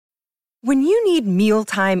When you need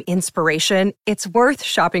mealtime inspiration, it's worth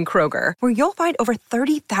shopping Kroger, where you'll find over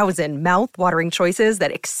 30,000 mouth-watering choices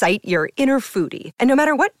that excite your inner foodie. And no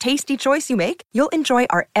matter what tasty choice you make, you'll enjoy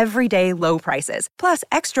our everyday low prices, plus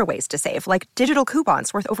extra ways to save, like digital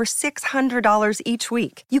coupons worth over $600 each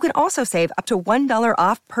week. You can also save up to $1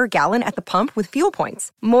 off per gallon at the pump with fuel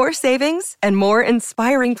points. More savings and more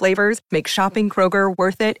inspiring flavors make shopping Kroger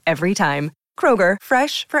worth it every time. Kroger,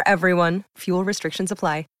 fresh for everyone. Fuel restrictions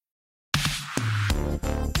apply.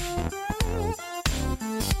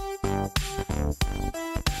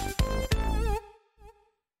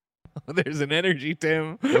 There's an energy,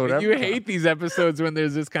 Tim. Whatever. You hate these episodes when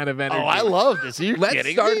there's this kind of energy. Oh, I love this. Are you Let's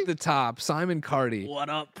kidding start me? at the top. Simon Cardy. What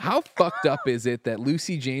up? How fucked up is it that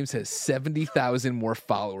Lucy James has 70,000 more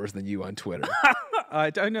followers than you on Twitter? I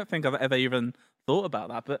don't think I've ever even thought about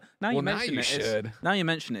that, but now you mention it, should. now you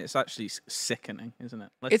mention it, it's actually sickening, isn't it?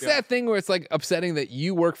 Let's It's be that honest. thing where it's like upsetting that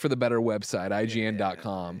you work for the better website,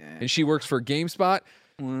 IGN.com, and she works for GameSpot.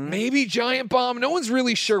 Maybe Giant Bomb. No one's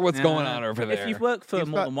really sure what's going on over there. If you've worked for GameSpot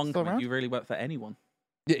more than one still company, around? you really work for anyone.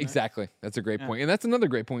 Yeah, exactly. That's a great point. And that's another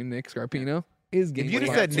great point. Nick Scarpino is If GameSpot. you just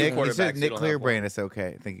What said about Nick, two you said quarterbacks, Nick you don't have Clearbrain, it's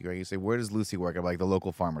okay. Thank you, Greg. You say, where does Lucy work? I'm like, the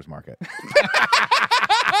local farmer's market.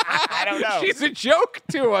 I don't know. She's a joke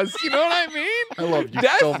to us. You know what I mean? I love you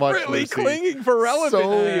so much, Desperately Lucy. clinging for relevance.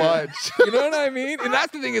 So here. much. You know what I mean? And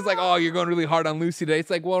that's the thing is like, oh, you're going really hard on Lucy today. It's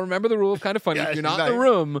like, well, remember the rule of Kind of Funny. Yeah, If you're she's not in the nice.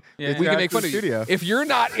 room, Yeah. we can Yeah, make it's fun the of you. studio. If you're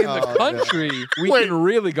not in the Oh, country, we Wait. can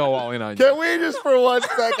really go all in on you. Can we just for one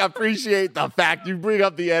sec appreciate the fact you bring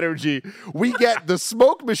up the energy? We get the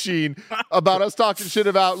smoke machine about us talking shit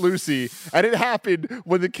about Lucy, and it happened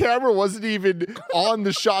when the camera wasn't even on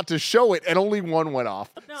the shot to show it, and only one went off.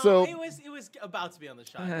 No, So it was about to be on the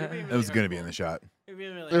shot. It was going to be in the shot.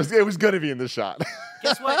 it was going to be in the shot.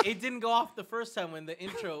 Guess what? It didn't go off the first time when the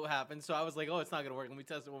intro happened, so I was like, oh, it's not going to work. Let me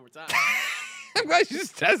test it one more time. I'm glad you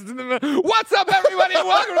just tested them. What's up, everybody? And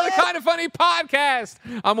welcome to the Kind of Funny podcast.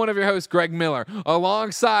 I'm one of your hosts, Greg Miller,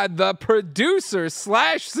 alongside the producer /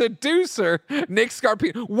 seducer, Nick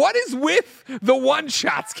Scarpino. What is with the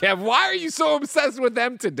one-shots, Kev? Why are you so obsessed with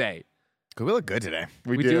them today? Could we look good today?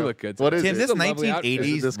 We do look good What today. is Tim, it? this It's a lovely outfit.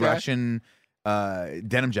 1980s This guy? Russian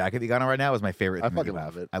denim jacket that you got on right now is my favorite. I thing that fucking you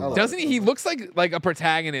love have. it. I I love love it. Doesn't he? He looks like a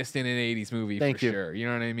protagonist in an 80s movie Thank for you. sure. You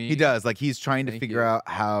know what I mean? He does. Like he's trying to Thank figure you. out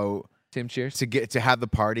how Tim, cheers. to have the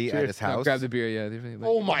party at his No, house. grab the beer, yeah.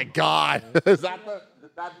 Oh my God! Is that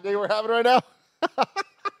the day we're having right now?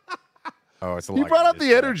 Oh, it's a He lot. brought up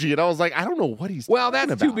the energy, and I was like, I don't know what he's. Well, that's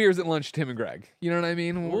talking 2 about. beers at lunch, Tim and Greg. You know what I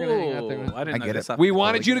mean? We're gonna hang out there. Ooh, I didn't I know get this it. happened. We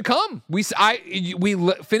wanted you to come. We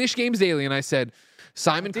finished Games Daily, and I said,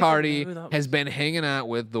 Simon didn't know Cardy that has been hanging out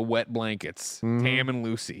with the wet blankets, Tam and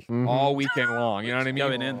Lucy, all weekend long. You know what I mean?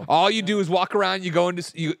 Going in. All you do is walk around. You go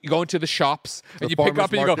into the shops, and you pick farmer's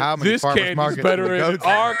up and you market. go, How many "This farmer's candy's markets better do we go in to?"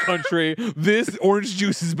 our country. This orange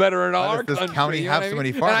juice is better in our does this country." county You know have what I so mean? many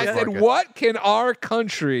And I farmer's said, markets? "What can our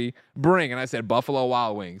country bring?" And I said, "Buffalo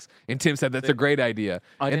Wild Wings." And Tim said, "That's a great idea."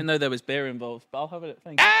 I didn't know there was beer involved, but I'll have it.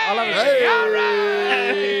 Thank you. I'll have it. Hey, all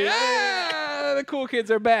right. Yeah, the cool kids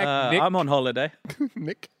are back. Nick, I'm on holiday,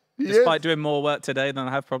 Nick. He despite is. doing more work today than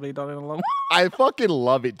I have probably done in a long while. I fucking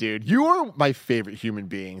love it, dude. You are my favorite human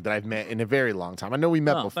being that I've met in a very long time. I know we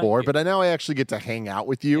met Oh, thank before, you. but I know I actually get to hang out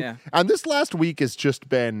with you. Yeah. And this last week has just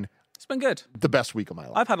been It's been good. the best week of my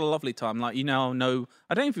life. I've had a lovely time. Like, you now know,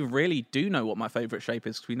 I don't even really do know what my favorite shape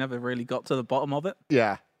is because we never really got to the bottom of it.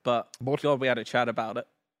 Yeah. But God, we had a chat about it.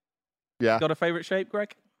 Yeah. Got a favorite shape,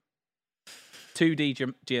 Greg?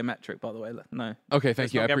 2D geometric, by the way. No. okay, thank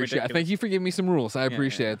Let's you. I not get appreciate it. ridiculous. Thank you for giving me some rules. I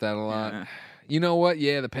appreciate that a lot. You know what?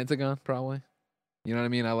 Yeah, the Pentagon, probably. You know what I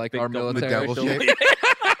mean? I like Big our government military. devil official. shape.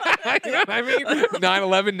 You know what I mean?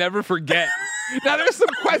 9/11, never forget. Now there's some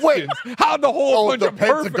questions. How the hole Oh, punch the a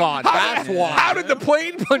perfect? Pentagon, that's why. How did the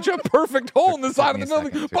plane punch a perfect hole in the side of the me a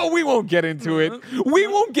building? second, too. But we won't get into it. We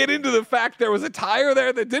won't get into the fact there was a tire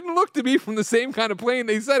there that didn't look to be from the same kind of plane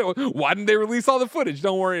they said it was. Why didn't they release all the footage?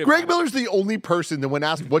 Don't worry about Greg it. Miller's the only person that when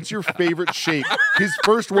asked, what's your favorite shape, his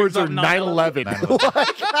first words are 9/11.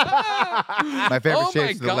 My favorite Oh my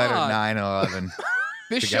shape's the letter God. 9/11.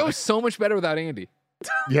 This together. show's so much better without Andy.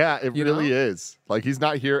 Yeah, it You really know? is. Like, he's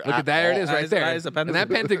not here. Look at that. There it is That right is- there. that is a and that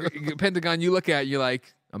Pentagon. Pentagon you look at, you're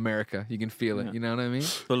like, America. You can feel it. Yeah. You know what I mean?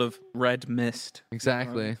 Full of red mist.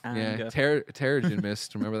 Exactly. Anger. Yeah. Terrigen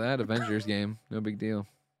Mist. Remember that? Avengers game. No big deal.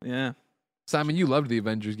 Yeah. Simon, you loved the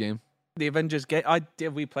Avengers game. The Avengers game. I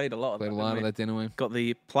did. We played a lot of Played that. a lot of didn't we? that, didn't we? Got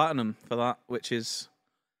the platinum for that, which is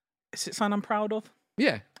it something I'm proud of?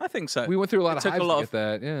 Yeah. I think so. We went through a lot It of took hives a lot to of-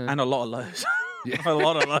 get that. Yeah. and a lot of lows. A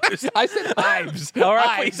lot of lows. I said hives. All right,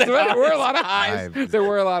 Hives. you said There were a hives. lot of hives. Hives. There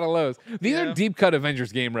were a lot of lows. These Yeah. are deep cut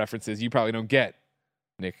Avengers game references you probably don't get,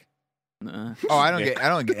 Nick. Nah. Oh, I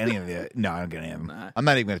don't get any of it. No, I don't get any of them. Nah. I'm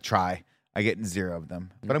not even gonna try. I get 0 of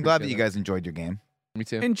them. But I'm glad that appreciate you guys enjoyed your game. Me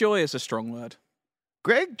too. Enjoy is a strong word.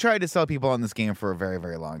 Greg tried to sell people on this game for a very,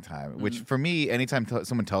 very long time, which for me, anytime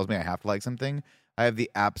someone tells me I have to like something, I have the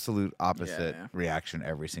absolute opposite Yeah. reaction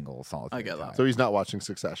every single solitary I get that. time. So he's not watching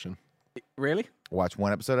Succession. Really? Watch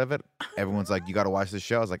one episode of it. Everyone's like, you got to watch this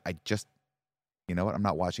show. I was like, you know what? I'm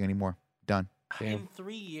not watching anymore. Done. In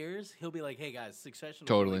 3 years, he'll be like, "Hey guys, Succession." was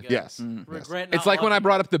Totally. really good. Yes. Regret. It's not like when I watching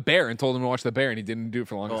brought up The Bear and told him to watch The Bear, and he didn't do it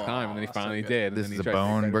for the longest Oh, time, and then he that's so finally good. did. and This then is he a tried to take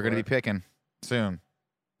bone credit we're going to for be it. picking soon.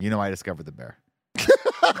 You know, I discovered the bear.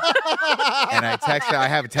 And I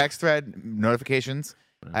have a text thread, notifications.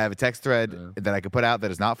 I have a text thread that I could put out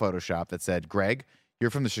that is not Photoshop that said, Greg,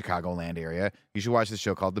 you're from the Chicagoland area. You should watch this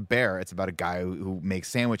show called The Bear. It's about a guy who makes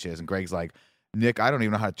sandwiches. And Greg's like, Nick, I don't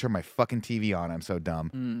even know how to turn my fucking TV on. I'm so dumb.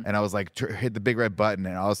 And I was like, hit the big red button.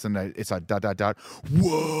 And all of a sudden, it's a ...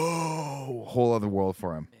 Whoa. Whole other world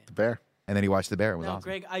for him. The bear. And then he watched The Bear. It was Now, awesome.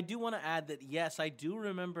 Greg, I do want to add that yes, I do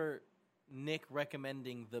remember Nick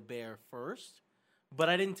recommending The Bear first, but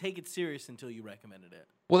I didn't take it serious until you recommended it.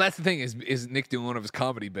 Well, that's the thing is Nick doing one of his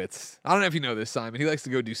comedy bits. I don't know if you know this, Simon. He likes to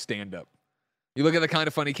go do stand up. You look at the Kind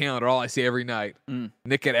of Funny calendar. All I see every night,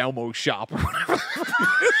 Nick at Elmo's shop.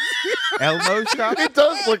 Elmo shop? It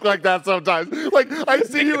does look like that sometimes. Like I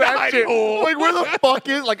see you at shit. Like where the fuck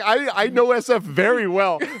is? Like I know SF very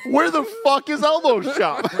well. Where the fuck is Elmo's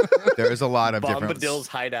shop? There's a lot of different Bombadil's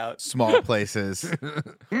hideout. small places.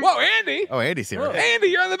 Whoa, Andy! Oh, Andy's here. Andy,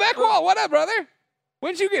 you're on the back wall. What up, brother?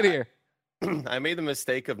 When'd you get here? I made the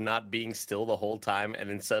mistake of not being still the whole time and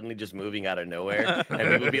then suddenly just moving out of nowhere. And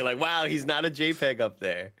it would be like, wow, he's not a JPEG up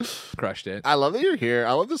there. Crushed it. I love that you're here.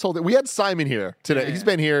 I love this whole thing. We had Simon here today. He's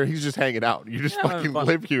been here. He's just hanging out. You just fucking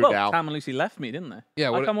live here well, now. Cam and Lucy left me, didn't they? Yeah, I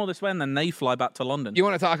what- come all this way and then they fly back to London. You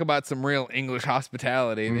want to talk about some real English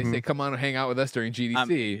hospitality? They say, come on and hang out with us during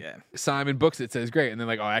GDC. yeah. Simon books it, says great. And then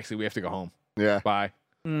like, oh, actually, we have to go home. Yeah. Bye.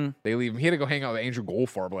 They leave him. He had to go hang out with Andrew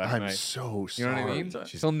Goldfarb last I'm night. so You know sorry. what I mean?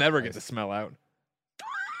 Jesus He'll never get to smell out.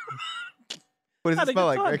 What does Had it a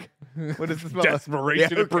smell good like, Greg? What does it smell like? Desperation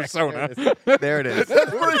Yeah, and persona. There it is.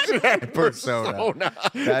 Desperation and Persona.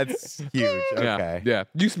 That's huge. Yeah, Okay. yeah.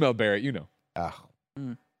 You smell Barrett, you know. Oh,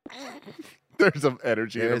 There's some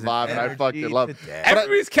energy in there's the vibe, and I energy fucking love. today.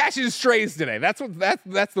 Everybody's catching strays today. That's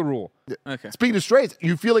the rule. Okay. Speaking of strays,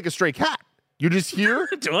 you feel like a stray cat. You're just here,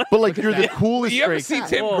 Do I? but like you're the coolest You ever stray see cat.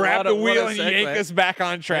 Tim Whoa, grab what the a- what wheel a and yank segue. us back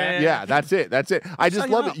on track? Yeah, that's it. That's it. I just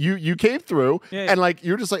Hang love up. it. You came through Yeah, and like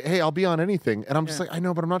you're just like, hey, I'll be on anything, and I'm just like, I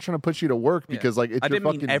know, but I'm not trying to put you to work because like it's I your didn't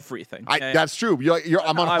fucking mean everything. That's true.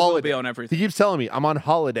 I'm on I will holiday. be on everything. He keeps telling me I'm on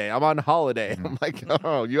holiday. I'm on holiday. I'm like,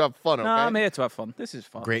 oh, you have fun, okay? No, I'm here to have fun. This is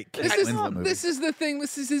fun. Great Kate This is, Winslet movie. this is the thing.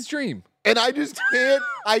 This is his dream. And I just can't.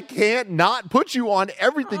 I can't not put you on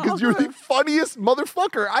everything because you're the funniest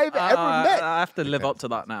motherfucker I've ever met. I have to live up to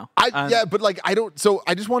that now. Yeah, but like I don't. So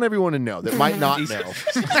I just want everyone to know that might not know.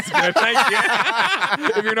 Thank you.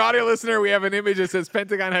 If you're an audio listener, we have an image that says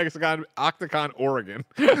Pentagon, Hexagon, Octagon, Oregon.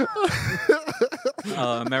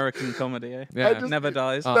 American comedy, eh? Yeah. Never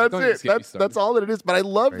dies. Oh, That's don't it. just get me started. That's all that it is. But I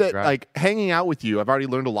love Very that, dry. like hanging out with you. I've already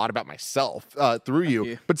learned a lot about myself through you.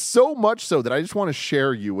 you. But so much so that I just want to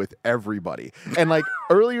share you with everybody. And like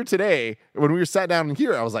earlier today, when we were sat down in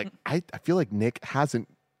here, I was like, I feel like Nick hasn't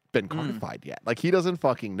been carnified yet. Like he doesn't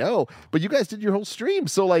fucking know. But you guys did your whole stream,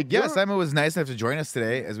 so like, Yeah, you're- Simon was nice enough to join us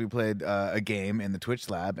today as we played a game in the Twitch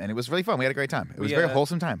lab, and it was really fun. We had a great time. It was a very Yeah.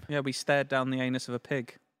 wholesome time. Yeah, we stared down the anus of a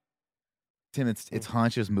pig. Tim, its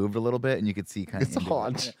haunches moved a little bit, and you could see kind of It's a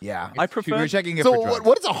haunch. Yeah, I We prefer- were checking it So for drugs.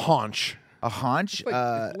 what is a haunch? A haunch? It's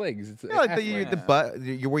like it's legs. It's yeah, like half the leg. butt,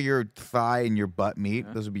 where your thigh and your butt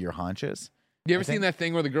meet. Those would be your haunches. You ever seen that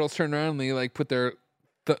thing where the girls turn around and they like put their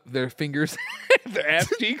fingers, their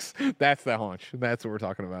ass cheeks? That's the haunch. That's what we're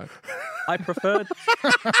talking about. I preferred.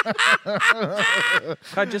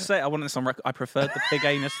 Can I just say, I want this on record. I preferred the pig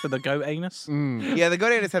anus to the goat anus. Yeah, the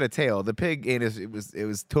goat anus had a tail. The pig anus, it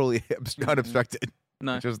was totally unobstructed,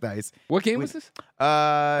 No. which was nice. What game was this? Uh,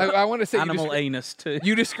 I want to say Animal anus too.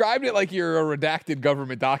 you described it like you're a redacted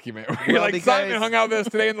government document. Where you're Well, like, because- Simon hung out with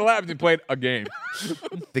us today in the lab and played a game.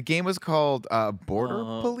 the game was called Border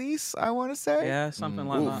Police, I want to say. Yeah, something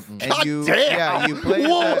like that. And God you, damn. yeah, you play.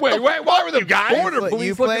 Whoa, as a- wait, why were the border you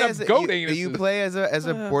police play looking as up a- goat you, anuses? you play as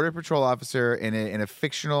a border patrol officer in a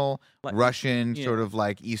fictional Like- Russian yeah. sort of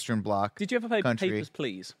like Eastern Bloc. Did you ever play country. Papers,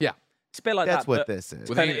 Please? Yeah. It's a bit like That's that. what but this is.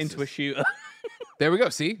 With Turn it anuses. into a shooter. There we go.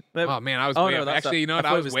 See? There- Oh man, I was Oh, way no, up. that's Actually, a- you know I what?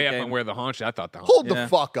 thought I it was was way the up on game. where the haunch. I thought the haunch. Hold Yeah. the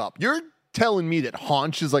fuck up. You're telling me that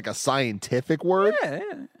haunch is like a scientific word. Yeah.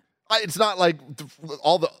 It's not like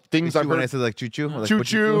all the things I've when I heard. said like choo-choo, like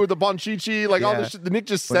Choo-choo, the bonchichi, like all Yeah. the shit that Nick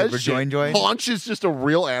just What, says. rejoin shit. joy? Haunch is just a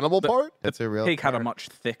real animal part. That's a real Pig had a part. much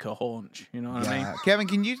thicker haunch. You know what I mean? Yeah. Kevin,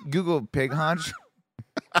 can you Google pig haunch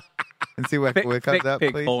and see what comes thick up,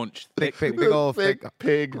 pig please? haunch. Thick, Thick big old Thick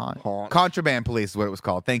pig haunch. haunch. Contraband police is what it was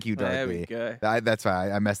called. Thank you, Dark There B. we go. That's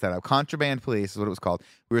right. I messed that up. Contraband police is what it was called.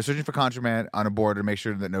 We were searching for contraband on a border to make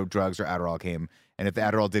sure that no drugs or Adderall came. And if the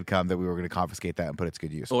Adderall did come, that we were going to confiscate that and put it to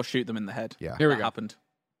good use. Or shoot them in the head. Yeah. Here we That go. happened.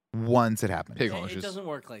 Once it happened. Pig It haunches. doesn't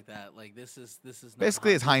work like that. Like this is not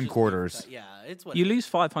Basically, it's haunch, just hindquarters. like- Yeah, it's what You it lose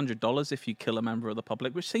 $500 if you kill a member of the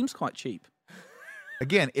public, which seems quite cheap.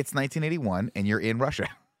 Again, it's 1981 and you're in Russia.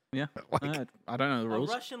 Yeah. I don't know the is. A rules.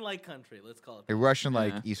 Russian-like country. Let's call it. A Russian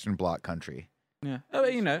like Yeah. Eastern Bloc country. Yeah. Oh,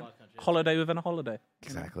 you know, Bloc country. holiday within a holiday.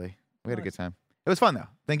 Exactly. We had a good time. It was fun though.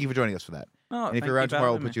 Thank you for joining us for that. Oh, And if thank you're around you for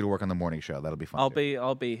tomorrow, we'll having put me. you to work on the morning show. That'll be fun. I'll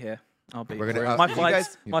too. be here. I'll be. We're gonna- here. you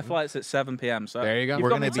my guys- flight's at 7 p.m. So There you go. You've We're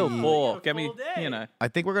got gonna me till be- 4. Yeah, Get me, full day. you know. I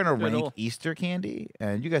think we're gonna Do it all. rank Easter candy,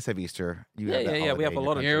 and you guys have Easter. You Yeah, have that yeah, we holiday have in a your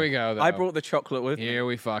lot of- Here country. we go. Though. I brought the chocolate with me. Here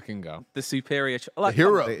we fucking go. The superior. Like,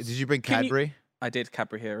 hero. Did you bring Can you- Cadbury? I did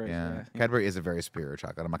Cadbury Heroes. Yeah. Cadbury is a very superior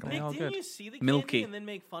chocolate. I'm not gonna Nick, lie. all didn't good. you see the Milky. candy and then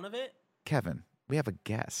make fun of it? Kevin, we have a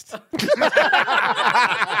guest.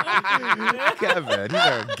 Kevin, he's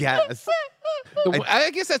our guest.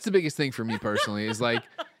 I guess that's the biggest thing for me personally is like,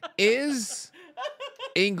 is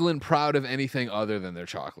England proud of anything other than their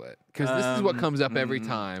chocolate? Because this is what comes up every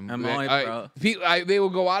time. am I proud? They will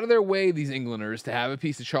go out of their way, these Englanders, to have a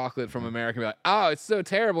piece of chocolate from America and be like, oh, it's so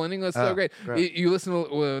terrible and England's so Oh, great. great. You listen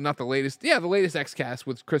to, not the latest, the latest X-Cast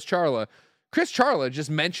with Chris Charla. Chris Charla just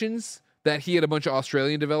mentions that he had a bunch of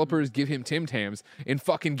Australian developers give him Tim Tams, and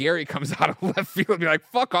fucking Gary comes out of left field and be like,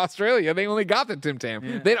 "Fuck Australia! They only got the Tim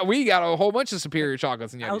Tam. We got a whole bunch of superior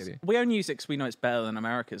chocolates." And yada, yada. We only use it because we know it's better than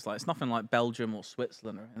America's. Like it's nothing like Belgium or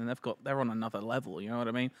Switzerland, and they're on another level. You know what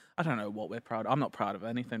I mean? I don't know what we're proud. I'm not proud of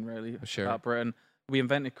anything really Sure. about Britain. We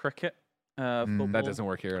invented cricket. Football, That doesn't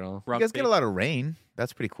work here at all. You guys get a lot of rain.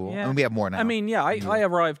 That's pretty cool. Yeah. I mean, we have more now. I mean, yeah, I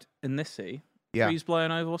arrived in this city. Yeah. Trees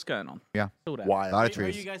blowing over. What's going on? Yeah. Still there. a Wild. lot Are of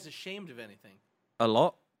trees. you guys ashamed of anything? A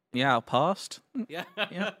lot. Yeah, our past. Yeah.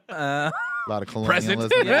 Yeah. A lot of Present.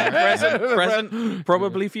 colonialism. Yeah, present,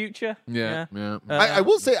 probably future. Yeah. I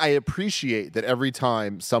will say I appreciate that every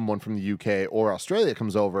time someone from the UK or Australia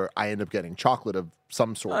comes over, I end up getting chocolate of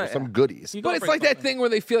some sort, or some goodies. You But gotta it's bring like that something. thing where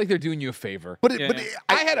they feel like they're doing you a favor. But Yeah.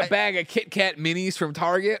 I had a bag of Kit Kat minis from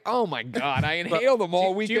Target. Oh my god, I inhaled them all do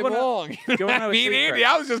you weekend wanna- long. do you wanna know I a mean, secret? Andy,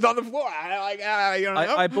 I was just on the floor. You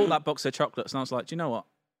know. I bought that box of chocolates and I was like, do you know what?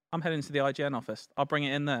 I'm heading to the IGN office. I'll bring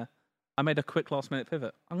it in there. I made a quick last minute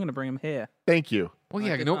pivot. I'm going to bring them here. Thank you. Well, I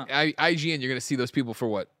yeah, did no, not. IGN, you're going to see those people for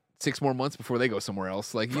what, 6 more months before they go somewhere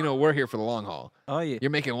else. Like, we're here for the long haul. Are you?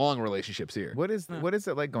 You're making long relationships here. What is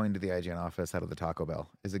it like going to the IGN office out of the Taco Bell?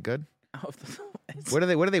 Is it good? Out of the- it's- Where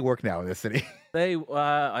do they work now in this city? They,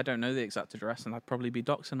 I don't know the exact address, and I'd probably be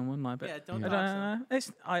doxing them, wouldn't I? But Yeah, don't I dox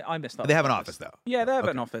don't know. I missed that. They have an office though. Yeah, they have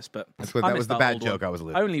an office, but That's what- I that was missed the bad old joke one. I was I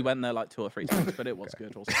living. only went there like 2 or 3 times, but it was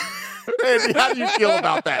good. Also. Andy, how do you feel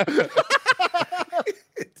about that?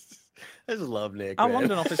 I just love Nick. Our man.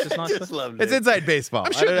 London office is nice. Just love Nick. It's inside baseball.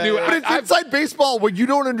 I'm sure they do it. But it's inside baseball when you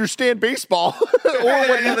don't understand baseball or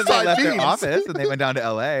what They inside left their means. office and they went down to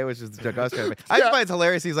LA, which is the joke I was trying to make. I just find it's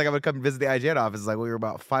hilarious. He's like, I'm gonna come visit the IGN office. It's like, well, you're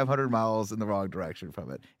about 500 miles in the wrong direction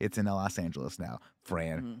from it. It's in Los Angeles now,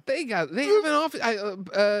 Fran. They have an office.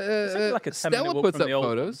 only like a 10-minute Stella walk puts from up the old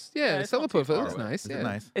one. photos. Yeah, Yeah, it's Stella not put too far photos. away. Nice. Is Yeah. it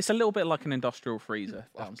nice? It's a little bit like an industrial freezer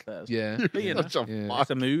downstairs. Yeah. But, you know, Such a Yeah. fuck.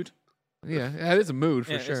 it's a mood. Yeah. That is a mood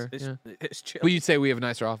for Yeah, sure. It's, yeah. it's chill. Well, you'd say we have a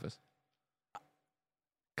nicer office.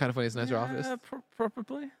 Kind of funny. It's a nicer office.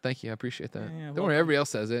 Probably. Thank you. I appreciate that. Yeah, Don't well worry. done. Everybody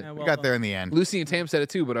else says it. Yeah, We well got done. there in the end. Lucy and Tam said it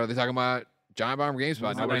too, but are they talking about Giant Bomb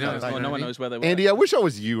GameSpot? Nobody knows. No one knows where they were. Andy, I wish I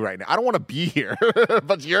was you right now. I don't want to be here,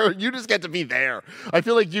 but you just get to be there. I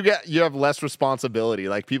feel like you have less responsibility.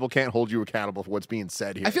 Like people can't hold you accountable for what's being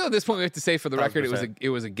said here. I feel at this point we have to say for the record 1,000%. it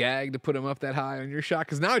was a gag to put him up that high on your shot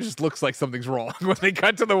because now it just looks like something's wrong when they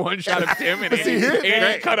cut to the one shot of Tim and See, Andy, here-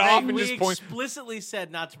 Andy cut off and we just points. explicitly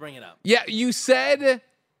said not to bring it up. Yeah, you said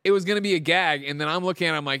it was gonna be a gag, and then I'm looking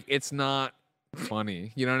at it, I'm like, it's not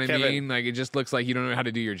funny. You know what I Kevin. mean? Like it just looks like you don't know how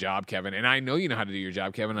to do your job, Kevin. And I know you know how to do your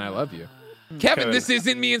job, Kevin, and I love you. Kevin, this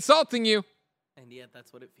isn't me insulting you. And yet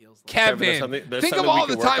that's what it feels like. Kevin, there's Kevin, something- there's think of something we all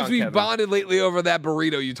the can work times on, we've Kevin. bonded lately over that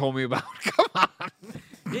burrito you told me about. Come on.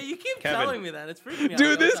 Yeah, you keep Kevin. telling me that. It's freaking me out.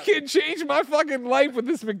 Dude, this kid changed my fucking life with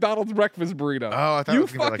this McDonald's breakfast burrito. Oh, I thought it you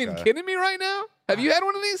was gonna be like fucking a- kidding me right now? Have you had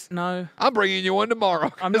one of these? No, I'm bringing you one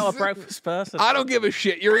tomorrow. I'm not a breakfast person. I don't give a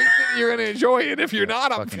shit. You're eating it, you're gonna enjoy it. If you're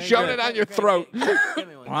not, I'm Fucking shoving good. it down your throat. Give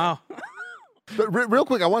me one. Wow. But real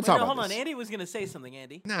quick, I want to Wait, talk no, about hold on. this. Andy was gonna say something.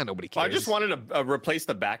 Andy. Nah, nobody Well, cares. I just wanted to replace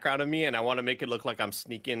the background of me, and I want to make it look like I'm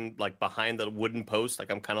sneaking like behind the wooden post, like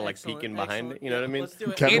I'm kind of like Excellent, peeking behind it. excellent. You know what I Yeah, mean? Let's do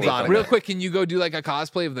it. Kevin's Andy, on it. real quick, can you go do like a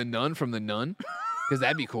cosplay of the nun from the Nun? Because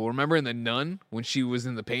that'd be cool. Remember in the Nun when she was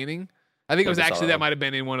in the painting? I think it was Never saw actually that that one. might have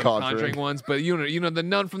been in one of the Conjuring. Conjuring ones, but you know the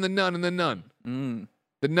Nun from the Nun and the Nun, Mm.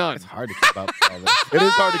 the Nun. It's hard to keep up with all this. It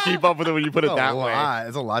is hard to keep up with it when you put it It's that a way. lot.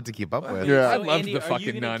 It's a lot to keep up with. Yeah. I So, loved Andy, the are you fucking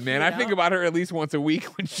gonna Nun, man. key I it think out? about her at least once a week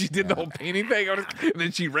when she did the whole painting thing. And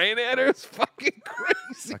then she ran at her. It was fucking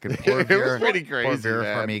crazy. Fucking poor It was Vera. pretty Poor crazy, Vera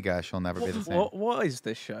man. Farmiga. She'll never be the same. What is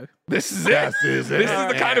this show? This is it. This is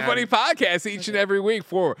the Kind of Funny podcast each and every week.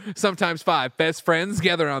 4, sometimes 5 best friends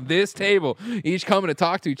gather on this table, each coming to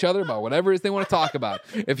talk to each other about whatever it is they want to talk about.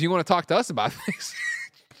 If you want to talk to us about things,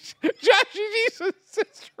 Josh Jesus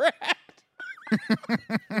is trapped.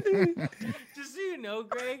 Just so you know,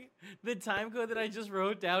 Greg, the time code that I just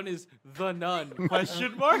wrote down is the Nun?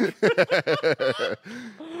 Question mark.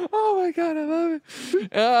 Oh my God, I love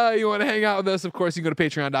it. You want to hang out with us? Of course, you can go to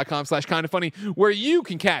patreon.com/kindoffunny, where you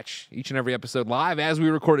can catch each and every episode live as we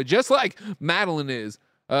record it, just like Madeline is,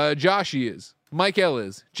 Joshy is, Mike L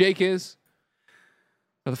is, Jake is.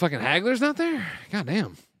 Are the fucking Hagglers not there? God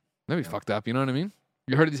damn. That'd be fucked up, you know what I mean?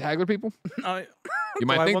 You heard of these Haggler people? No. You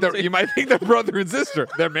Do I might think want they're to? brother and sister.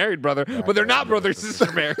 They're married brother, but they're not brother and sister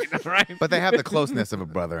married, right? But they have the closeness of a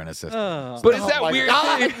brother and a sister. But it's that Oh my weird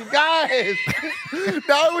God, thing. you guys.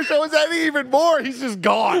 Now I wish I was that even more. He's just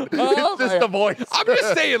gone. Oh It's just my the voice. I'm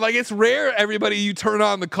just saying, like, it's rare everybody you turn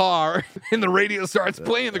on the car and the radio starts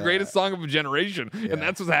playing the greatest song of a generation. And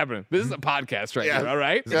that's what's happening. This is a podcast right Yeah. here, all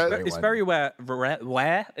right? Yeah. It's very rare.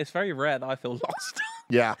 It's very rare that I feel lost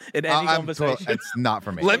Yeah. in any conversation. It's not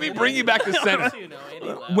for me. Let me bring you back to center. Just so you know, Andy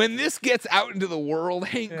laughed. When this gets out into the world,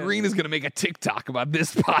 Hank Green is going to make a TikTok about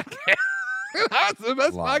this podcast. That's the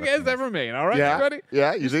best Lot of podcast things. ever made. All right, Yeah. everybody?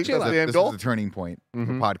 Yeah. You think chill that's out. the end This goal? is the turning point for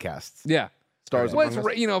podcasts. Yeah. Stars Well, among it's,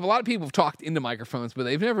 us. you know, a lot of people have talked into microphones, but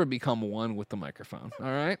they've never become one with the microphone. All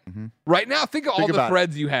right? Right now, think of all Think the about it.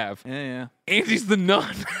 threads you have. Yeah. Andy's the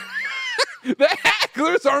nun. The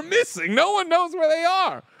Hacklers are missing. No one knows where they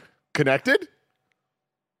are. Connected?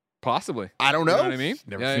 Possibly. I don't You know. know what I mean?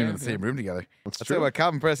 Never Yeah, seen yeah, them in the same room together. That's I'll tell you true. what,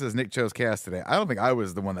 Calvin Press says Nick chose chaos today. I don't think I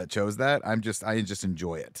was the one that chose that. I just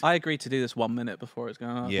enjoy it. I agreed to do this 1 minute before it's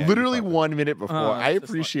going on. Yeah. Literally you fucked 1 minute before. Oh, I it's just like-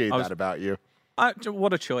 appreciate I was- that about you.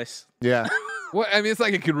 What a choice. Yeah. Well, I mean, it's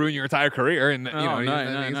like it could ruin your entire career, and you know, no,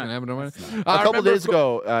 that no, thing's no. gonna happen no matter. A couple Remember, days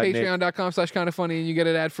ago, Nick, Patreon.com/kindoffunny, and you get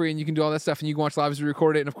it ad free, and you can do all that stuff, and you can watch live as we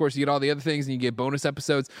record it, and of course, you get all the other things, and you get bonus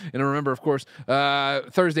episodes. And remember, of course,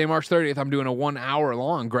 Thursday, March 30th, I'm doing a 1 hour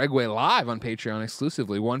long Gregway live on Patreon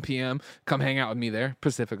exclusively, 1 p.m. Come hang out with me there,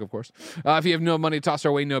 Pacific, of course. If you have no money to toss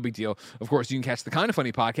our way, no big deal. Of course, you can catch the Kind of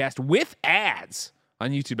Funny podcast with ads on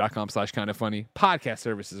youtube.com/kindoffunny, podcast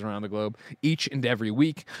services around the globe each and every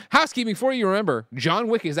week. Housekeeping for you, remember, John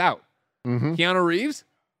Wick is out. Keanu Reeves,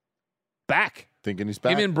 back. thinking he's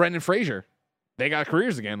back. Him and Brendan Fraser, they got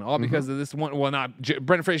careers again, all because of this one. Well, not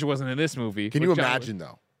Brendan Fraser wasn't in this movie. Can with you John Wick. imagine,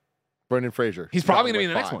 though? Brendan Fraser. He's probably John going to be in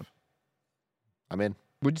the Wick next 5. one. I'm in.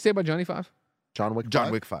 What'd you say about Johnny Five? John Wick. John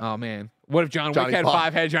 5? Wick 5. Oh, man. What if John Johnny Wick had Five.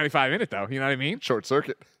 5 had Johnny Five in it, though? You know what I mean? Short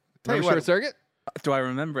Circuit. Remember Short Circuit? Do I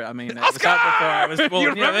remember it? I mean, it was Oscar! out before I was born. You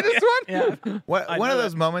remember this one? Yeah. What, I one know of that.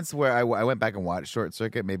 those moments where I went back and watched Short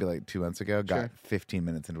Circuit maybe like 2 months ago, got Sure. 15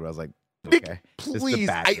 minutes into it. I was like, Nick, okay. this is a please.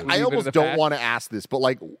 bad I movie. Leave it almost at the don't past. want to ask this, but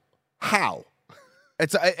like, how?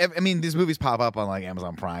 I mean, these movies pop up on like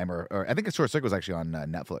Amazon Prime or I think Short Circuit was actually on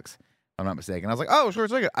Netflix. If I'm not mistaken. I was like, oh, Short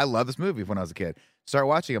Circuit. I love this movie when I was a kid. Start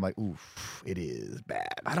watching. I'm like, oof, it is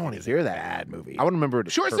bad. I don't want It to is hear a that. bad movie. I want to remember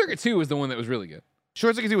it. Short Circuit 2 was the one that was really good.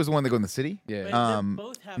 Short Circuit 2 was the one that go in the city. Yeah. But they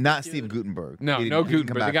both have to Not do- Steve Gutenberg. No, He no didn't- he didn't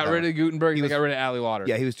come Gutenberg. They back got for rid that. of Gutenberg. He They was- got rid of Ali Lauder.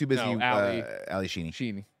 Yeah, he was too busy. No, Ali. Ali Sheeny.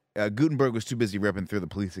 Sheeny. Gutenberg was too busy ripping through the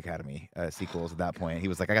Police Academy sequels at that point. He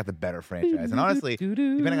was like, I got the better franchise. And honestly,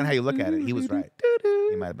 depending on how you look at it, he was right.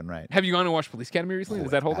 He might have been right. Have you gone and watched Police Academy recently?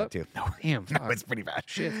 Does that hold Bad, up? Too. No, Damn. no, fuck. it's pretty bad.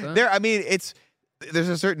 Shit, son. There, I mean, there's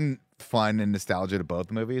a certain fun and nostalgia to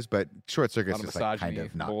both movies, but Short A Circuit's lot of just like kind misogyny,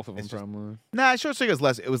 of not. both of them it's just- probably. Nah, Short Circuit was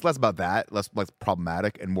less. It was less about that, less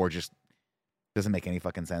problematic, and more just doesn't make any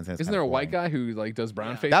fucking sense. and it's Isn't kinda there a white boring. guy who like does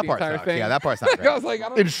brown face That the part entire sucks. thing? Yeah, that part's not I great. was like, I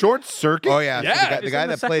don't In Short Circuit? Oh yeah, so Yeah. the Is guy it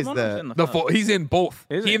that second plays one or is it in The first? full, he's in both.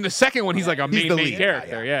 Is He it? in the second one, he's like a He's main the main lead guy,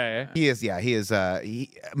 character. Yeah. He is, yeah, he is.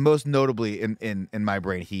 He most notably in my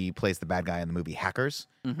brain, he plays the bad guy in the movie Hackers.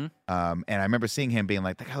 Mhm. And I remember seeing him being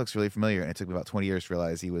like, that guy looks really familiar, and it took me about 20 years to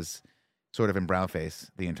realize he was sort of in brown face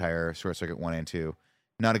the entire Short Circuit 1 and 2.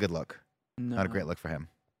 Not a good look. No. Not a great look for him.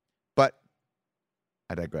 But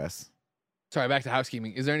I digress. Sorry, back to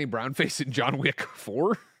housekeeping. Is there any brown face in John Wick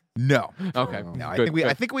 4? No. Okay. No, I Good, think we. good.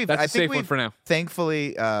 I think we've. That's I a think safe one we've, for now.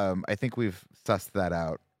 Thankfully, I think we've sussed that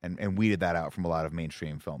out and weeded that out from a lot of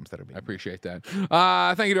mainstream films that are being. I appreciate that.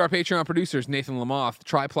 Thank you to our Patreon producers, Nathan Lamoth,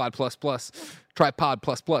 Tripod Plus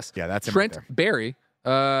Plus. Yeah, that's him Trent right Barry,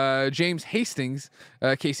 James Hastings,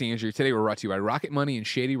 Casey Andrew. Today we're brought to you by Rocket Money and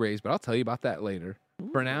Shady Rays, but I'll tell you about that later.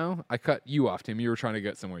 For now, I cut you off, Tim. You were trying to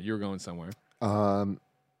get somewhere. You were going somewhere.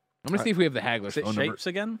 I'm going to see if we have the Haggler Was it phone number. shapes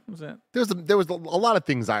again? Was it? There was a lot of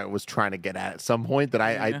things I was trying to get at some point that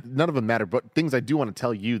I none of them matter, but things I do want to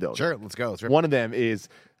tell you though. Sure, let's go. Let's rip. One of them is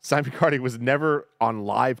Simon Cardi was never on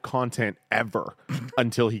live content ever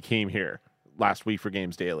until he came here last week for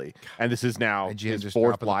Games Daily, and this is now IGN his just 4th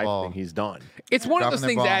dropping the live ball. thing he's done. It's one of Dropping those their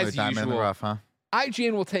things ball as every time in the usual. rough, huh?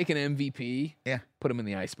 IGN will take an MVP, Yeah. put him in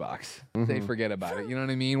the icebox. They forget about it. You know what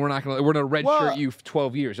I mean? We're gonna red Well, shirt you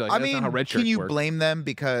 12 years. You're like, I that's mean, not how red can shirts you work. blame them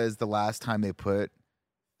because the last time they put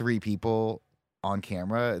 3 people on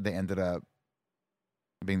camera, they ended up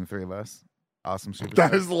being the 3 of us? Awesome superstars.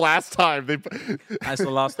 That is the last time they. That's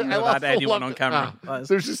the last time I I've had also anyone love on camera. that.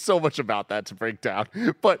 There's just so much about that to break down.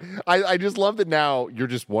 But I just love that now you're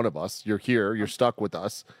just one of us. You're here. You're stuck with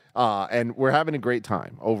us. And we're having a great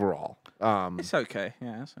time overall. It's okay.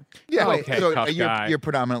 Yeah, it's okay. Yeah. Wait, Okay, so tough guy. you're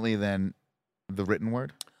predominantly then the written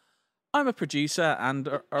word? I'm a producer and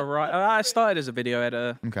a writer. I started as a video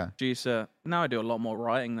editor, Okay. producer. Now I do a lot more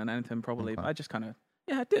writing than anything, probably. I just kind of,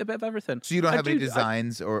 I do a bit of everything. So you don't I have any do-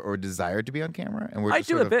 designs or desire to be on camera? And we're I just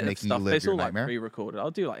do sort a bit of making you stuff. live It's your all like nightmare? pre-recorded.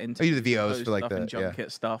 I'll do like Oh, you interviews, do the VOs post for like stuff and the yeah.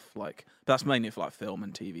 junket stuff. Like, but that's mainly for like film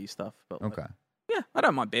and TV stuff. But like, Okay. yeah, I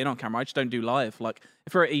don't mind being on camera. I just don't do live. Like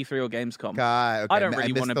if we're at E3 or Gamescom, God, okay. I don't I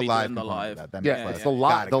really missed want to the be live doing the component of live. That Yeah, makes it's sense. the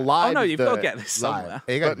live. Got it, The got it. live. Oh no, you've the, got to get this Live. somewhere.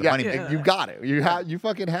 Yeah, you got But yeah, money. Yeah. you got it. You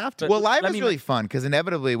fucking have to. Well, live let is me really fun because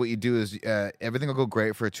inevitably what you do is everything will go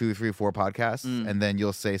great for 2, 3, 4 podcasts, and then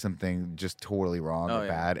you'll say something just totally wrong Oh, or yeah.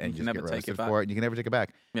 bad, You and can just never get take roasted it back. for it, and you can never take it back.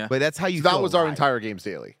 Yeah. But that's how you. that feel was our live. entire Games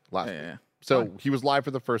Daily last week. Yeah. So he was live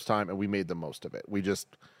for the first time, and we made the most of it. We just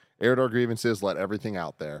aired our grievances, let everything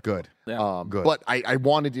out there. Good. Yeah. Good. But I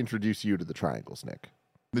wanted to introduce you to the triangles, Nick.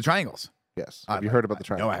 The triangles. Yes. Have you heard about the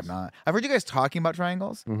triangles? No, I have not. I've heard you guys talking about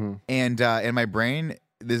triangles, and in my brain,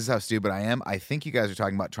 this is how stupid I am. I think you guys are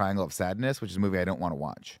talking about Triangle of Sadness, which is a movie I don't want to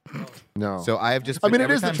watch. No. So I have just. I mean, it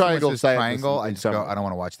every is the time someone Triangle of says Sadness Triangle. in I just go. summer. I don't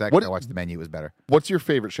want to watch that. What- Because I watched the menu. It was better. What's your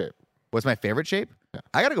favorite shape? What's my favorite shape? Yeah.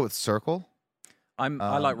 I gotta go with circle. I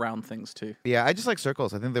like round things too. Yeah, I just like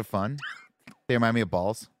circles. I think they're fun. They remind me of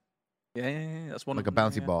balls, Yeah. That's one like a of them,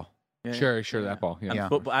 bouncy yeah. ball. Yeah, Sure, that ball. Yeah. And Yeah.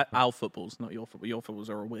 football, our footballs, not your football. Your footballs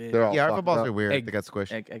are weird. They're all Yeah, our fucked footballs up. are weird. Egg- They got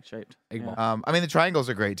squished. egg shaped. Egg ball. I mean, the triangles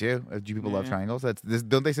are great too. Do people love Yeah. triangles?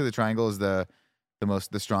 Don't they say the triangle is the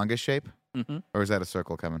strongest shape, Mm-hmm. or is that a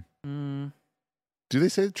circle, Kevin? Do they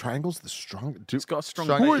say the triangle's the strong? It's got a strong.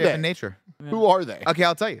 Strongest Who are shape they? in nature. Who are they? Okay,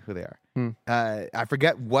 I'll tell you who they are. Hmm. I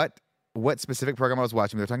forget what specific program I was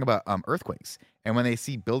watching. They're talking about earthquakes, and when they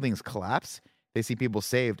see buildings collapse, they see people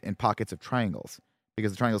saved in pockets of triangles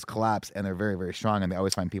because the triangles collapse and they're very, very strong, and they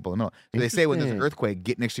always find people in the middle. So they say when there's an Interesting. earthquake,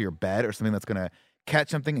 get next to your bed or something that's going to catch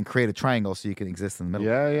something and create a triangle so you can exist in the middle.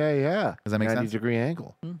 Yeah. Does that make 90 sense? degree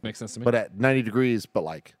angle. Makes sense to me. But at 90 degrees, but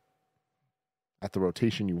like at the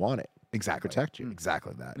rotation you want it. Exactly. Protect you.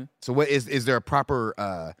 Exactly that. Yeah. So what is there a proper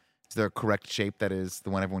is there a correct shape that is the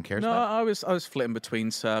one everyone cares No, about? I was flitting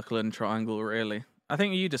between circle and triangle. Really, I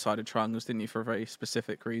think you decided triangles, didn't you, for a very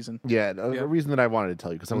specific reason? Yeah, Yeah. the reason that I wanted to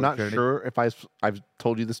tell you because I'm Well, not Trinity. sure if I've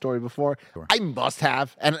told you the story before. Sure. I must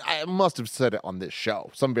have, and I must have said it on this show,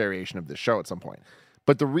 some variation of this show at some point.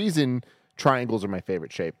 But the reason triangles are my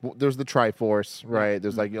favorite shape, there's the Triforce, right?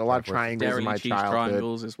 There's like a lot of Triforce. triangles in Dairy my cheese childhood.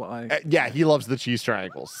 triangles is what I. Yeah, he loves the cheese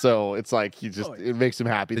triangles, so it's like he just it makes him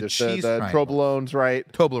happy. The There's cheese the triangles. Toblerones, right?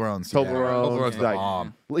 Toblerones. Toblerones, Toblerones like- are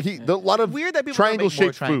bomb. A lot of Weird that people triangle don't make more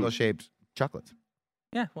shaped triangle food. shaped chocolates.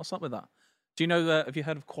 Yeah, what's up with that? Do you know have you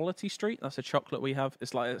heard of Quality Street? That's a chocolate we have.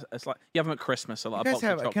 It's like you have them at Christmas. A lot You of guys box of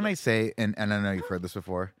have, can I chocolate. say, and I know you've heard this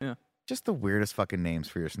before. Yeah. Just the weirdest fucking names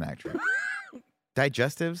for your snack treat.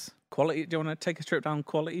 Digestives? Quality? Do you want to take a trip down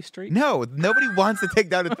Quality Street? No, nobody wants to take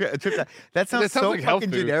down a trip. That sounds sounds so like health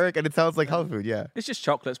fucking food. generic, and it sounds like health food. Yeah. It's just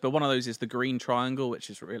chocolates, but one of those is the green triangle, which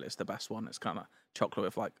is really it's the best one. It's kind of chocolate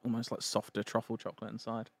with like almost like softer truffle chocolate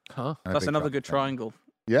inside. Huh? I'm a That's big another chocolate good fan. triangle.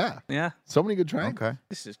 Yeah. Yeah, So many good trains. Okay.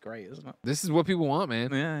 this is great, isn't it? This is what people want, man.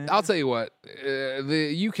 Yeah, yeah. I'll tell you what,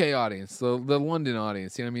 the UK audience, the London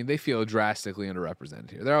audience, you know what I mean? They feel drastically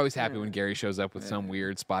underrepresented here. They're always happy when Gary shows up with some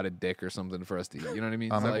weird spotted dick or something for us to eat. You know what I mean?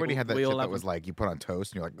 It's Remember like, when he had that we all shit that have was them. like you put on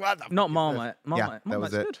toast and you're like, what the Not fuck is Marmite. this? Marmite. Yeah, that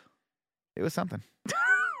Marmite's was it. good. It was something.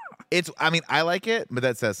 I mean, I like it, but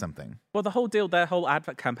that says something. Well, the whole deal, their whole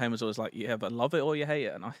advert campaign was always like, you either love it or you hate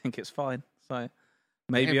it, and I think it's fine. So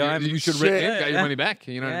maybe you should rip it, Yeah, got your yeah. money back.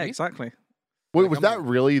 You know what Yeah, I mean? exactly. Wait, was that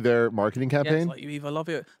really their marketing Yeah, campaign? it's like you either love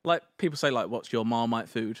it, like people say, like, what's your Marmite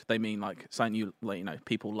food? They mean like something you, like, you know,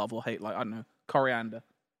 people love or hate. Like, I don't know, coriander.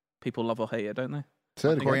 People love or hate it, don't they? Say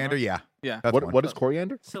it again. Coriander, yeah. Yeah. That's What one. what is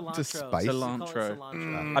coriander? Cilantro. It's a spice. They call it Cilantro.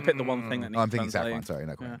 cilantro. I picked the one thing that needs Oh, I'm thinking translating. saffron. Sorry,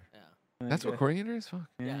 not coriander. Yeah. That's what coriander is? Fuck.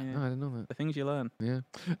 Yeah, Yeah. yeah. No, I didn't know that. The things you learn. Yeah.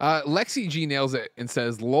 Lexi G nails it and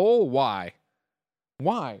says, lol, why?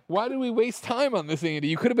 Why? Why did we waste time on this, Andy?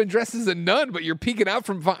 You could have been dressed as a nun, but you're peeking out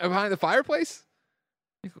from behind the fireplace?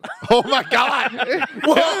 Oh my god! Like, you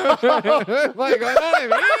know what I mean?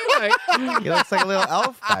 Like, He looks like a little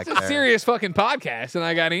elf back it's a there. serious fucking podcast, and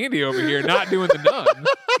I got Andy over here not doing the nun,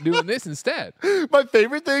 doing this instead. My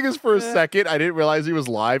favorite thing is for a second, I didn't realize he was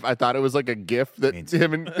live. I thought it was like a GIF that Me too.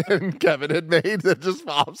 him and Kevin had made that just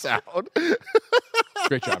pops out.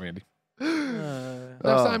 Great job, Andy. Uh,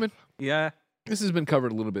 Now, Simon, yeah. this has been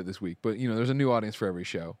covered a little bit this week, but you know, there's a new audience for every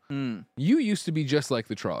show. Mm. You used to be just like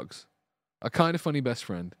the Trogs, a kind of funny best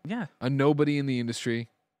friend, Yeah. a nobody in the industry.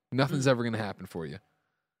 Nothing's ever going to happen for you.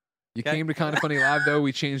 You Yeah. came to Kind of Funny Live, though.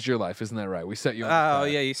 We changed your life. Isn't that right? We set you on the Oh,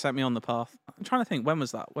 path. yeah, you set me on the path. I'm trying to think. When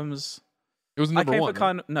was that? When was It was number I came one. for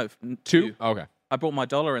kind of no Two? Okay. I brought my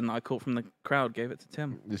dollar in that I caught from the crowd, gave it to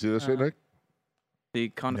Tim. You see this right, Nick? The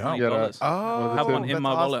kind of No. funny Yeah, dollars. Oh, Have one in that's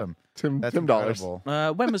my wallet. awesome. Tim That's dollars.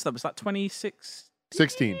 incredible. When was that? Was that 26?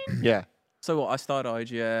 16. Yeah. So what? I started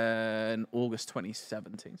IGN in August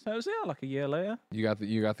 2017. So it was like a year later. You got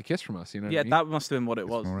the kiss from us. You know what Yeah, I mean? that must have been what it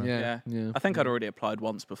was. from Yeah, yeah. I think I'd already applied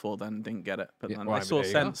once before then, didn't get it. But Yeah, then well, I I mean, saw there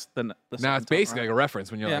you go. sense. Then Now it's second time basically like around. a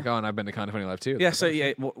reference when you're Yeah. like, oh, and I've been to Kind of Funny Live too. Yeah. So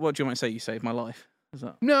yeah, what do you want me to say? You saved my life. Is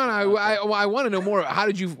that? No, I want to know more. How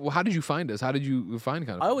did you find us? How did you find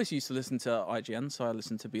Kind of I Funny? always used to listen to IGN, so I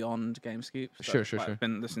listened to Beyond GameScoop. So Sure. I've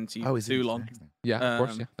been listening to you Oh, for is too long. Yeah, of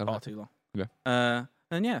course. Yeah, that'll far happen. too long. Yeah.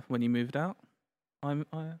 And yeah, when you moved out, I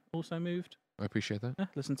also moved. I appreciate that. Yeah,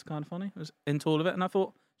 listened to Kind of Funny. I was into all of it, and I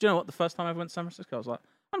thought, do you know what? The first time I ever went to San Francisco, I was like,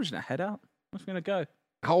 I'm just gonna head out. I'm just gonna go.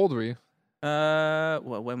 How old were you?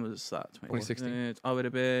 Well, when was that? 2016? I would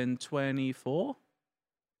have been 24.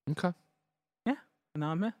 Okay. And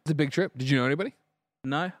now I'm here. It's a big trip. Did you know anybody?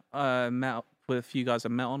 No, I met up with a few guys I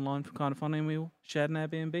met online for Kind of Funny, and we all shared an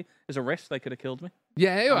Airbnb. It was a risk; they could have killed me.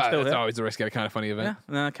 Yeah, still it's here. always a risk at a Kind of Funny event. Yeah,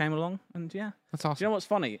 and then I came along, and yeah. That's Do awesome. you know what's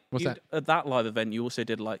funny? What's that? At that live event, you also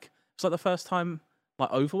did like it's like the first time like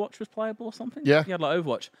Overwatch was playable or something. Yeah. You had like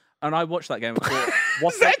Overwatch, and I watched that game. And thought,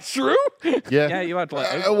 what's Is that true? Yeah. Yeah, you had like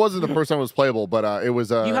It wasn't the first time it was playable, but it was.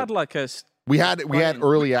 you had like a we had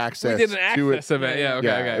early We access did an to access it. event. Yeah, okay,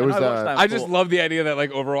 Yeah, okay. it was, I watched that and I just thought, love the idea that like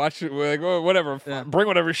Overwatch, we're like, oh, whatever, Yeah. bring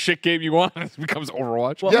whatever shit game you want, it becomes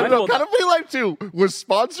Overwatch. Well, Yeah, I no, thought Kind of Funny Live 2 was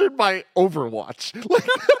sponsored by Overwatch.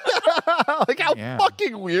 Like how Yeah.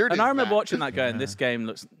 fucking weird and is I remember that? watching that going, this game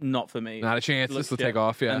looks not for me. Not a chance. Looks This will shit. take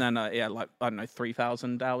off. Yeah. And then like I don't know,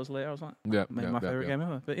 3,000 hours later, I was like, Yeah, made yeah, my yeah, favorite yeah. game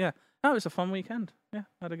ever. But yeah, no, it was a fun weekend. Yeah,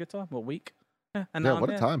 I had a good time. Well, week. Yeah, and Yeah, now what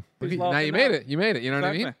I'm a here. time. Who's now you laughing made now? it. You made it. You know what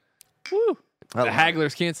I mean? Exactly. Woo! I The love it.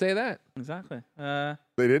 hagglers can't say that. Exactly. They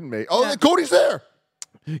didn't make. Oh, Yeah. Cody's there.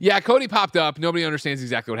 Yeah, Cody popped up. Nobody understands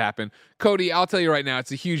exactly what happened. Cody, I'll tell you right now,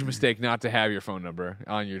 it's a huge mistake not to have your phone number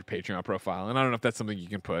on your Patreon profile. And I don't know if that's something you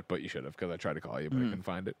can put, but you should have because I tried to call you, but I couldn't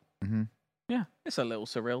find it. Yeah, it's a little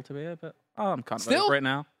surreal to be here, but I'm kind of Still? over it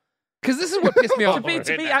now. Because this is what pissed me off.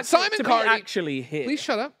 Simon Cardi, actually here. please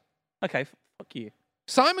shut up. Okay, fuck you.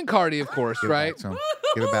 Simon Cardi, of course, Give it right? back to him.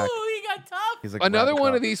 Give it back. Ooh, he got tough. He's like Another grab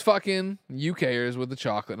one the of cup. these fucking UKers with the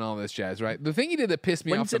chocolate and all this jazz, right? The thing he did that pissed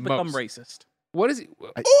me When off does the it become most. racist? What is it?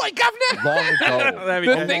 Oh, I governor! Long ago. There we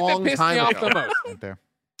The go. thing that long pissed time me off ago. the most Right there.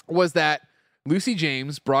 was that Lucy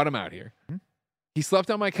James brought him out here. He slept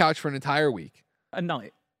on my couch for an entire week. A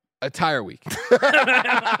night. Entire week.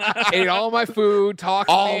 Ate all my food, talked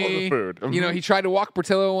to All of me. the food. You know, he tried to walk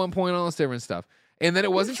Portillo at one point, all this different stuff. And then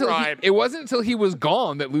it wasn't until he was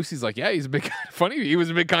gone that Lucy's like, yeah, he's a big Kind of Funny. He was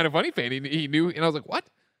a big Kind of Funny fan. He knew, and I was like, what?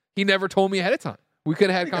 He never told me ahead of time. We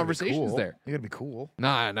could have had You gotta be conversations cool. there. You gotta be cool.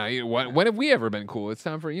 Nah. When have we ever been cool? It's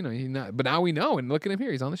time for he not. But now we know, and look at him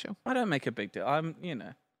here. He's on the show. I don't make a big deal. I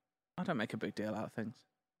don't make a big deal out of things.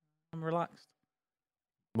 I'm relaxed.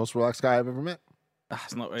 Most relaxed guy I've ever met.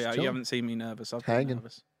 That's not Just you chilling. haven't seen me nervous. I've been Hanging.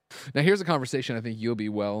 nervous. Now here's a conversation I think you'll be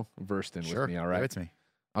well versed in Sure. with me. All Give right. it to me.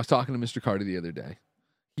 I was talking to Mr. Carter the other day.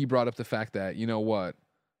 He brought up the fact that, you know what?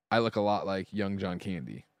 I look a lot like young John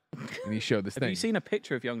Candy. And he showed this Have thing. you seen a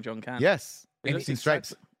picture of young John Candy? Yes. He And looks in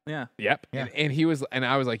stripes. Yeah. Yep. Yeah. And he was, and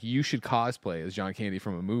I was like, you should cosplay as John Candy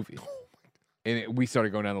from a movie. And we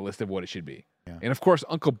started going down the list of what it should be. Yeah. And of course,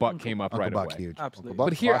 Uncle Buck came up Uncle right Buck, away. huge. Absolutely. Uncle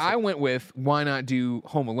Buck, But here classic. I went with why not do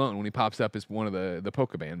Home Alone when he pops up as one of the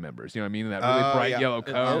polka band members? You know what I mean? In that really Oh, bright yeah. yellow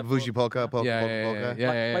coat. Vuji Polka, Polka, Yeah, Polka, yeah, Polka.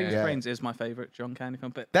 yeah, yeah, Flames yeah. Brains is my favorite John Candy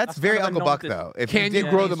film, but That's very kind of a Uncle Buck, non-dis- though. If Can you you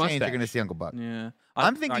grow the change, You're mustache? going to see Uncle Buck. Yeah.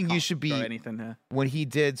 I'm I thinking you can't should throw be- anything here. When he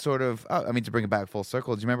did sort of, to bring it back full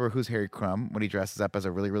circle, do you remember Who's Harry Crumb when he dresses up as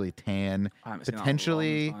a really, really tan, I haven't seen that in a long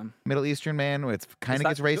potentially time. Middle Eastern man where it kind Is of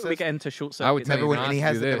gets that- We racist? get into short circuit. I would tell Remember you when not and he to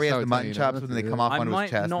has, do this. everybody I has would the tell mutton you chops not when to they do come this. off I onto his might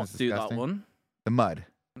chest? and not it's do that disgusting. one. The mud.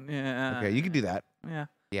 Yeah. Okay, you can do that. Yeah.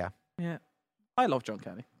 Yeah. Yeah. I love John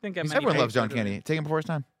Candy. Didn't get many Everyone loves hates, John but really- Candy. Take him before his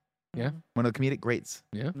time. Yeah. One of the comedic greats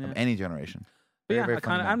Yeah. Yeah. of any generation. But Very, yeah, very I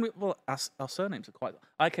funny kind of, man. and we, well, our surnames are quite.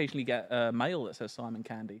 I occasionally get a mail that says Simon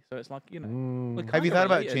Candy, so it's like we're Have you kinda thought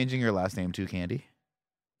about related. changing your last name to Candy?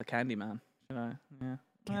 the Candy Man? You know, yeah.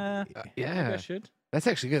 Candy. Maybe I Yeah. should. That's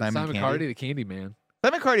actually good. Simon Simon Candy? Cardy, the Candy Man.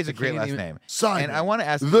 Simon Cardy's a The great last Candy- name. Simon, And I want to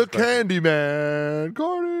ask you the this question. Candyman,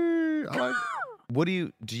 Cardi. I like What do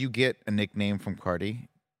you get a nickname from Cardi?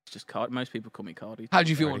 It's just Card. Most people call me Cardi. How'd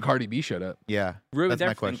you feel when Cardi B showed up? Yeah, Ruined that's my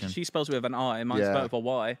everything. question. She spells with an I. Mine's Yeah. spelled with a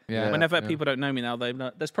Y. Yeah. Whenever Yeah. people don't know me now, they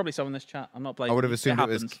know. There's probably someone in this chat. I'm not blaming. I would have you. assumed it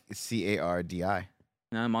was happens. Cardi.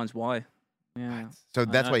 No, mine's Y. Yeah. So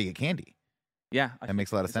that's know. why you get Candy. Yeah. That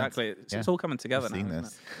makes a lot of sense. Exactly. It's, Yeah. it's all coming together I've now. seen isn't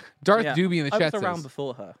this. it? Darth Yeah. Doobie in the I chat was around says,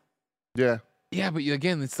 before her. yeah. yeah, but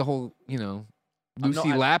again, it's the whole, I'm Lucy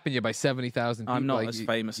not as- lapping you by 70,000 people. I'm not like, as you-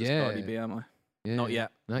 famous yeah, as Cardi B, am I? yeah. Not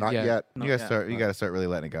yet. Not yet. Not You gotta yet. start. You gotta start really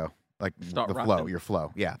letting it go. Like Start the flow, rapping. your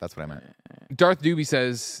flow. Yeah, that's what I meant. Darth Doobie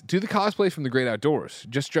says, do the cosplay from the Great Outdoors.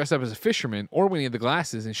 Just dress up as a fisherman or when he had the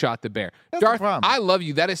glasses and shot the bear. That's the Darth, problem. I love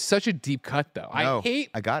you. That is such a deep cut, though. No, I hate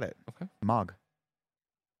I got it. Okay. Mog.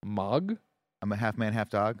 Mog. I'm a half man, half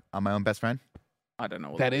dog. I'm my own best friend. I don't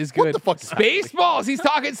know. What That is What good. the fuck is Spaceballs. He's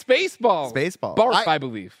talking Spaceballs. Spaceball. Barf, I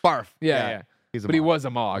believe. Barf. Yeah, yeah. He's a But he Mog. was a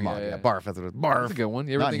Mog. Mog, yeah, yeah. Barf. That's what it was. Barf. That's a good one.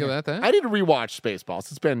 You ever Not think of here. that? Then? I need to rewatch Spaceballs.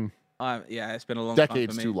 It's been Yeah, it's been a long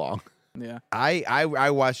decades time for too me. long. Yeah.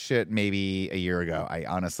 I watched it maybe a year ago. I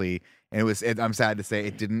honestly, and I'm sad to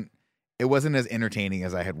say it wasn't as entertaining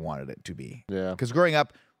as I had wanted it to be. Yeah. Because growing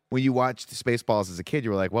up, when you watched Spaceballs as a kid, you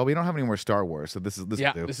were like, well, we don't have any more Star Wars, so this will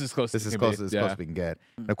Yeah, do. this is close. This as is it can close be. as Yeah. close as we can get.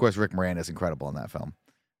 And of course, Rick Moranis is incredible in that film.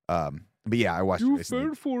 But yeah, I watched it You recently.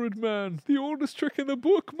 fell for it, man. The oldest trick in the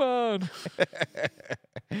book, man.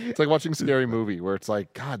 It's like watching a scary movie where it's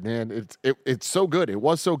like, God, man, it's so good. It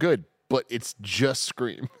was so good, but it's just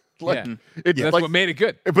Scream. Like, Yeah. it's That's like, what made it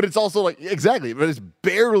good. but it's also like exactly, but it's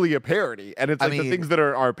barely a parody, and it's I like the mean- things that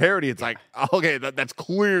are a parody. It's like, okay, that's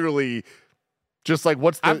clearly just like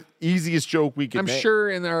what's the I'm- easiest joke we can. I'm make?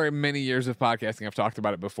 sure in our many years of podcasting, I've talked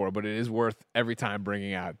about it before, but it is worth every time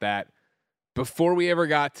bringing out that before we ever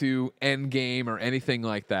got to Endgame or anything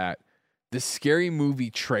like that, the Scary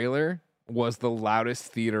Movie trailer was the loudest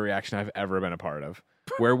theater reaction I've ever been a part of.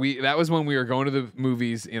 That was when we were going to the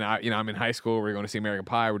movies. I'm in high school. We were going to see American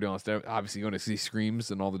Pie. We're doing all this stuff. Obviously, going to see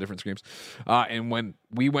Screams and all the different Screams. And when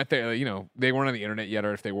we went there, they weren't on the internet yet,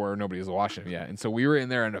 or if they were, nobody was watching them yet. And so we were in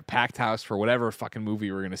there in a packed house for whatever fucking movie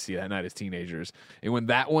we were going to see that night as teenagers. And when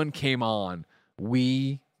that one came on,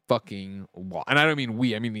 we fucking and I don't mean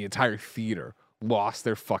we, I mean the entire theater lost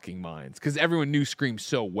their fucking minds because everyone knew Scream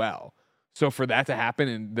so well. So for that to happen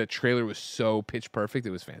and the trailer was so pitch perfect,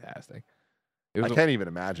 it was fantastic. It I was can't even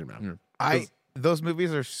imagine, man. Those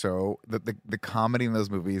movies are so the comedy in those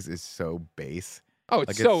movies is so base. it's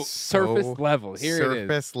Like, so it's surface so level. Here it is.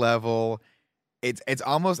 surface level. It's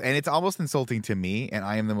almost insulting to me, and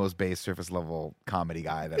I am the most base surface level comedy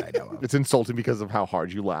guy that I know of. It's insulting because of how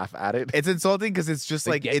hard you laugh at it. It's insulting because it's just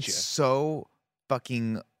They like get it's you. so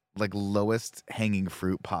fucking like lowest hanging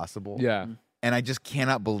fruit possible. Yeah. And I just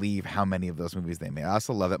cannot believe how many of those movies they made. I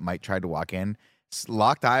also love that Mike tried to walk in,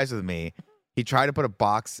 locked eyes with me. He tried to put a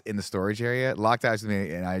box in the storage area, locked eyes with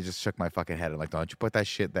me, and I just shook my fucking head. I'm like, don't you put that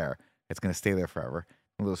shit there. It's going to stay there forever.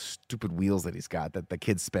 One of those stupid wheels that he's got that the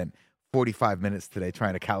kids spent 45 minutes today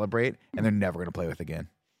trying to calibrate, and they're never going to play with again.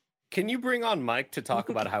 Can you bring on Mike to talk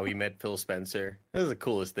about how he met Phil Spencer? This is the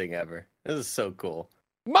coolest thing ever. This is so cool.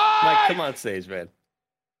 Mike, come on stage, man.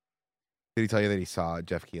 Did he tell you that he saw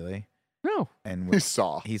Jeff Keighley? No. And He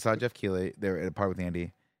saw. he saw Jeff Keighley. They were at a party with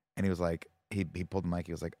Andy, and he was like, he pulled the mic.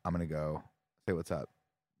 He was like, I'm going to go say what's up,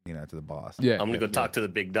 to the boss. Yeah. I'm gonna go talk to the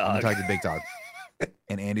big I'm dog. gonna talk to the big dog.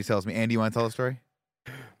 And Andy tells me, Andy, you want to tell the story?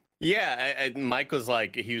 Yeah, Mike was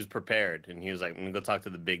like, he was prepared, and he was like, I'm gonna go talk to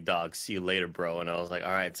the big dog. See you later, bro. And I was like,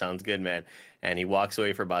 all right, sounds good, man. And he walks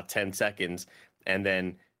away for about 10 seconds, and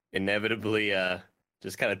then inevitably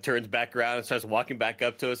just kind of turns back around and starts walking back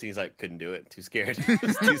up to us. And he's like, couldn't do it. Too scared.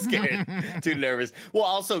 Too scared. Too nervous. Well,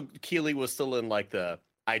 also, Keely was still in like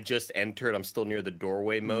I just entered. I'm still near the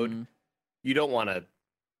doorway mode. You don't want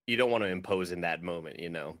to impose in that moment, you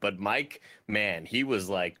know. But Mike, man, he was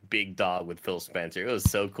like big dog with Phil Spencer. It was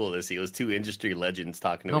so cool to see. It was two industry legends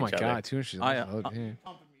talking to each other. Oh my god, two industry legends.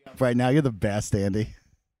 Right now, you're the best, Andy.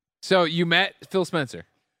 So you met Phil Spencer.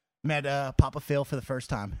 Met Papa Phil for the first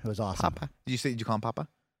time. It was awesome. Papa? Did you call him Papa?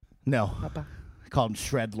 No. Papa. I called him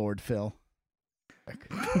Shred Lord Phil.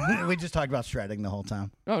 We just talked about shredding the whole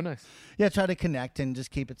time. Oh, nice. Yeah, try to connect and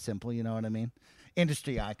just keep it simple, you know what I mean?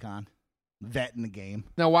 Industry icon. Vet in the game.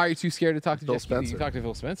 Now, why are you too scared to talk to Phil Jeff Keighley? You Spencer. can talk to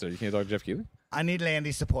Phil Spencer. You can't talk to Jeff Keighley? I need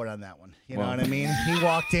Landy's support on that one. You know Well. what I mean? He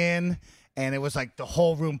walked in, and it was like the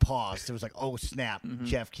whole room paused. It was like, oh, snap,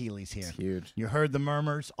 Jeff Keighley's here. Huge. You heard the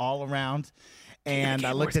murmurs all around. And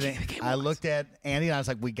I looked at it. I looked at Andy, and I was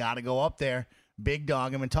like, we got to go up there, big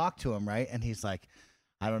dog him, and talk to him, right? And he's like,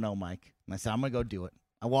 I don't know, Mike. And I said, I'm going to go do it.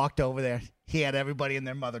 I walked over there. He had everybody and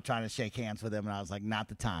their mother trying to shake hands with him, and I was like, not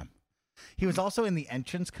the time. He was also in the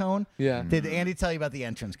entrance cone. Yeah. Did Andy tell you about the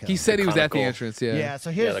entrance cone? He said he was at the conical. entrance, yeah. Yeah,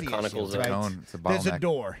 so here's the the conical's issue, a right? cone. It's a There's a bottleneck.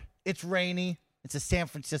 door. It's rainy. It's a San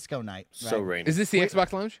Francisco night. So right? rainy. Is this the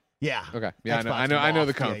Xbox Lounge? Yeah. Okay. Yeah, Xbox I know the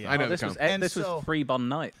Loft. cone. Yeah, yeah. I know Oh, the this cone. was And this so- was 3-bun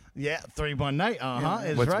night. Yeah, 3-1 night.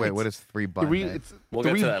 Is What's, right. Wait, what is 3 buns? We'll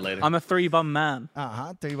get to that later. I'm a 3-bun man.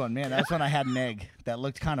 3-1 man. That's when I had an egg that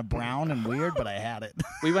looked kind of brown and weird, but I had it.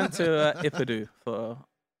 We went to Ipadu for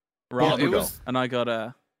Well, ramen, it was- and I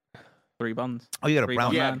got 3 buns. Oh, you got a 3 brown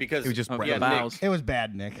bun yeah, man. because It was just Oh, brown. yeah, the Nick, bows. It was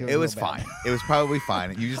bad, Nick. It was real bad. fine. It was probably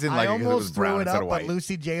fine. You just didn't I like it because it was almost brown threw it instead up, of but white.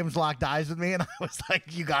 Lucy James locked eyes with me, and I was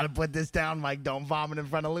like, "You got to put this down, Mike. Don't vomit in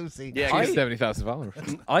front of Lucy." yeah, He has 70,000 followers.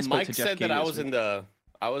 I spoke Mike to Jeff said that I Keighley was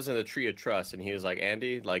this in the tree of trust, and he was like,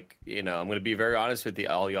 Andy, like, you know, I'm going to be very honest with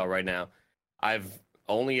all y'all right now. I've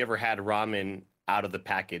only ever had ramen out of the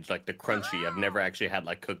package, like the crunchy. I've never actually had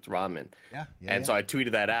like cooked ramen. Yeah. And so I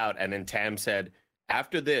tweeted that out, and then Tam said,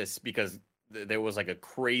 after this, because there was like a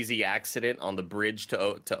crazy accident on the bridge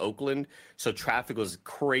to Oakland, so traffic was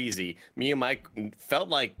crazy. Me and Mike felt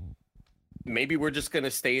like maybe we're just gonna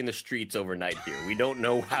stay in the streets overnight here. We don't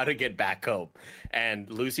know how to get back home. And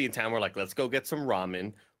Lucy and Tam were like, let's go get some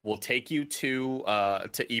ramen. We'll take you to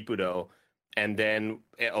Ippudo. And then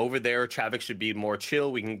over there, traffic should be more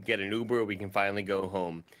chill. We can get an Uber. We can finally go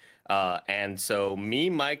home. And so me,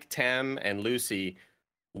 Mike, Tam, and Lucy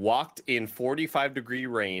walked in 45-degree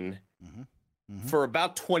rain for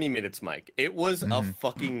about 20 minutes, Mike. It was a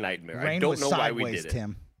fucking nightmare. I Rain don't was know why we sideways, did it.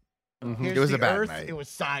 Tim. Here's It was the a bad earth, night. It was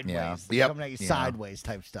sideways. Yeah. It's Yep. coming at you Yeah. sideways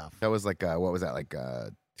type stuff. That was like, what was that, like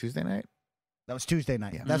Tuesday night? That was Tuesday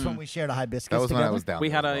night. Yeah. That's when we shared a hibiscus That was together. when I was down We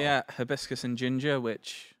there had as well. hibiscus and ginger,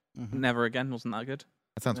 which never again wasn't that good.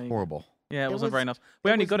 That sounds There you go. horrible. Yeah, it It wasn't very was- nice.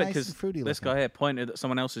 We it only was got it nice and because fruity this looking. guy here pointed at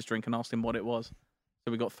someone else's drink and asked him what it was.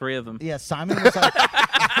 So we got 3 of them. Yeah, Simon was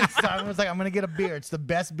like, I'm gonna get a beer. It's the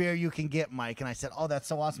best beer you can get, Mike. And I said, oh, that's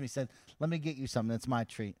so awesome. He said, let me get you something. It's my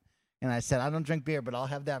treat. And I said, I don't drink beer, but I'll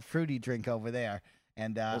have that fruity drink over there.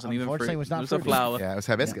 And Wasn't even unfortunately, fruit. it was not It was a fruity. flower. Yeah, it was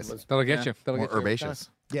hibiscus. That'll get Yeah. you. That'll More get you. herbaceous.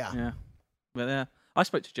 Yeah. Yeah. But yeah, I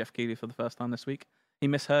spoke to Jeff Keighley for the first time this week. He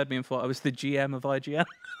misheard me and thought I was the GM of IGN.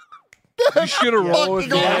 You should have rolled with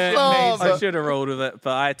Fucking it. awesome. I should have rolled with it,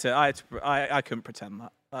 but I couldn't pretend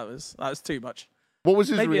that. That was too much. What was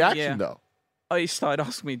his Maybe, reaction yeah. though? Oh, he started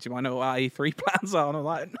asking me, do I know what our E3 plans are? And I'm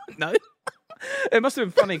like, no. It must have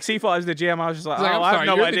been funny because he thought I was the GM. I was just like, He's like, oh, I'm I have sorry,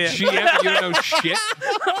 no you're idea. the GM, you don't know shit.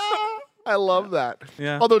 I love that.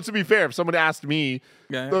 Yeah. Although to be fair, if someone asked me,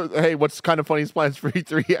 Yeah. hey, what's kind of funny's plans for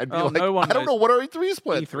E3? I'd be Oh, like, no one I don't knows. know what are E3's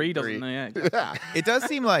plans. for E3 doesn't know. Yeah. Yeah. It does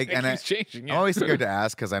seem like, It and keeps changing. I'm Yeah. always scared to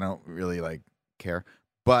ask because I don't really like care.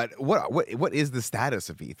 But what is the status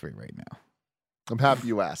of E3 right now? I'm happy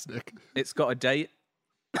you asked, Nick. It's got a date.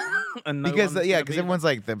 And no Because one's yeah, gonna because be everyone's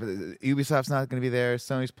like the Ubisoft's not going to be there.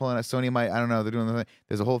 Sony's pulling out. Sony might. I don't know. They're doing the thing.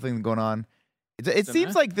 There's a whole thing going on. It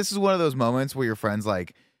seems like this is one of those moments where your friends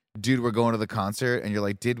like, dude, we're going to the concert, and you're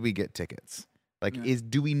like, did we get tickets? Like, Yeah.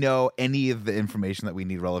 do we know any of the information that we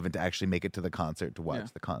need relevant to actually make it to the concert to watch Yeah.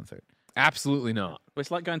 the concert? Absolutely not. But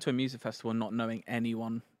it's like going to a music festival and not knowing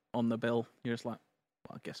anyone on the bill. You're just like,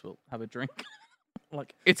 well, I guess we'll have a drink.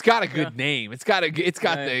 Like, It's got a good name. It's got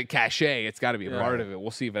Yeah. the cachet. It's got to be a Yeah. part of it. We'll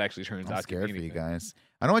see if it actually turns I'm out. scared to for be you anything. guys.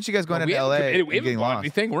 I don't want you guys going Well, to we LA haven't committed- and we haven't getting bought lost.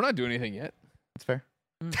 anything. We're not doing anything yet. That's fair.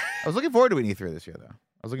 I was looking forward to an E3 this year, though. I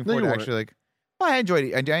was looking No, forward you to weren't. actually like. Well, I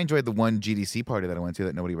enjoyed the one GDC party that I went to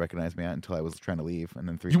that nobody recognized me at until I was trying to leave, and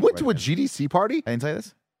then 3 You people went to a recognized me. GDC party? I didn't tell you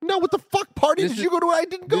this. No, what the fuck party This did is- you go to? I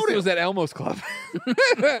didn't go This to. was at Elmo's Club. We're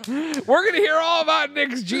going to hear all about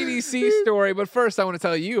Nick's GDC story, but first I want to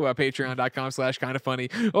tell you about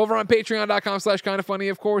patreon.com/kindafunny. Over on patreon.com/kindafunny,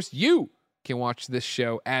 of course, you can watch this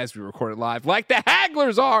show as we record it live, like the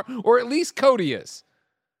Hagglers are, or at least Cody is.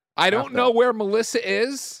 I don't know where Melissa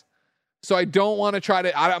is, so I don't want to try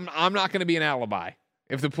to. I'm not going to be an alibi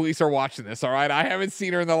if the police are watching this, all right? I haven't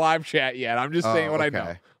seen her in the live chat yet. I'm just saying what I know.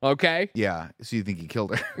 okay. Okay? Yeah. So you think he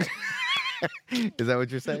killed her? Is that what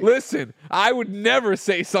you're saying? Listen, I would never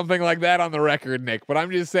say something like that on the record, Nick, but I'm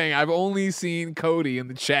just saying I've only seen Cody in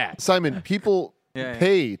the chat. Simon, people Yeah, yeah.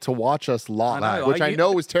 pay to watch us live, I know, which I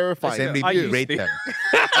know is terrifying. Send me I used rate to- them.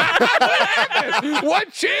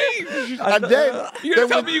 What changed? And then, You gonna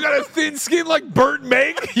tell me you got a thin skin like Bert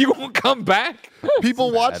Meg? You won't come back?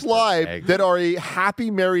 people watch That's live egg. that are a happy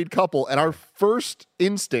married couple, and our first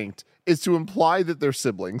instinct is to imply that they're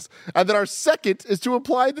siblings, and then our second is to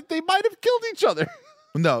imply that they might have killed each other.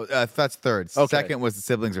 No, that's third. Okay. Second was the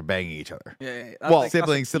siblings are banging each other. Yeah. Well,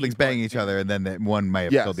 Siblings banging each other, and then one may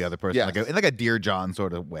have Yes, killed the other person, yes. like a Dear John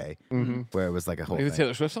sort of way, Mm-hmm. where it was like a whole Like the thing.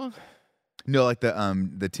 Taylor Swift song? No, like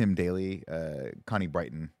the Tim Daly, Connie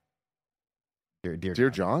Brighton. Dear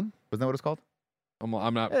John? Wasn't that what it's called? I'm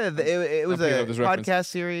not. It was I'm picking a up this reference. podcast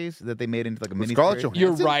series that they made into like a mini. Scarlett Johansson?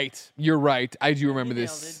 You're right. You're right. I do remember You nailed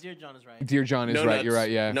this. it. Dear John is right. Dear John is No right. nuts. You're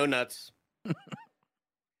right. Yeah. No nuts.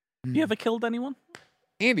 You ever killed anyone?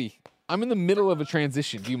 Andy, I'm in the middle of a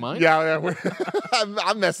transition. Do you mind? Yeah,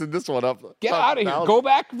 I'm messing this one up. Get out of here. Now- Go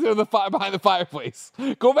back to the behind the fireplace.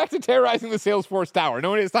 Go back to terrorizing the Salesforce Tower.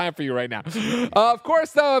 No one has time for you right now. Of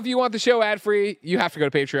course, though, if you want the show ad-free, you have to go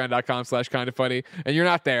to patreon.com/kindafunny, and you're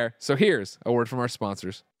not there. So here's a word from our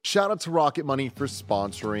sponsors. Shout out to Rocket Money for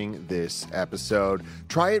sponsoring this episode.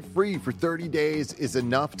 Try it free for 30 days is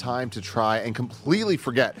enough time to try and completely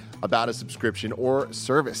forget about a subscription or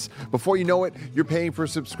service. Before you know it, you're paying for a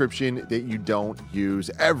subscription that you don't use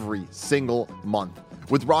every single month.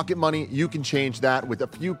 With Rocket Money, you can change that with a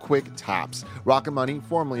few quick taps. Rocket Money,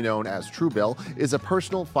 formerly known as Truebill, is a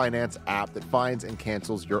personal finance app that finds and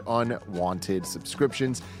cancels your unwanted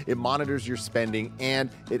subscriptions. It monitors your spending and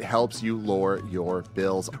it helps you lower your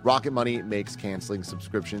bills. Rocket Money makes canceling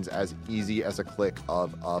subscriptions as easy as a click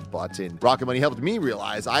of a button. Rocket Money helped me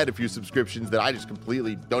realize I had a few subscriptions that I just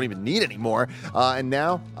completely don't even need anymore. And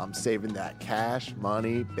now I'm saving that cash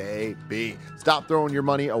money, baby. Stop throwing your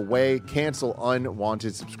money away, cancel unwanted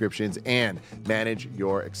subscriptions, and manage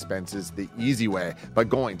your expenses the easy way by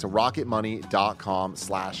going to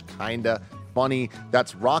rocketmoney.com/kindafunny.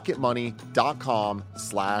 That's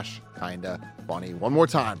rocketmoney.com/kindafunny. One more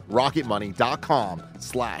time,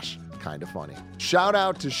 rocketmoney.com/kindafunny. Shout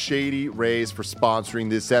out to Shady Rays for sponsoring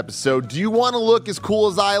this episode. Do you want to look as cool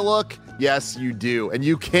as I look? Yes, you do. And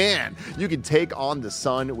you can. You can take on the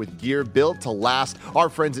sun with gear built to last. Our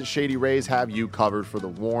friends at Shady Rays have you covered for the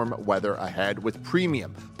warm weather ahead with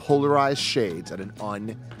premium polarized shades at an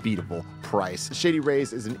unbeatable price. Shady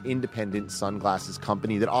Rays is an independent sunglasses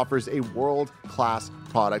company that offers a world-class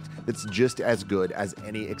product that's just as good as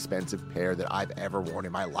any expensive pair that I've ever worn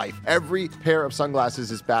in my life. Every pair of sunglasses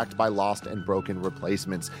is backed by lost and broken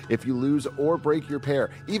replacements. If you lose or break your pair,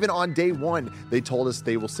 even on day one, they told us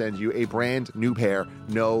they will send you a brand new pair,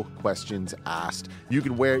 no questions asked. You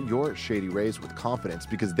can wear your Shady Rays with confidence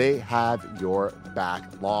because they have your back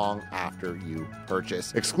long after you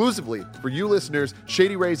purchase. Exclusively for you listeners,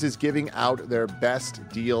 Shady Rays is giving out their best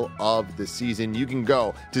deal of the season. You can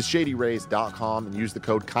go to shadyrays.com and use the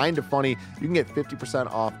code KINDAFUNNY. You can get 50%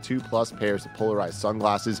 off 2+ pairs of polarized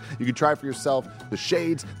sunglasses. You can try for yourself the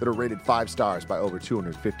shades that are rated 5 stars by over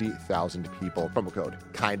 250,000 people. Promo code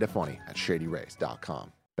KINDAFUNNY at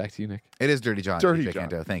shadyrays.com. Back to you, Nick. It is Dirty John. Dirty DJ John.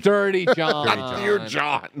 Canto. Thank you. Dirty John. Dear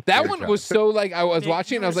John. That Dear one John. was so like I was Nick,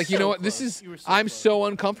 watching and I you was were like, you know so what? This close. is You were so I'm close. so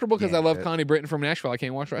uncomfortable because Yeah, I love it- Connie Britton from Nashville. I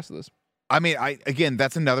can't watch the rest of this. I mean,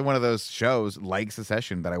 that's another one of those shows like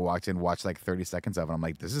Succession that I watched like 30 seconds of, and I'm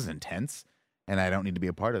like, this is intense, and I don't need to be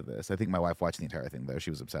a part of this. I think my wife watched the entire thing though; she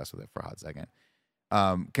was obsessed with it for a hot second.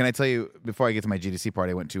 Can I tell you before I get to my GDC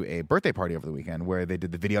party? I went to a birthday party over the weekend where they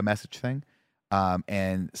did the video message thing,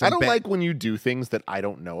 and so I don't like when you do things that I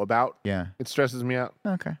don't know about. Yeah. It stresses me out.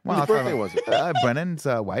 Okay. Whose I'll try birthday to- was it? Brennan's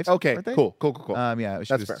wife's Okay, birthday. cool. Yeah,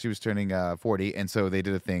 That's fair. she was turning 40, and so they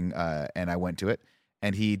did a thing, and I went to it,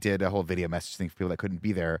 and he did a whole video message thing for people that couldn't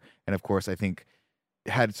be there, and of course, I think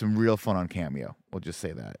had some real fun on Cameo. We'll just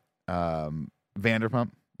say that.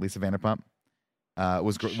 Lisa Vanderpump,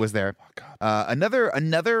 was there.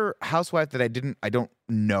 Another housewife that I don't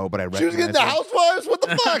know, but I She was recognized getting the her. housewives? What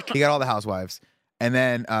the fuck? He got all the housewives. And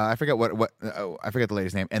then I forget I forget the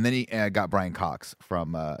lady's name. And then he got Brian Cox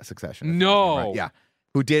from Succession. No. Yeah.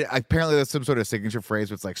 Who did apparently there's some sort of signature phrase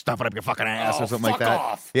where it's like stuff it up your fucking ass or something like that.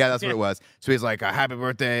 Off. Yeah, that's what it was. So he's like, happy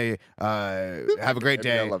birthday, have a great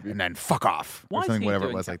day, love you. and then fuck off. Why Or is something, he whatever it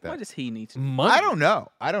doing was that? like that. Why does he need to? Money. I don't know.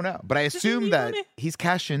 But I he assume need that money? he's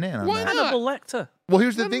cashing in on Why that. not? Hannibal Lecter. Well,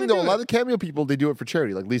 here's the Let thing, me though. do A lot it. of the cameo people, they do it for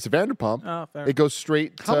charity. Like Lisa Vanderpump, Oh, fair. it goes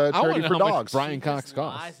straight to I want charity to for know how much dogs. Brian Cox Just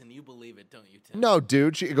costs. lies and you believe it, don't you, Tim? No,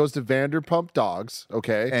 dude, it goes to Vanderpump Dogs.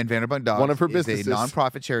 Okay, And Vanderpump Dogs One of her is businesses. a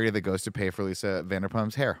non-profit charity that goes to pay for Lisa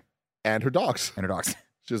Vanderpump's hair and her dogs. and her dogs.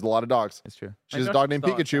 She has a lot of dogs. It's true. She has a Maybe I dog should named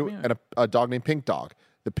start a Pikachu cameo. and a dog named Pink Dog.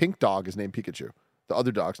 The pink dog is named Pikachu. The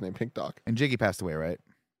other dog's named Pink Dog. And Jiggy passed away, right?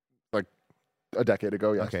 A decade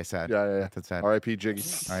ago, yes. Okay, sad. Yeah. That's sad. R.I.P. Jiggy.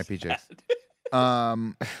 R.I.P. Jigs.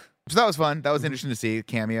 So that was fun. That was interesting to see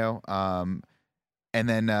cameo. And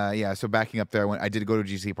then so backing up there, I did go to a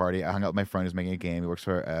GC party. I hung out with my friend who's making a game. He works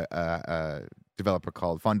for a developer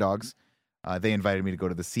called Fun Dogs. They invited me to go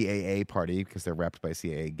to the CAA party because they're repped by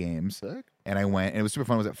CAA Games, Sick. and I went. And it was super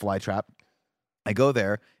fun. It was at Flytrap. I go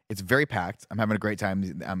there. It's very packed. I'm having a great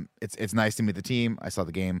time. It's nice to meet the team. I saw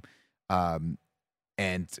the game, and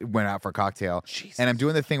went out for a cocktail. Jesus. And I'm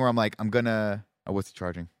doing the thing where I'm like, I'm gonna. Oh, what's he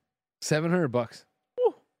charging? $700.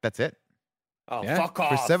 That's it Oh, Yeah. fuck for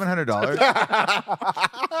off. $700.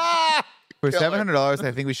 For Killer. $700,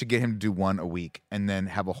 I think we should get him to do one a week and then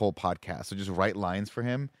have a whole podcast. So just write lines for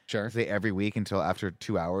him, Sure. say every week until after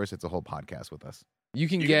 2 hours, it's a whole podcast with us. You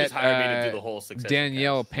can You get can just hire me to do the whole Succession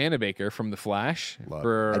Danielle cast. Panabaker from The Flash Love.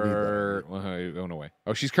 for going away.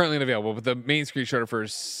 Oh, she's currently unavailable, but the main screen showed her for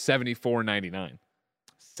 $74.99.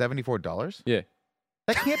 $74? Yeah.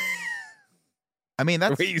 That can't. I mean, The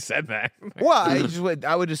that's. way you said that. Well,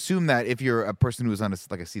 I would assume that if you're a person who's on a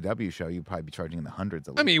CW show, you'd probably be charging in the hundreds.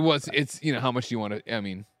 At I least. mean, it's how much you want to. I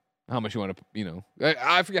mean, how much you want to.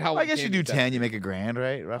 I forget how. Well, I guess you do 10, ten. you make $1,000,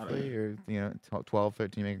 right? Roughly, or 12,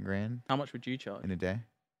 13, you make $1,000 How much would you charge? in a day.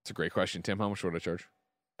 It's a great question, Tim. How much would I charge?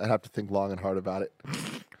 I'd have to think long and hard about it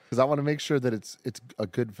because I want to make sure that it's a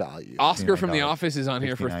good value. Oscar from The $69. Office is on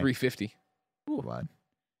here for $69. $350. Blood.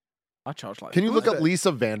 I charge like. Can you look Who's up the-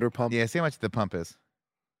 Lisa Vanderpump? Yeah, see how much the pump is.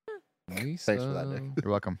 Thanks for that, Nick. You're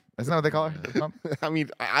welcome. Isn't that what they call her? The pump? I mean,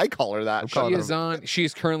 I call her that. call She her is on. She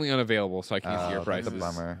is currently unavailable, so I can't see her That's prices. a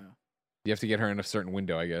bummer. You have to get her in a certain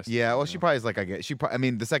window, I guess. Yeah, well, she probably is like I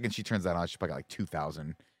mean, the second she turns that on, she's probably got like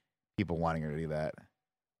 2,000 people wanting her to do that.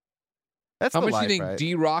 That's How the much life, do you think right?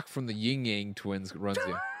 D-Rock from the Yin Yang Twins runs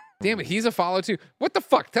you? Damn it, he's a follow too. What the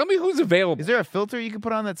fuck? Tell me who's available. Is there a filter you can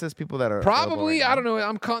put on that says people that are Probably. I don't know. know.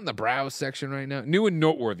 I'm caught in the browse section right now. New and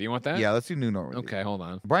noteworthy. You want that? Yeah, let's do new Norwood. Okay, hold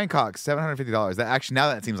on. Brian Cox, $750. That actually now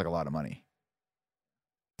that seems like a lot of money.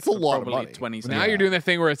 It's a lot of Probably money. 20. Now you're doing that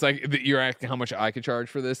thing where it's like you're asking how much I could charge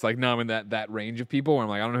for this. Like now I'm in that range of people where I'm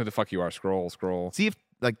like, I don't know who the fuck you are. Scroll. See if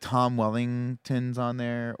like Tom Wellington's on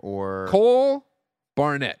there or Cole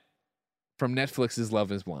Barnett from Netflix's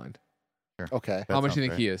Love Is Blind. Okay, That How much sounds do you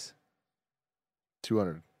think fair. he is?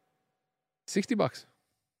 200. $60.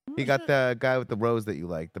 He got the guy with the rose that you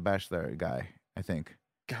like, the Bachelor guy, I think.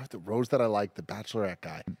 God, the rose that I like, the Bachelorette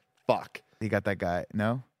guy. Fuck. He got that guy.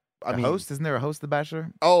 No? I The mean, host? Isn't there a host of The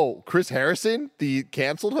Bachelor? Oh, Chris Harrison, the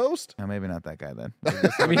canceled host. No, maybe not that guy then.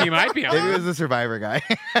 I mean, he might be on Maybe it it. was the Survivor guy.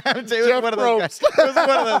 It was Jeff one of those Probst. guys. It was one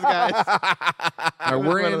of those guys. All right, It was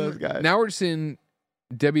we're one of in those guys. now. We're just in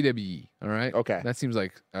WWE. All right. Okay. That seems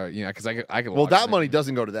like because I could. Well, log that in. money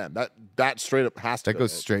doesn't go to them. That straight up has to. That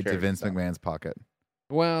goes straight to charity Vince stuff. McMahon's pocket.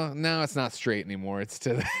 Well, now it's not straight anymore. It's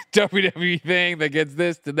to the WWE thing that gets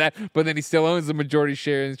this to that, but then he still owns the majority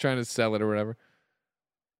share and he's trying to sell it or whatever.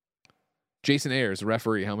 Jason Ayers,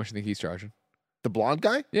 referee. How much do you think he's charging? The blonde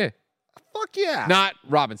guy? Yeah, Fuck yeah. not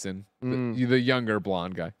Robinson, Mm. the younger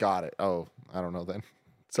blonde guy. Got it. Oh, I don't know then.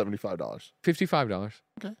 $75. $55.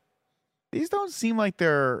 These don't seem like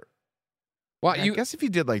they're. Well, I guess if you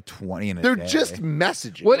did like 20 in a They're day. just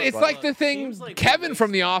messaging. Well, it's But- like the thing. Seems like Kevin we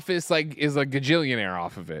from The wasted- Office is a gajillionaire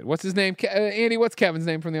off of it. What's his name? Andy. What's Kevin's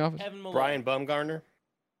name from The Office? Kevin Malone. Brian Bumgarner.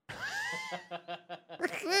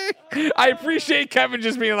 I appreciate Kevin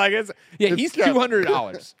just being like, It's he's Kevin.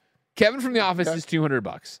 $200. Kevin from The Office is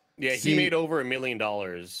 $200. Yeah, See, he made over $1 million.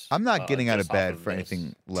 I'm not getting out of just off bed of for this.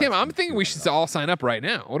 anything less. Tim, I'm than thinking we should all sign up right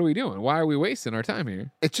now. What are we doing? Why are we wasting our time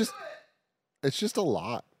here? It's just a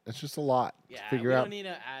lot. It's just a lot Yeah, to we figure don't out. need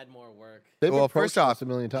to add more work. They've Well, been first approached off, this a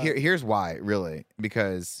million times. Here's why, really,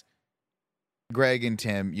 because Greg and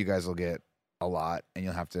Tim, you guys will get a lot, and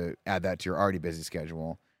you'll have to add that to your already busy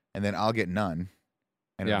schedule, and then I'll get none,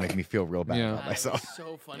 and Yeah. it'll make me feel real bad Yeah. about That was myself.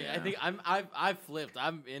 so funny. I think I've flipped.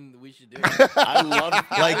 I'm in. We should do it. I love Like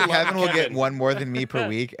I love Kevin will get Kevin. one more than me per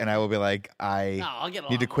week, and I will be like, No, I I'll get a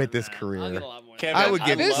need lot to more quit than this that. I'll career. get a lot more. Kevin, I would I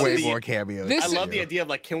give love way the- more cameos. this I is- love the idea of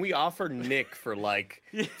like, can we offer Nick for like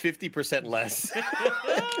 50% less?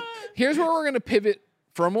 Here's where we're going to pivot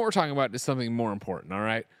from what we're talking about to something more important, all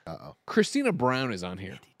right? Uh-oh. Christina Brown is on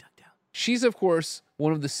here. She's, of course,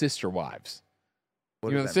 one of the sister wives. What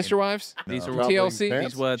You know does the that sister mean? wives? These are Traveling TLC?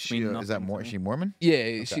 pants? these words She, mean is that nothing more? to Is me. she Mormon?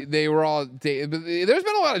 Yeah, they were all dated. But there's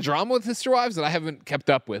been a lot of drama with Sister Wives that I haven't kept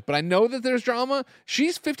up with. But I know that there's drama.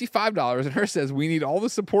 She's $55, and her says we need all the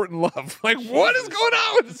support and love. Like, what is going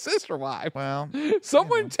on with the Sister Wife? Well,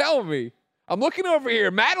 Someone tell me. I'm looking over here.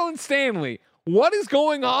 Madeline Stanley, what is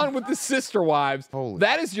going on with the Sister Wives? Holy-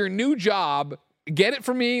 That is your new job. Get it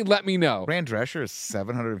for me. Let me know. Fran Drescher is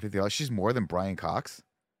 $750. She's more than Brian Cox.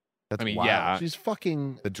 That's I mean, wild. yeah. She's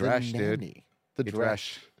fucking The Dresh, dude. nanny. The Get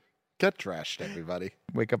Dresh. Get Dreshed, everybody.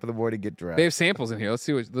 Wake up in the morning, get dressed. They have samples in here. Let's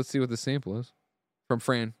see what the sample is from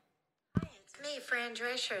Fran. It's me, Fran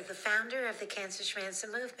Drescher, the founder of the Cancer Schmancer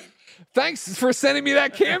movement. Thanks for sending me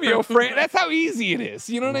that cameo, Fran. That's how easy it is.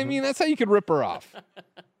 You know what I mean? That's how you could rip her off.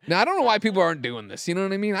 Now I don't know why people aren't doing this. You know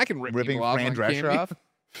what I mean? I can rip ripping people off Fran on Drescher cameo. off.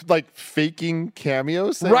 Like faking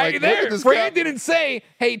cameos. saying, Right like, look at there. this Fran guy. didn't say,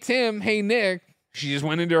 "Hey Tim, hey Nick." She just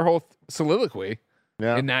went into her whole soliloquy,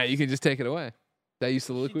 Yeah. and now you can just take it away. That you She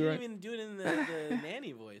soliloquy, didn't right? even do it in the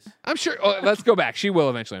nanny voice. I'm sure. Oh, let's go back. She will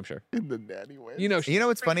eventually. I'm sure. In the nanny way. You know. You know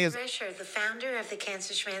what's funny Fran is Drescher, the founder of the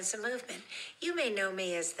Cancer Schmancer movement. You may know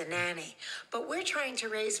me as the nanny, but we're trying to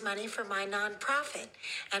raise money for my nonprofit.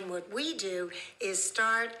 And what we do is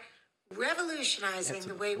start revolutionizing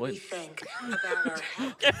the way we think about our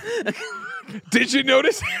health. Did you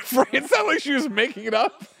notice? Fran sounded like she was making it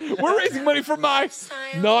up. We're raising money for my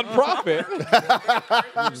nonprofit.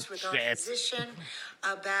 Partners with our physician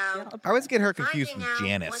about I always get her confused finding with out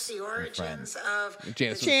Janice. what the from origins Friends. of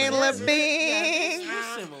Janice the was Chandler diseases Bing.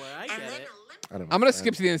 that we Similar, I have, get and then it. I don't I'm gonna know.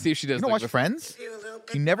 skip to the end and see if she does. You don't like watch the- Friends? do a little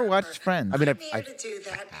bit You never more. watched Friends. I mean, I'm here I to do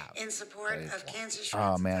that in support of Cancer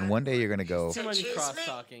Oh Schmancer. man, one day you're gonna go. Too much Excuse cross me?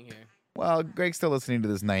 talking here. Well, Greg's still listening to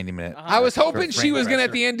this 90-minute. I was hoping for she Fran was gonna at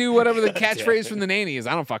Drescher. the end do whatever the catchphrase from the nanny is.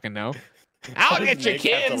 I don't fucking know. I'll get your Nick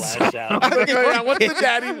had to kids. lash out. Yeah, what's the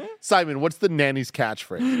daddy? Simon, what's the nanny's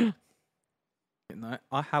catchphrase? No,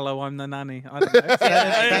 hello, I'm the nanny. I don't know.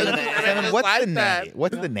 Kevin, what's the nanny?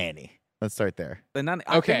 What's the nanny? Let's start there. The nanny.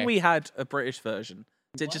 I Okay. think we had a British version.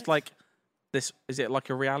 Is it just like this? Is it like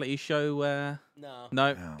a reality show where? No.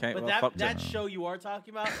 No. No. Okay. But well, fuck that it. show you are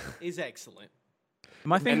talking about is excellent.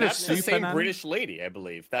 Am I thinking And of that's the Super same Nanny? British lady, I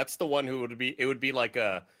believe. That's the one who would be. It would be like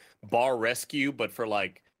a bar rescue, but for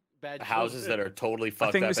like Bad houses that children. are totally I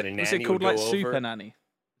fucked think up, was, and a was nanny it called would like go Super over. Nanny?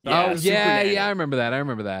 Oh Super yeah, Nanny. yeah, I remember that. I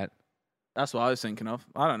remember that. That's what I was thinking of.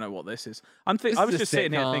 I don't know what this is. I This was is a just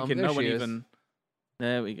sitting here sitcom. thinking There no one she is. even.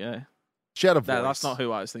 There we go. She had a voice. That's not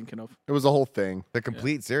who I was thinking of. It was a whole thing. The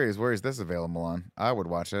complete series. Where is this available on? I would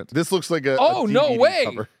watch it. This looks like a Oh, no DVD way.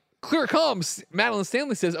 cover. Clear comes. Madeline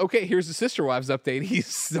Stanley says, "Okay, here's the Sister Wives update.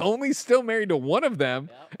 He's only still married to one of them,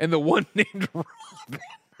 and the one named Robin."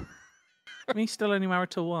 Me still only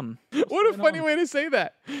married to one. What a funny way to say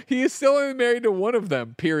that. He is still only married to one of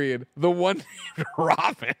them. Period. The one named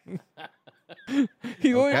Robin.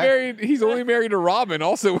 He's only married to Robin.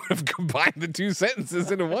 Also would have combined the two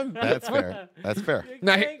sentences into one. That's fair. That's fair.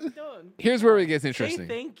 Now, Thank you. here's where it gets Say interesting.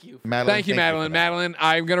 thank you. Madeline, Thank you, for Madeline. that. Madeline,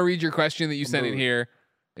 I'm going to read your question that you sent in here,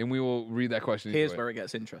 and we will read that question. Here's anyway. where it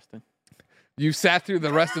gets interesting. You sat through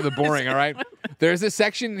the rest of the boring, all right? There's a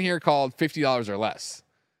section in here called $50 or less.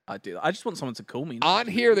 I do. I just want someone to call me. On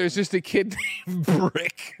here, there's just a kid named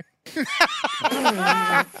Brick.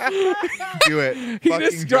 Do it. He Fucking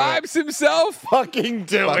describes himself. Fucking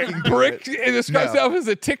do it. Fucking do Brick it. describes No. himself as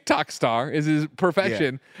a TikTok star, is his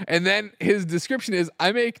profession. And then his description is,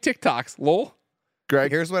 I make TikToks, lol.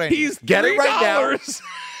 Greg, Here's what I He's Get it right now. $3.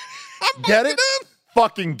 I'm get looking it?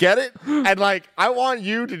 Fucking get it? And like, I want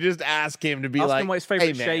you to just ask him to be Ask like, him what his favorite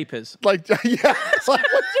hey, man. shape is. Like, yeah, it's like,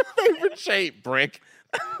 what's your favorite shape, Brick?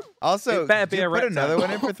 Also, It better be just a put another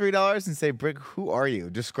rectangle. one in for $3 and say, Brick, who are you?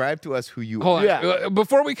 Describe to us who you Hold are. on. Yeah.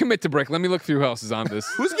 Before we commit to Brick, let me look through who else is on this.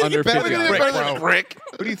 Who's gonna under get better $50? than Brick, Brick, bro. bro? Brick.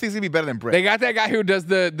 Who do you think's gonna be better than Brick? They got that guy who does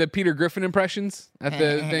the Peter Griffin impressions at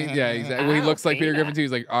the thing. Yeah, exactly. Well, he looks like Peter Griffin too.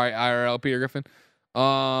 He's like, all right, IRL Peter Griffin.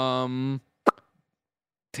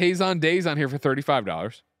 Tazon Days on here for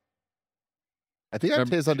 $35. I think I have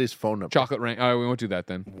Tazonde's phone number. Chocolate rain. Oh, we won't do that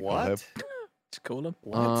then. What? Just call him.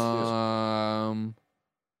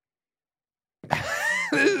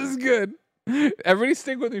 This is good. Everybody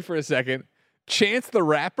stick with me for a second. Chance the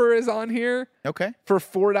Rapper is on here Okay. for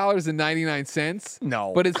 $4.99.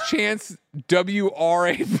 No. But it's Chance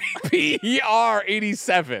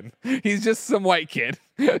WRAPPR87. He's just some white kid.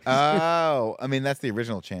 Oh, I mean, that's the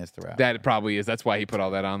original Chance the Rapper. That it probably is. That's why he put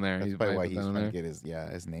all that on there. That's He's probably why put he's that on trying to there.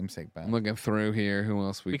 get his namesake back. I'm looking through here. Who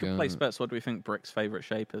else we We can got? place bets. What do we think Brick's favorite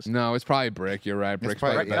shape is? No, it's probably Brick. You're right. Brick's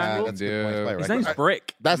probably- probably yeah, better that's than a good point. It's Dude. probably His right. name's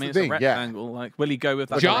Brick. That's I mean, the it's thing, a yeah. rectangle. Like, will he go with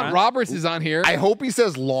that? John brand? Roberts is on here. I hope he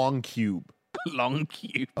says long cube. Long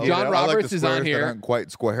cube. Oh, John I like the Roberts is on squares that here. aren't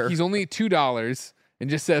quite square. He's only $2 and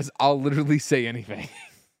just says, "I'll literally say anything."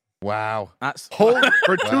 Wow. That's Hold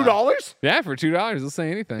for $2? Yeah, for $2, he'll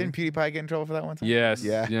say anything. Didn't PewDiePie get in trouble for that one time? Yes.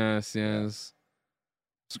 Yeah. Yes.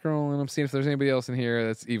 Scrolling. I'm seeing if there's anybody else in here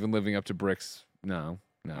that's even living up to Brick's. No.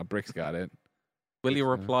 Brick's got it. Will you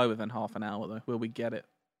reply within half an hour though? Will we get it?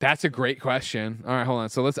 That's a great question. All right, hold on.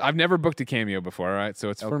 So I've never booked a Cameo before, all right?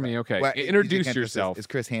 So it's for me. Okay. Well, Introduce you can't just- yourself. Is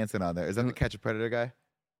Chris Hansen on there? Is that the Catch a Predator guy?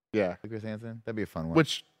 Yeah. Chris Hansen? That'd be a fun one.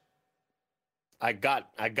 Which, I got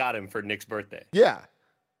him for Nick's birthday. yeah.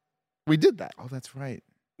 We did that. Oh, that's right.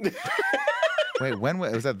 Wait, when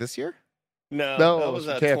was that this year? No, No, that it was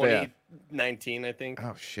was KFAF. 2019, I think,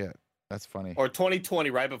 Oh shit. That's funny. or 2020,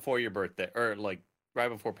 right before your birthday, or like right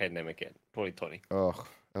before pandemic hit. 2020. Oh,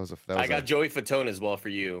 that was I got Joey Fatone as well for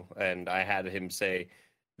you, and I had him say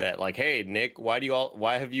that, like, "Hey Nick,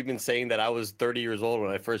 why have you been saying that I was 30 years old when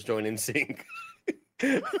I first joined NSYNC?"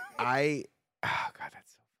 Oh god,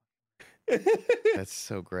 that's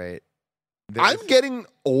so great. I'm getting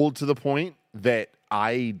old to the point that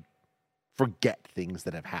I forget things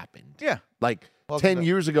that have happened. Yeah. Like Welcome 10 to-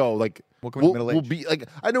 years ago, like welcome to middle we'll age. be like,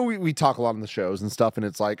 I know we talk a lot on the shows and stuff, and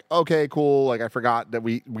it's like, okay, cool. Like I forgot that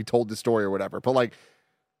we told the story or whatever, but like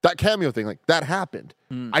that Cameo thing, like that happened.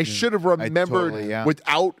 I should have remembered totally, yeah.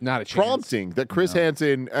 without Not a chance. prompting that Chris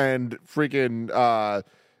Hansen and freaking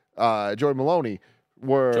Joey Maloney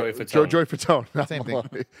were Joey Fatone. Joey Fatone, not Same thing.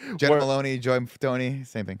 Maloney, Jenna were- Maloney, Joy Fatone,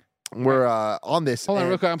 same thing. were on this. Hold on, and-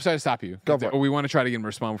 real quick. I'm sorry to stop you. Go for it. We want to try to get him to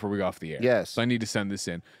respond before we go off the air. Yes. So I need to send this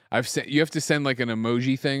in. You have to send like an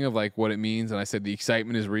emoji thing of like what it means, and I said the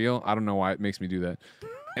excitement is real. I don't know why it makes me do that.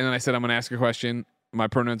 And then I said I'm going to ask a question. My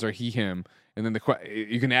pronouns are he, him, and then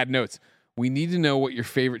you can add notes. We need to know what your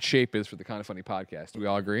favorite shape is for the Kind of Funny podcast. Do we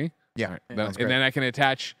all agree? Yeah. All right. Yeah, Then- sounds and great. then I can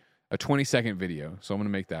attach a 20-second video. So I'm going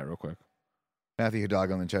to make that real quick. Matthew Dog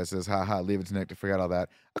on the chat says, haha, leave it to Nick to forget all that.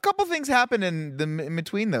 A couple things happened in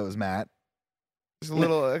between those, Matt. Just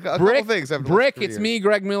a couple things. I've Brick, watched it's videos. me,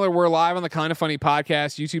 Greg Miller. We're live on the Kind of Funny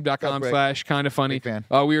podcast, youtube.com/Kind of Funny. Big fan.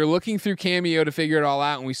 We were looking through Cameo to figure it all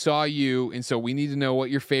out, and we saw you, and so we need to know what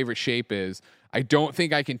your favorite shape is. I don't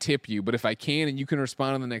think I can tip you, but if I can, and you can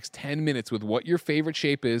respond in the next 10 minutes with what your favorite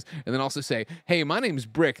shape is, and then also say, hey, my name's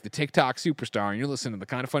Brick, the TikTok superstar, and you're listening to the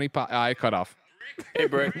Kind of Funny I cut off. Hey,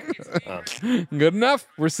 Brick. Oh. Good enough?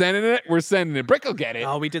 We're sending it. Brick will get it.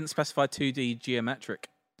 Oh, we didn't specify 2D geometric.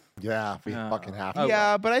 Yeah, we fucking have to. Oh,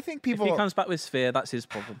 Yeah, but I think If people. he comes back with sphere, that's his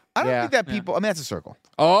problem. I don't Yeah. think that people. I mean, that's a circle.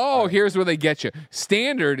 Oh, here's where they get you.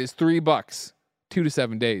 Standard is $3, 2 to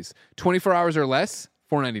 7 days. 24 hours or less,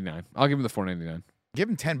 $4.99. I'll give him the $4.99. Give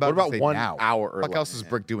him $10. What about and say 1 now. hour or What else less? is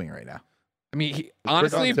Brick doing right now? I mean, Brick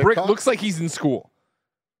honestly, on Brick TikTok? looks like he's in school.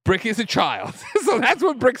 Brick is a child, so that's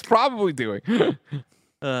what Brick's probably doing.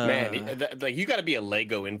 Man, like you got to be a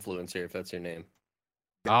Lego influencer if that's your name.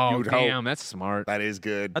 Oh, You would damn, that's smart. That is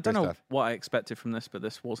good. I don't Good know stuff. what I expected from this, but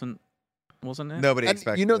this wasn't it? Nobody And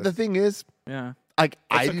expects. you know, this. the thing is, Yeah. like,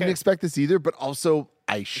 I That's didn't okay. expect this either, but also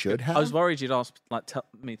I should have. I was worried you'd ask, like,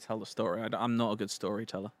 tell the story. I'm not a good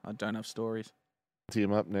storyteller. I don't have stories.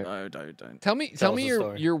 Team up, Nick. No, don't. Tell me Tell us a your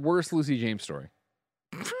story. your worst Lucy James story.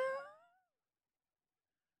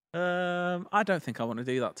 I don't think I want to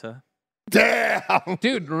do that to her. Damn.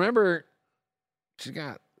 Dude, remember, she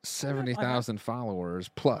got 70,000 followers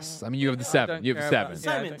plus. I mean, you have the I 7. don't You have the care about 7.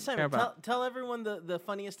 Yeah, I Simon, don't Simon, care about- tell everyone the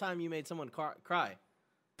funniest time you made someone cry.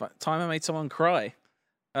 But time I made someone cry.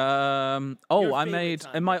 Your I favorite made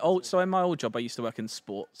time in my you made old someone in my old job I used to work in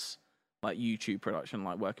sports, like YouTube production,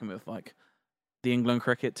 like working with like the England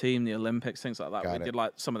cricket team, the Olympics, things like that. Got We it. did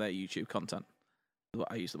like some of their YouTube content.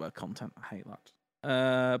 I use the word content. I hate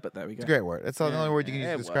that. But there we It's go. a great word. It's the Yeah, only word you can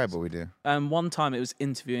yeah, use to it describe works. what we do. One time it was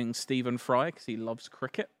interviewing Stephen Fry because he loves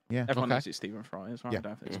cricket. Yeah. Everyone Okay. knows who Stephen Fry is, right? Yeah. I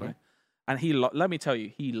don't have to explain. And he, let me tell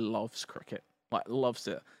you, he loves cricket. Like, loves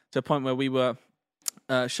it. To a point where we were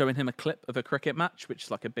showing him a clip of a cricket match, which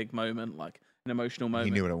is like a big moment, like an emotional moment.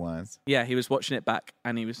 He knew what it was. Yeah, he was watching it back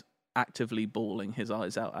and he was actively bawling his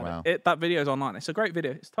eyes out at Wow. it. That video is online. It's a great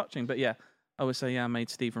video. It's touching. But yeah, I would say, yeah, I made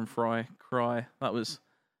Stephen Fry cry. That was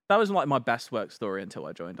like my best work story until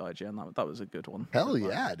I joined IGN. That was a good one. Hell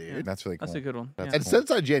yeah, dude. That's really cool. That's a good one. That's yeah. And since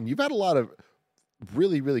IGN, you've had a lot of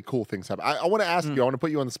really, really cool things happen. I want to ask you. I want to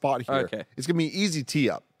put you on the spot here. Okay. It's gonna be an easy tee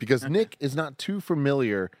up because Nick is not too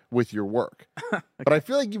familiar with your work, but I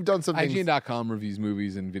feel like you've done some things. IGN.com reviews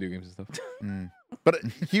movies and video games and stuff. But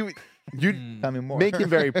you Tell me more. make him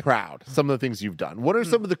very proud. Some of the things you've done. What are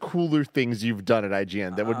some of the cooler things you've done at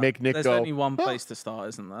IGN that would make Nick There's go? only one place to start,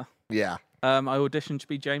 isn't there? Yeah. I auditioned to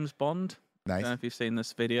be James Bond. I Nice. don't know if you've seen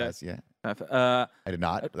this video. Yes, yeah. I I did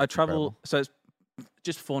not. I travel, so it's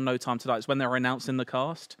just for No Time to Die. It's when they were announcing the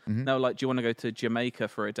cast. Mhm. They were like, "Do you want to go to Jamaica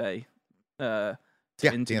for a day to Yeah,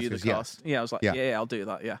 the interview answer the is yes. cast?" Yeah, I was like, Yeah. yeah, I'll do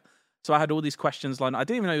that." Yeah. So I had all these questions lined. I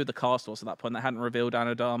didn't even know who the cast was at that point. They hadn't revealed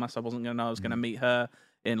Anna Darmas. I wasn't going to know I was going to Mm-hmm. meet her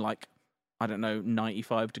in like, I don't know,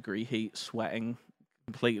 95-degree heat, sweating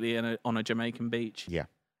completely on a Jamaican beach. Yeah.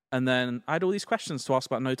 And then I had all these questions to ask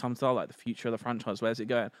about No Time to Die, like the future of the franchise. Where's it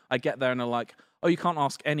going? I get there and they're like, "Oh, you can't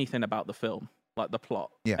ask anything about the film, like the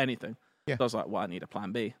plot, Yeah. anything." Yeah. So I was like, "Well, I need a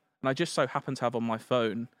plan B." And I just so happened to have on my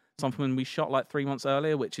phone something we shot like 3 months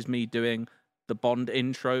earlier, which is me doing the Bond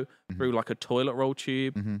intro through like a toilet roll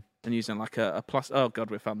tube Mhm. and using like a plus. Oh God,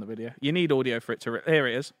 we found the video. You need audio for it to. Here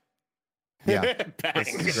it is. Yeah. Bang. This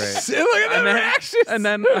is great. See, look at the And then, reactions. and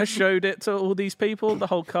then I showed it to all these people, the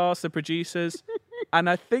whole cast, the producers, and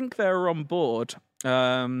I think they were on board.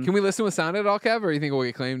 Can we listen with sound at all, Kev, or you think we'll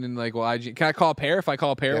get claimed in like, well, IGN? Can I call Pear? If I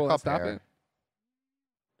call Pear, Yeah, will call that stop Pear. it?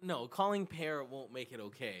 No, calling Pear won't make it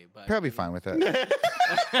okay. But Probably fine with it.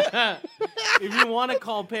 if you want to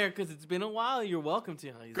call Pear because it's been a while, you're welcome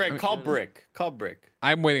to. He's Greg, like, call Brick. Call Brick.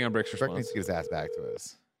 I'm waiting on Brick's Brick response. needs to get his ass back to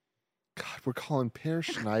us. God, we're calling Per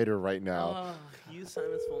Schneider right now. Use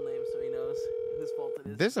Simon's full name so he knows whose fault it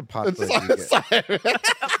is. There's a possibility.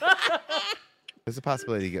 There's a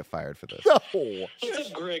possibility to get fired for this. No. What's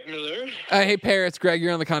up, Greg Miller? Hey, Pear, it's Greg.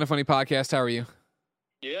 You're on the Kind of Funny podcast. How are you?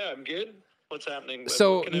 Yeah, I'm good. What's happening?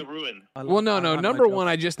 So- What can I ruin? Well, no. Number one,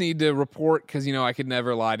 I just need to report because I could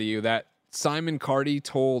never lie to you that Simon Cardy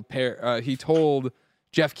told he told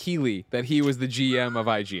Jeff Keighley that he was the GM of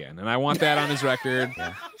IGN, and I want that on his record.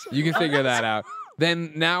 You can figure that out.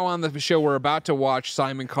 Then now on the show, we're about to watch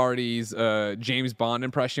Simon Cardy's James Bond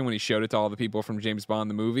impression when he showed it to all the people from James Bond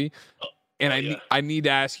the movie. And I need to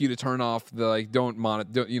ask you to turn off the like don't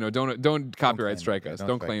copyright strike us.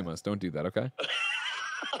 Don't claim us. Don't do that, okay?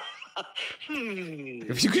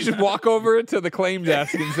 If you could just walk over to the claim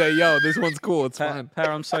desk and say, "Yo, this one's cool. It's fine." Per,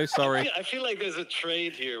 I'm so sorry. I feel like there's a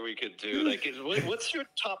trade here we could do. Like, what's your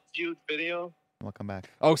top viewed video? We'll come back.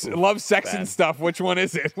 Oh, love, sex, and stuff. Which one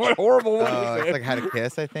is it? What horrible one is It's it? like How to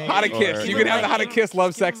Kiss, I think. How to Kiss. Or- You can have the How to Kiss,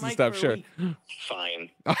 love, Give him sex, and Mike stuff. for a Sure. week. Fine.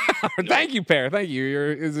 Thank you, Pear. Thank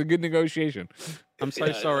you. It's a good negotiation. I'm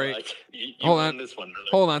so sorry. You Hold won on. this one. Brother.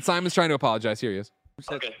 Hold on. Simon's trying to apologize. Here he is.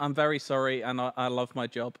 Okay. I'm very sorry, and I love my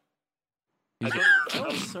job. Throw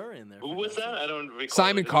a sir in there. Who was that? I don't recall.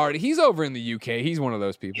 Simon it. Cardy. He's over in the UK. He's one of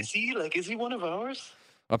those people. Is he one of ours?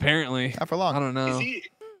 Apparently. Not for long. I don't know.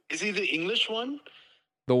 Is he the English one?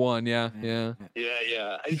 The one, yeah.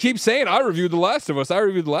 Yeah. He keeps saying, "I reviewed The Last of Us. I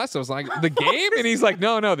reviewed The Last of Us." Like, the game? And he's like,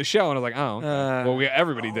 no, the show. And I was like, oh. Okay. Well,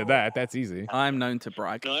 everybody did that. That's easy. I'm known to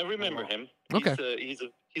brag. No, I remember him. Okay.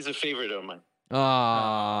 He's a favorite of mine.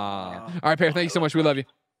 Ah. All right, Pear. Thank you so much. We love you.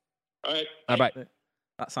 All right. Bye-bye.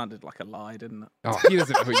 That sounded like a lie, didn't it? Oh, he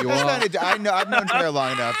doesn't know who you are. I know. I've known Pear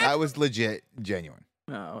long enough. That was legit, genuine.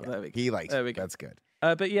 Oh, there we go. He likes There it. we go. That's good.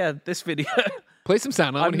 But yeah, this video. Play some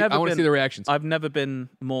sound. I I've want never to been- see the reactions. I've never been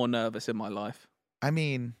more nervous in my life. I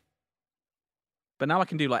mean, But now I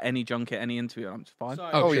can do like any junket, any interview, and I'm just fine.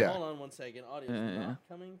 Sorry, Oh, yeah. Hold on 1 second. Audio's Yeah. not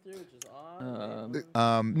coming through, which is odd. Nick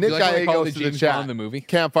You like when I call Gallegos it to the James chat. Bond the movie?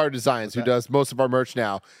 Campfire Designs, who does most of our merch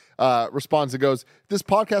now, responds and goes, "This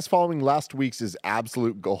podcast following last week's is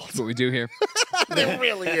absolute gold." That's what we do here. It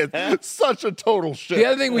really is such a total shit. The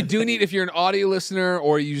other thing we do need, if you're an audio listener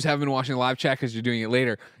or you just haven't been watching the live chat because you're doing it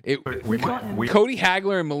later, Cody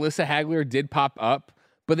Hagler and Melissa Hagler did pop up,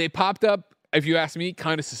 but they popped up, if you ask me,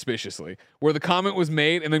 kind of suspiciously, where the comment was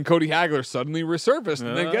made and then Cody Hagler suddenly resurfaced,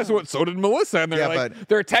 and then guess what? So did Melissa, and they're Yeah, like, but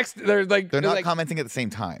they're they're not like, commenting at the same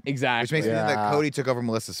time. Exactly. Which makes me think Yeah. that Cody took over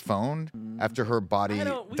Melissa's phone after her body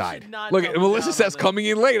We died. should not Look, double Melissa down says on coming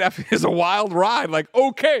in late after is a wild ride. Like,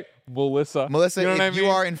 okay, Melissa. Melissa, you know if what I mean? you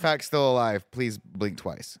are in fact still alive, please blink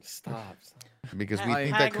twice. Stop. Because we Hagglers,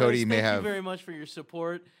 think that Cody may thank have. you very much for your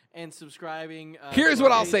support and subscribing. Here's to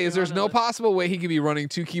what our I'll say: is there's no Patreon. possible way he could be running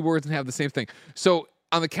two keyboards and have the same thing. So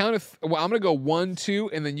on the count of, I'm gonna go 1,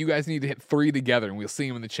 2, and then you guys need to hit 3 together, and we'll see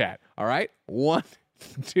him in the chat. All right, 1,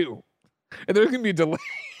 2, and there's gonna be a delay.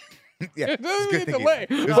 Yeah, It doesn't good need thinking. delay.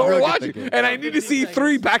 It was But we're really good watching, thinking. and I need to see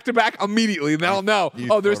 3 back to back immediately, and then I'll know. You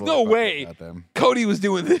Oh, there's totally no fucked way about them. Cody was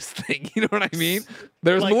doing this thing. You know what I mean?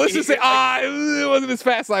 There's Like, Melissa he- saying, it wasn't as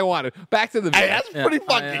fast as I wanted. Back to the Hey, video. that's pretty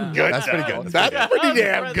fucking good. That's pretty though. good. That's pretty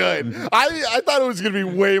damn good. I thought it was gonna be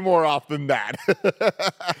way more off than that.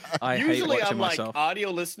 I hate Usually, watching I'm like myself. audio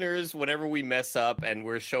listeners. Whenever we mess up and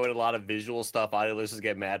we're showing a lot of visual stuff, audio listeners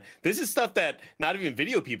get mad. This is stuff that not even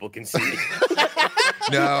video people can see.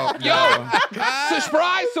 No, Yo,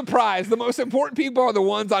 surprise, surprise. The most important people are the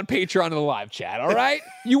ones on Patreon in the live chat, all right?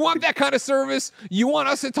 You want that kind of service? You want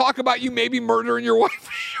us to talk about you maybe murdering your wife?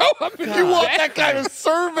 Show up and You want that kind of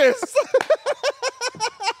service?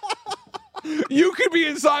 You could be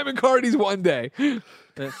in Simon Cardy's one day.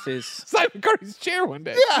 This is Simon Cardy's chair one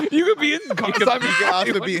day. Yeah. You could be in Simon You Cardy could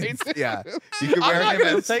also one be, day, too. yeah. You can I'm wear not him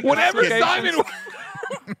gonna as take whatever applications. Simon.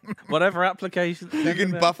 whatever application. you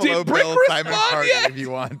can Buffalo Did Brick Bill Simon respond Cardi yet? if you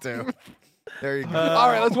want to. There you go. All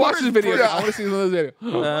right, let's watch this video. Yeah. I want to see those videos.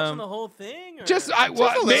 Watching the whole thing? Or? Just a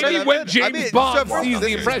little maybe bit. when I James mean, Bond so- sees this the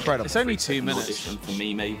is impression. incredible. It's only 2 minutes. Audition for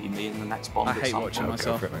me, maybe me in the next Bond. I at hate some watching point.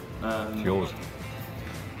 myself. Yours.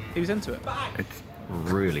 He was into it. It's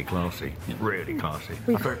really classy. Really classy.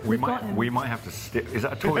 I think we might have to stick. Is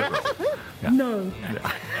that a toilet roll? Yeah. No.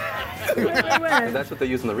 Where? That's what they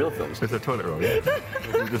use in the real films. It's a toilet roll, yeah.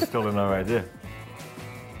 We've just stolen our idea.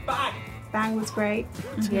 Bang was great.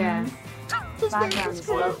 Yeah. Bang was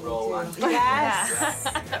great. Yes.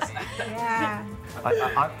 Yeah.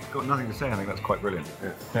 I've got nothing to say. I think that's quite brilliant.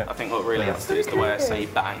 Yeah. I think what really has to do is the way I say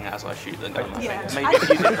bang as I shoot the gun. I Yeah. think. Maybe if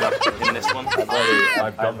you did that in this one.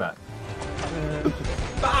 I've done that.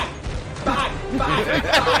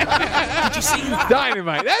 Did you see that?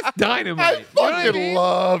 Dynamite. That's dynamite. You know what I Fucking mean?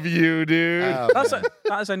 love you, dude. That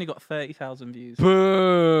has only got 30,000 views.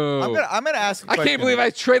 Boo. I'm gonna ask. I can't believe I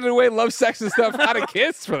traded away Love, Sex, and Stuff How to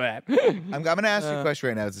Kiss for that. I'm gonna ask you a question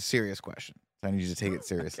right now. It's a serious question. I need you to take it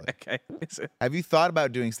seriously. Okay. Have you thought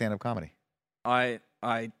about doing stand-up comedy? I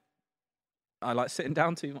like sitting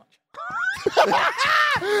down too much.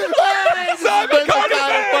 Simon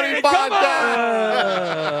Cardy Funny Come podcast.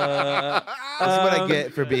 This is what I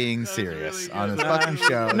get for being serious on this fucking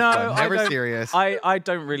show. No, I'm never I don't, serious. I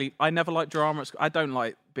don't really. I never like drama. I don't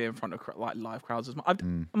like being in front of like live crowds as much.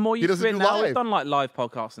 I'm more used doesn't to it do now. live. We've done like live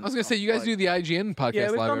podcasts. And I was going to say, you guys stuff, do the IGN podcast yeah,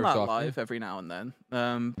 we've live done every that so often. live every now and then.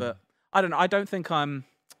 But I don't know. I don't think I'm.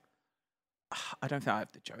 I don't think I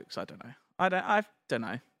have the jokes. I don't know. I don't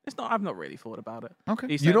know. It's not. I've not really thought about it. Okay.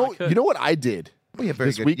 He's You saying I know, could. you know what I did We have very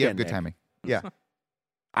this good, weekend. you have good Nick? timing. Yeah.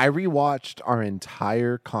 I rewatched our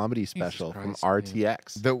entire comedy special from Christ,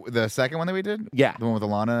 RTX. The second one that we did? Yeah. The one with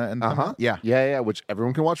Alana and Uh-huh. Yeah. Yeah, which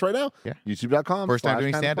everyone can watch right now. Yeah. YouTube.com. First time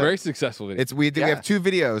doing stand-up. Very successful video. It's we have 2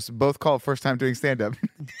 videos, both called First Time Doing Stand-Up.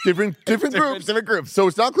 Different groups. Different groups. So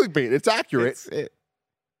it's not clickbait. It's accurate.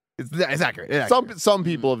 It's accurate. It's accurate. Some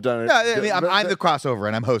people have done it. No, I mean, I'm the crossover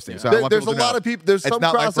and I'm hosting. So I want there's a people to lot know of people. There's it's some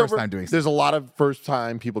not my crossover. first time doing There's a lot of first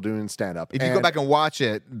time people doing stand up. If you go back and watch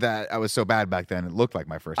it, that I was so bad back then, it looked like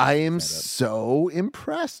my first time. I doing am stand-up. so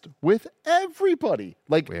impressed with everybody.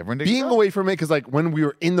 Like Everyone did being good. away from it, because like when we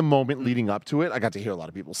were in the moment leading up to it, I got to hear a lot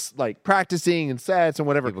of people like practicing and sets and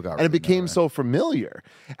whatever, People got and it really became nervous. so familiar.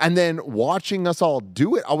 And then watching us all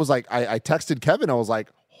do it, I was like, I texted Kevin. I was like,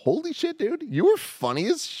 holy shit, dude, you were funny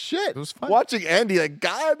as shit. It was fun. Watching Andy, like,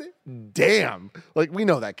 god damn. Like, we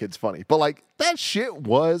know that kid's funny, but like, that shit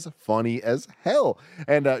was funny as hell.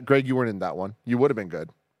 And Greg, you weren't in that one. You would have been good,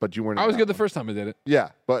 but you weren't in I was that good the one. first time I did it. Yeah,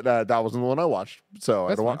 but that wasn't the one I watched. So I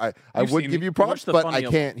That's don't want. fine. I You've would seen give it. you props, Watch the but funny I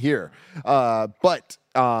of- can't hear.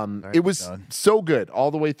 It was so good all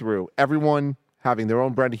the way through. Everyone having their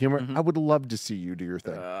own brand of humor. I would love to see you do your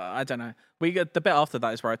thing. I don't know. The bit after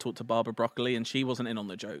that is where I talked to Barbara Broccoli, and she wasn't in on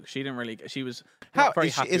the joke. She didn't really. She was not very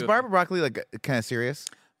happy. Is with- Barbara Broccoli like kind of serious?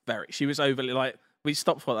 Very. She was overly like. We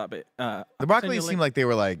stopped for that bit. The Broccoli Continually- seemed like they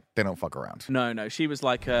were like they don't fuck around. No. She was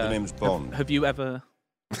like. The name's Bond. Have you ever?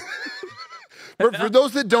 For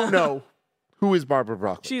those that don't know, who is Barbara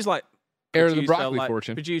Broccoli? She's like. Heir of the producer, Broccoli like,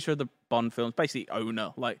 fortune. Producer of the Bond films, basically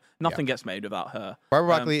owner. Like nothing gets made without her. Barbara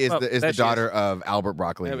Broccoli is well, the there she daughter of Albert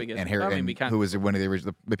Broccoli There we go. and Harry, I mean, and we can't- who was one of the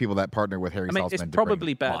original the people that partnered with Harry I mean, Saltzman. it's to bring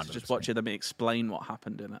probably better Bond to to just the watch it than me explain what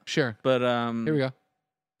happened in it. Sure. But Here we go.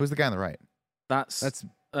 Who's the guy on the right? That's That's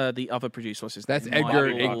the other producer. What's his that's name?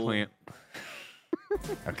 Edgar Michael- Eggplant.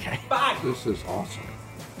 Okay. This is awesome.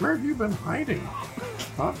 Where have you been hiding?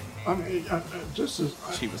 Huh? I mean, this is.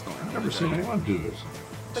 She was not. I've never seen anyone do this.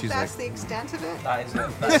 But that's the extent of it? That is it.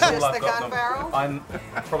 It's just the gun barrel?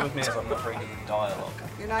 The problem with me is I'm not very good with dialogue.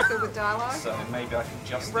 You're not good with dialogue? So maybe I could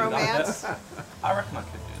just Romance? do that. I reckon I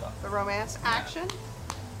could do that. The romance? Action?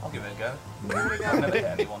 I'll give it a go. Give it a I've never go. hit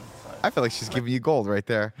anyone. So. I feel like she's giving you gold right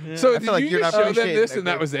there. So I did feel like you you're just not show them appreciating this that and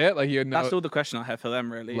that growth. was it? Like you had no. That's all the question I have for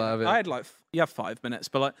them, really. Love it. I had you have 5 minutes,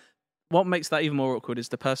 but like, what makes that even more awkward is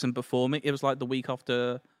the person before me. It was like the week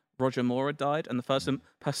after Roger Moore had died, and the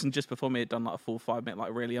person just before me had done like a full 5 minute,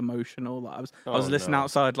 like really emotional. Like I was listening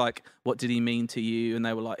outside, like, what did he mean to you? And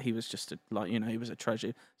they were like, he was just he was a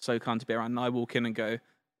treasure, so kind to be around. And I walk in and go,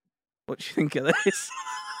 what do you think of this?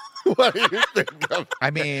 What do you think of?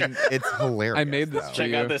 I mean, it's hilarious. I made this though. for Check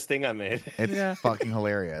you. out this thing I made. It's fucking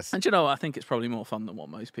hilarious. And you know, I think it's probably more fun than what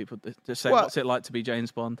most people just say. Well- What's it like to be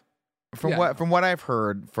James Bond? From what I've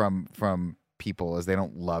heard from people is they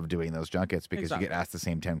don't love doing those junkets because you get Exactly. asked the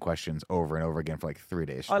same 10 questions over and over again for like 3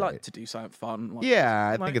 days I straight. like to do something fun. Like, Yeah,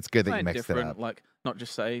 I like, think it's good that you something mixed it different, up. Like, not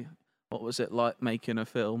just say, what was it like making a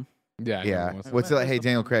film? Yeah. Yeah. What's it like? Hey,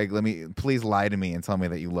 Daniel Craig, please lie to me and tell me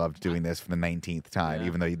that you loved doing this for the 19th time, Yeah.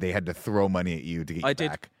 even though they had to throw money at you to get you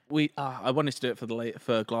back. I wanted to do it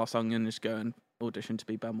for Glass Onion, just go and audition to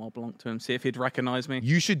be Benoit Blanc to him, see if he'd recognize me.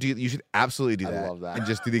 You should absolutely do I that. love that. And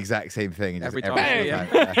just do the exact same thing. And Every just time. every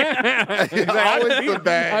Bang! single time. Yeah. Always the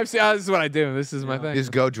bang. I've seen, this is what I do. This is my thing.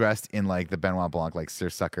 Just go dressed in like the Benoit Blanc, like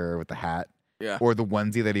seersucker with the hat. Yeah. Or the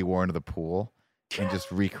onesie that he wore into the pool and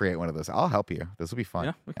just recreate one of those. I'll help you. This will be fun.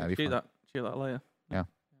 Yeah, we can it'll be do fun. that later. Yeah.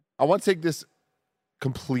 I want to take this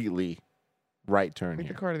completely right turn Take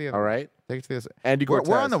here. the car to the other. All one. right? Take it to this. Andy We're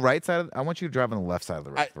Cortez. on the right side. I want you to drive on the left side of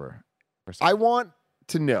the road for a second. I want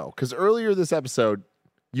to know, because earlier this episode,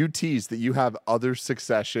 you teased that you have other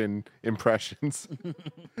Succession impressions.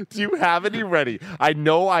 Do you have any ready? I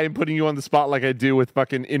know I am putting you on the spot like I do with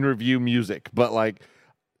fucking in-review music, but like,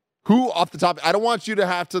 who off the top, I don't want you to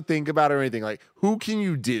have to think about it or anything. Like, who can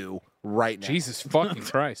you do right now? Jesus fucking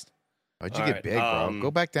Christ. Why'd you All get right, big, bro?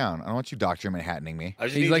 Go back down. I don't want you Dr. Manhattaning me. I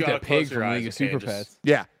just He's need like you all that to pig close your from eyes, League of okay? Super Just Pets.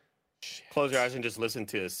 Yeah. Close your eyes and just listen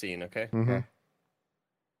to the scene, okay? Mhm.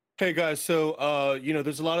 Hey guys, so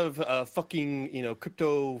there's a lot of fucking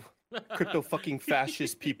crypto fucking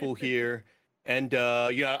fascist people here, and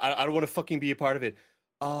I don't want to fucking be a part of it.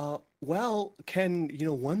 Well, Ken,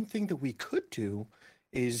 one thing that we could do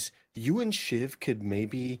is you and Shiv could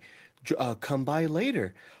maybe come by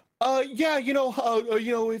later. Yeah,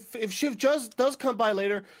 if Shiv does come by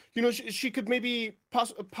later, she could maybe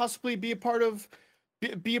possibly be a part of.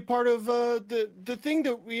 Be a part of the thing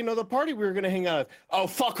that the party we were gonna hang out at. Oh,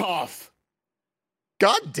 fuck off!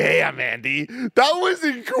 God damn, Andy. That was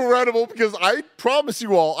incredible because I promise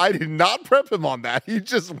you all, I did not prep him on that. He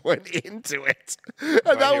just went into it. And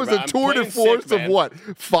that here, was bro. a I'm tour de playing force sick, of man. what?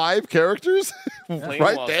 5 characters? Playing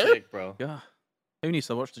right while there? sick, bro. Yeah. Who needs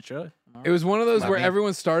to watch the show? It was one of those I where mean-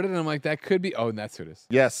 everyone started, and I'm like, that could be. Oh, and that's who it is.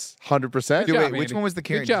 Yes, 100%. Good job, Wait, which Andy. one was the Good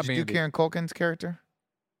Karen? job, Did you do Andy. Karen Culkin's character?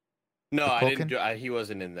 No, The I didn't. Culkin? He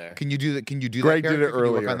wasn't in there. Can you do that? Can you do Greg that? did it character? Can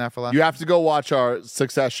you earlier. work on that for last? You have to go watch our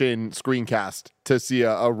Succession screencast to see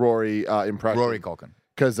a Rory impression. Rory Culkin.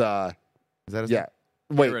 Because, Is that his yeah.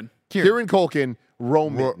 Wait. Kieran. Kieran Culkin,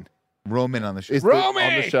 Roman. Roman on the show. is on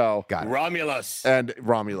the show. Got it. Romulus. And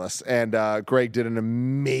Romulus. And Greg did an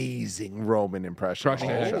amazing Roman impression. Crushed on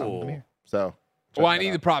it. the show. Oh. So, Well, I check need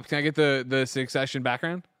that the props. Can I get the Succession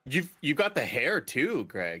background? You've got the hair too,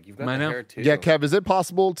 Greg. You've got I the know. hair too. out. Yeah, Kev, is it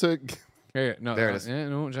possible to... Here, no, There it is. Yeah,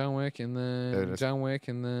 no, John Wick, and There it then is. John Wick,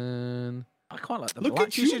 and then. I quite like the Look black.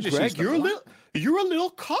 at You you, should just use Greg. the black. You're a little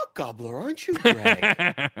cock gobbler, aren't you, Greg?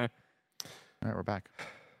 All right, we're back.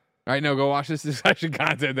 All right, no, go watch this Succession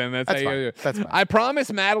content then. That's, That's how you fine. gotta do it. That's fine. I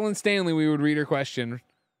promised Madeline Stanley we would read her question.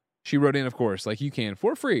 She wrote in, of course, like you can,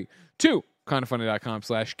 for free, to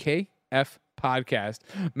kindafunny.com/KF podcast.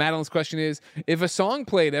 Madeline's question is, if a song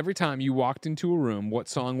played every time you walked into a room, what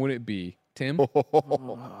song would it be? Tim?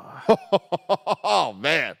 Oh,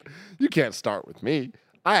 man. You can't start with me.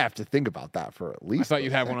 I have to think about that for at I least... thought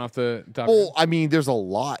you'd have one off the top. Well, I mean, there's a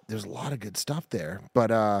lot of good stuff there.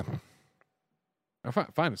 But, Oh,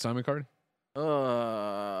 fine, it's Simon Card. Who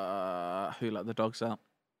let the dogs out?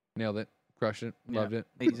 Nailed it. Crushed it. Yeah. Loved it.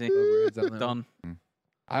 Easy. Over your heads on that one. Done.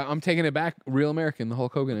 I'm taking it back. Real American, the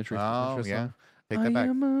Hulk Hogan intro. Oh intro yeah, song. take that back.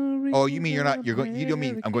 Oh, you mean you're not? You're going. You don't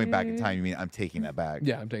mean I'm going back in time. You mean I'm taking that back?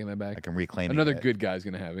 Yeah, I'm taking that back. I can reclaim Another it. good guy's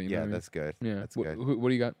gonna have it. You know Yeah, what I mean? that's good. Yeah, that's good. What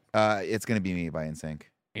do you got? It's gonna be Me by NSYNC.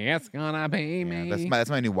 It's gonna be Yeah, me. that's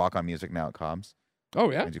my new walk on music now at Comms. Oh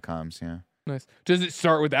yeah, I do Comms. Yeah. nice. Does it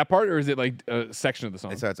start with that part, or is it like a section of the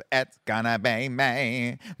song? It starts. It's gonna be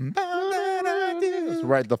me. it's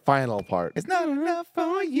right, the final part. It's not enough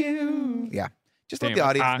for you. Yeah. Just let Damn, the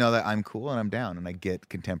audience I- know that I'm cool and I'm down and I get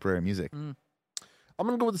contemporary music. I'm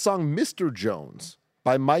going to go with the song Mr. Jones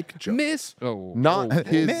by Mike Jones. Miss. Not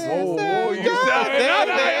his.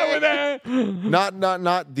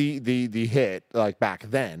 Not the hit like back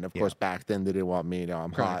then. Of course, back then they didn't want me. Now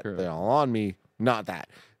I'm hot. They all on me. Not that.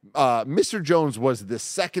 Mr. Jones was the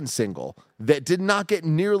second single that did not get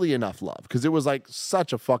nearly enough love because it was like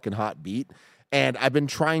such a fucking hot beat. And I've been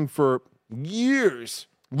trying for years,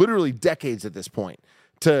 literally decades at this point,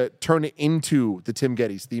 to turn it into the Tim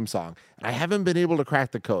Geddes theme song. And I haven't been able to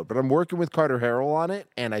crack the code, but I'm working with Carter Harrell on it,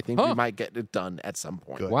 and I think we might get it done at some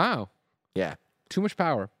point. Wow. Yeah. Too much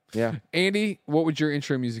power. Yeah. Andy, what would your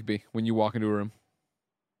intro music be when you walk into a room?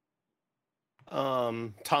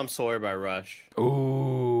 Tom Sawyer by Rush.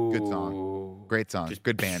 Ooh. Good song. Great song.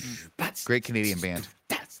 Good band. Great Canadian band.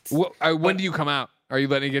 When do you come out? Are you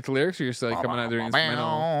letting it get to lyrics, or you're still like coming out there instrumental?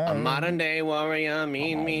 A modern day warrior,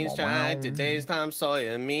 mean stride. Today's Tom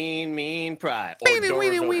Sawyer, mean pride. It's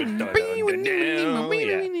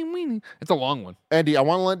a long one. Andy, I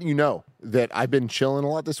want to let you know that I've been chilling a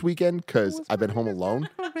lot this weekend because I've been home alone.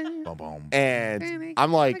 And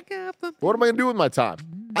I'm like, what am I going to do with my time?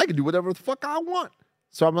 I can do whatever the fuck I want.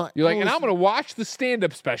 So I'm like, you're like, and I'm going to watch the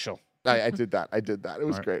stand-up special. I did that. It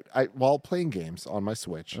was great. While playing games on my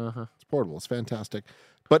Switch. It's portable. It's fantastic.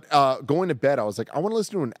 But going to bed, I was like, I want to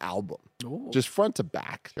listen to an album, just front to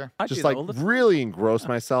back. Sure. Just like really engross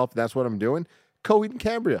myself. That's what I'm doing. Coheed and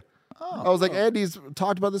Cambria. I was like, Andy's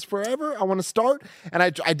talked about this forever. I want to start. And I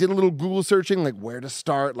did a little Google searching, like where to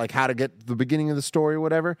start, like how to get the beginning of the story,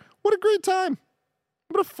 whatever. What a great time.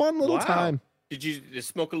 What a fun little time. Did you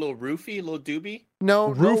smoke a little roofie, a little doobie?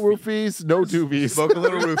 No roofies, no doobies. Smoke a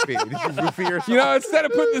little roofie. Did you roofie yourself? You know, instead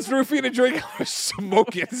of putting this roofie in a drink, I'm going to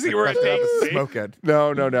smoke it. See where it takes me. Smoke it.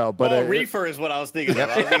 No. But reefer is what I was thinking of.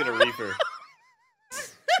 I was thinking of reefer.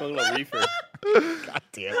 Smoke a little reefer. God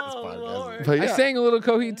damn this podcast. But I sang a little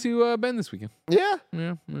Coheed to Ben this weekend. Yeah.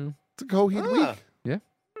 Yeah. It's a Coheed week. Yeah.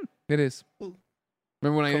 It is.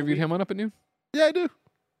 Remember when I interviewed him on Up at Noon? Yeah, I do.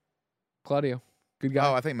 Claudio. Good guy.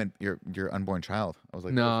 Oh, I think meant your unborn child. I was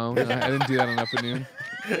like, no, I didn't do that on Up at Noon.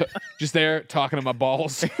 Just there talking to my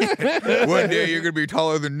balls. One day you're gonna be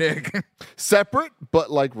taller than Nick. Separate,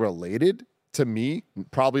 but like related to me.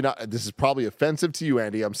 Probably not. This is probably offensive to you,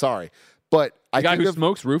 Andy. I'm sorry, but I think who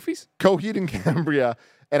smokes roofies. Coheed and Cambria,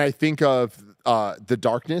 and I think of The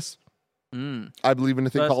Darkness. I believe in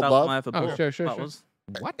a thing called Love. Oh, sure.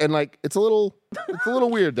 What? And like it's a little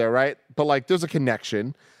weird there, right? But like there's a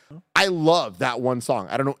connection. I love that one song.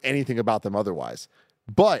 I don't know anything about them otherwise,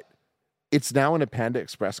 but it's now in a Panda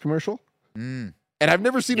Express commercial. And I've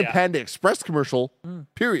never seen a Panda Express commercial,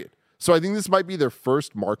 period. So I think this might be their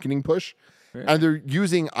first marketing push. Really? And they're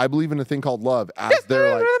using I Believe in a Thing Called Love as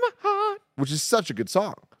their like, which is such a good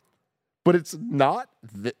song. But it's not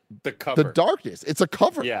the cover. The Darkness. It's a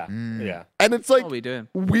cover. Yeah. Yeah. And it's like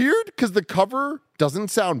weird because the cover doesn't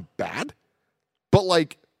sound bad, but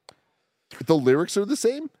like the lyrics are the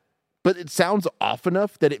same. But it sounds off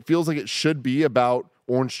enough that it feels like it should be about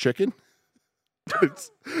orange chicken.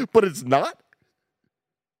 But it's not.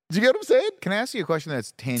 Do you get what I'm saying? Can I ask you a question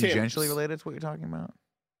that's tangentially related to what you're talking about?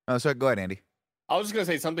 Oh, sorry. Go ahead, Andy. I was just going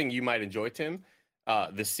to say something you might enjoy, Tim.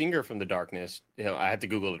 The singer from The Darkness, I had to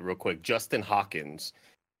Google it real quick. Justin Hawkins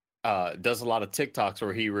does a lot of TikToks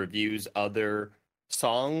where he reviews other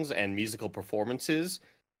songs and musical performances.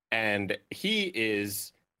 And he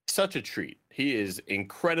is such a treat. He is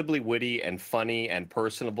incredibly witty and funny and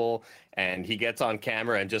personable, and he gets on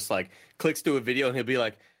camera and just like clicks to a video, and he'll be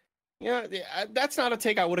like, "Yeah, that's not a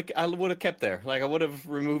take I would have kept there. Like I would have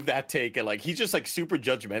removed that take." And like he's just like super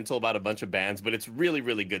judgmental about a bunch of bands, but it's really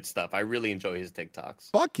really good stuff. I really enjoy his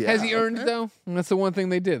TikToks. Fuck yeah! Has he earned though? That's the one thing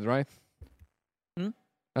they did, right?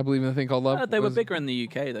 I believe in a thing called Love. They were bigger in the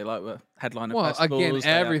UK. They like were headliner well, festivals. again, They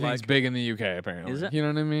had, everything's like- big in the UK apparently. Is it? You know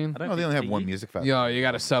what I mean? I don't No, they only think have one the- music festival. Yo, you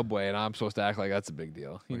got a Subway, and I'm supposed to act like that's a big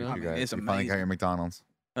deal. You know? You guys, it's you finally got amazing. your McDonald's.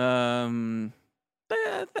 I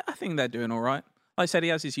think they're doing all right. Like I said, he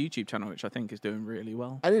has his YouTube channel, which I think is doing really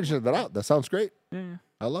well. I didn't check that out. That sounds great. Yeah.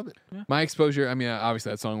 I love it. My exposure, I mean,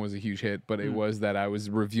 obviously that song was a huge hit, but it was that I was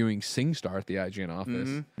reviewing SingStar at the IGN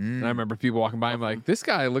office. And I remember people walking by and like, this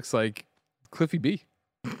guy looks like Cliffy B.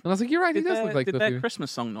 And I was like, you're right, he does look like Did Cliffy their B.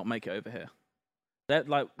 Christmas song not make it over here? They're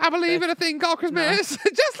like, I believe in a thing called Christmas. Just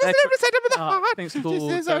listen They're every second with the I heart. think it's called Just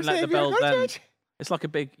as Don't our Let the Savior Bells goes End. church. It's like a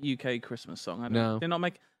big UK Christmas song. I don't No. know. Did not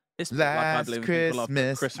make it's Last like I believe in people love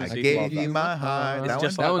Christmas, Christmas I Eve gave love you that. my heart. It's That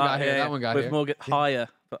just one? That like one got that, here, yeah, that one got with here. more higher,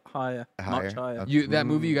 but higher, much higher. That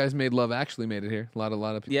movie you guys made, Love Actually, made it here. A lot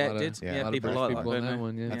of people. Yeah, it did. yeah, Yeah, a lot of people British like people that. on that don't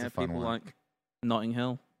one, they? yeah. That's a fun people one. like Notting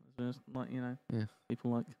Hill. There's like Yeah.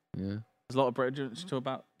 people like. Yeah. There's a lot of British talk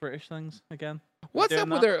about British things again. What's Doing up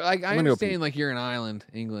with that? their like? I I'm gonna go understand like you're an island,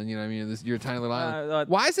 England. You know what I mean? You're a tiny little island. Uh,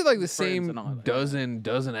 Why is it like the Britain's same an island.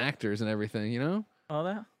 dozen actors and everything? You know? Are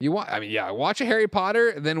there? You watch? I mean, yeah. Watch a Harry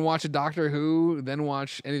Potter, then watch a Doctor Who, then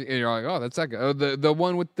watch. And you're like, oh, that's that guy. Oh, the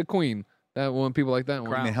one with the Queen. That one. People like that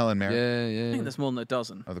one. I mean, Helen Mirren Yeah, I yeah. think there's more than a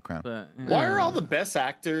dozen. of The Crown. But, yeah. Why are all the best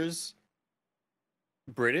actors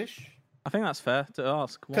British? I think that's fair to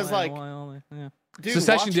ask. 'Cause, Why- like, why are they? Yeah. Dude,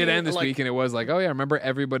 Succession did watching, end this like, week, and it was like, oh yeah, remember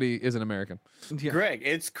everybody is an American. Yeah. Greg,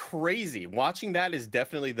 it's crazy. Watching that is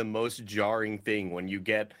definitely the most jarring thing when you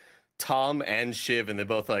get Tom and Shiv, and they're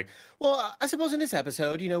both like, "Well, I suppose in this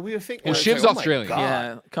episode, you know, we were thinking." Well, Shiv's Australian.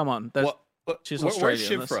 Yeah, come on. There's, she's Where's Australian.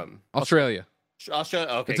 Shiv That's- from? Australia. Australia.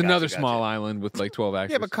 Okay, It's gotcha, another gotcha. small island with like 12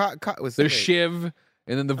 actors. Yeah, but was There's Shiv, and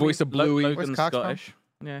then the voice of Bluey. Logan's Cox from? Scottish.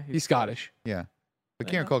 Yeah, He's Scottish. Yeah. But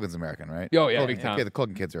Kieran Colgan's American, right? Oh yeah, Colgan, big time. Okay, the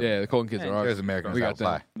Colgan kids are. Yeah, the Colgan kids are. There's Americans We that got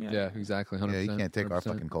that. fly. Yeah, exactly. 100%. Yeah, you can't take our 100%.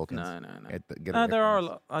 fucking Colgans. No. Get No, a there are a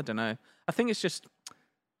difference. lot. I don't know. I think it's just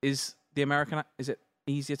is it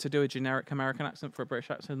easier to do a generic American accent for a British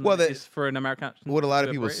accent than Well, it is for an American accent? What a lot to of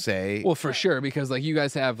a people British? say. Well, for sure, because like you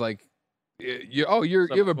guys have like, you have a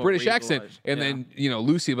Somewhat British accent, regionalized, and yeah. then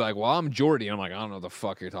Lucy will be like, well, I'm Geordie. I'm like, I don't know what the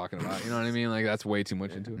fuck you're talking about. You know what I mean? Like that's way too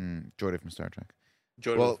much into it. Jordy from Star Trek.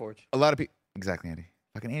 Jordan Well, LaForge. a lot of people. Exactly, Andy.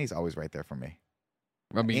 Fucking Andy's always right there for me.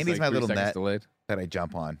 I mean, Andy's like my 3 little seconds net delayed. that I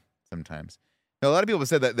jump on sometimes. Now, a lot of people have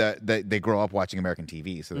said that they grow up watching American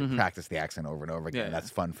TV, so they Mhm. practice the accent over and over again. Yeah, and yeah. that's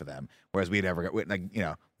fun for them. Whereas we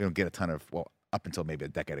don't get a ton of, well, up until maybe a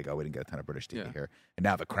decade ago, we didn't get a ton of British TV Yeah. here. And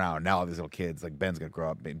now The Crown, now all these little kids, like Ben's going to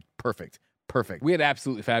grow up being perfect We had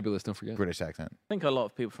absolutely fabulous. Don't forget. British accent. I think a lot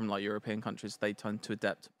of people from like European countries they tend to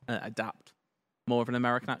adapt more of an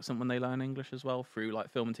American accent when they learn English as well through like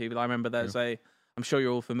film and TV. I remember there's I'm sure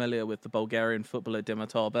you're all familiar with the Bulgarian footballer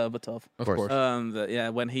Dimitar Berbatov. Of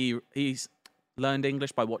course. When he's learned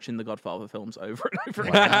English by watching the Godfather films over and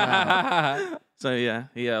over Wow. again.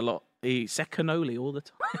 So he said cannoli all the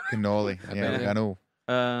time. Cannoli. Yeah, I know.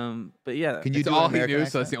 But yeah, Can you It's do all an he American knew,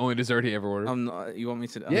 accent? so that's the only dessert he ever ordered. I'm not. You want me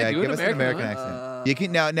to? Yeah, do give an us an American American accent. You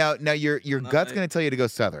can now your gut's going to tell you to go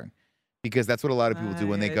Southern, because that's what a lot of people do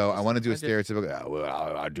when they go. I want to do a stereotypical.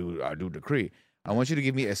 I do decree. I want you to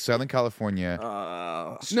give me a Southern California,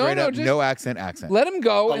 straight up, just no accent. Let him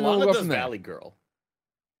go, and then we'll Alana go does from there. Valley Girl.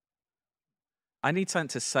 I need something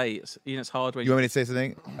to say. It's hard when You want me to say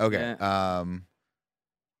something? Okay. Yeah.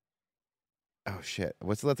 Oh shit.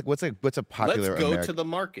 What's a popular? Let's go American? to the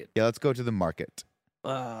market. Yeah, let's go to the market.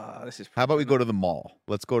 This is. How about we go to the mall?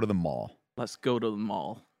 Let's go to the mall. Let's go to the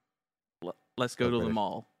mall. Let's go to the British.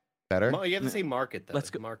 mall. Better. You have to say market though. Let's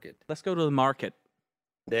go. Market. Let's go to the market.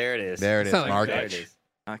 There it is. There it is. Sound like Market. There it is.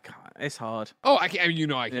 I can't. It's hard. Oh, I can't. I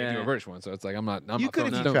mean, I can't do Yeah. a British one, so it's like I'm not. You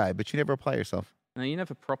could have tried, but you never apply yourself. No, you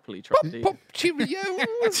never properly tried. do you?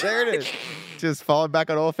 Cheerios. There it is. Just falling back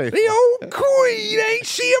on Old Faithful. The old queen ain't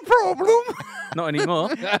she a problem? Not anymore.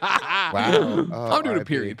 Wow. Oh, I'm doing a RIP.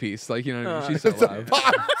 period piece. Like, you know what I mean? She's still alive.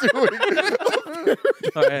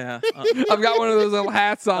 Oh, yeah. I've got one of those little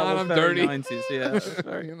hats on. I'm very dirty. 90s, yeah.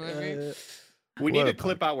 You know what I mean? We need What a a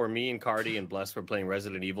clip out where me and Cardi and Bless were playing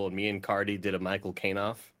Resident Evil, and me and Cardi did a Michael Caine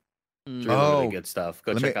off. It's really, Oh. really good stuff.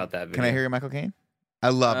 Go Let check me- out that video. Can I hear your Michael Caine? I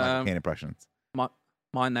love Michael Caine impressions.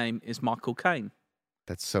 My name is Michael Caine.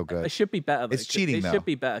 That's so It good. should be better. It's cheating, It though. should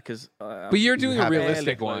be better because. But you're doing a have it. realistic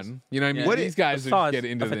Fairly close. one. You know what I mean? Yeah. What These is- guys the would size get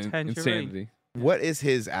into of a the tangerine. insanity. What is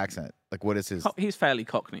his accent? Like, what is his? He's fairly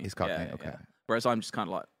Cockney. He's Cockney, yeah, okay. yeah. Whereas I'm just kind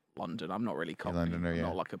of like London. I'm not really Cockney. Londoner, I'm yeah.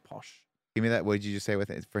 not like a posh. Give me that. What did you just say with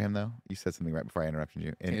it for him though? You said something right before I interrupted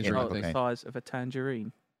you. In Tangerine. Oh, Michael the Caine. size of a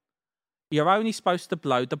tangerine. You're only supposed to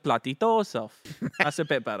blow the bloody doors off. That's a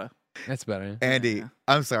bit better. That's better. Andy, Yeah.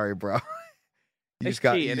 I'm sorry, bro. You It's just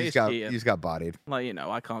got cheating, you it's just got cheating. you just got bodied. Like,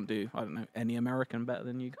 I can't do, I don't know, any American better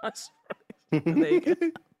than you guys. There you go.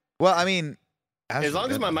 Well, I mean, As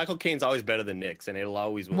long as my Michael Caine's always better than Nick's, and it'll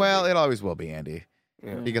always will. well, be. it always will be Andy,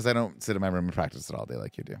 Yeah. because I don't sit in my room and practice it all day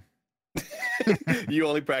like you do. You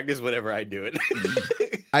only practice whenever I do it.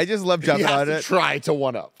 I just love jumping You have on to it. try to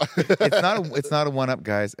one up. It's not a one up,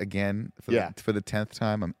 guys. Again, Yeah. for the 10th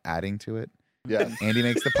time, I'm adding to it. Yeah. Andy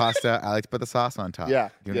makes the pasta. I like to put the sauce on top. Yeah.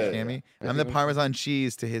 You Yeah, understand yeah. me? I'm the Parmesan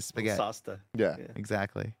cheese to his spaghetti. Sasta. Yeah.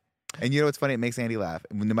 Exactly. And you know what's funny? It makes Andy laugh.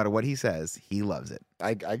 No matter what he says, he loves it.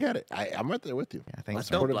 I get it. I'm right there with you. Yeah, thanks,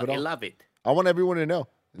 Let's man. put it I all. love it. I want everyone to know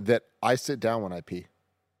that I sit down when I pee.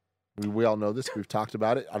 We all know this. We've talked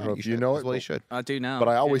about it. I don't know if you know it, Well, you should. I do now. but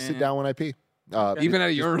I always Yeah, sit yeah. down when I pee. Even at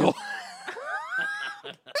a urinal.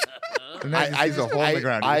 And that just leaves a hole in the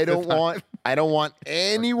ground. I don't want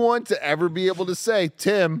anyone to ever be able to say,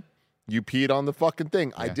 Tim, you peed on the fucking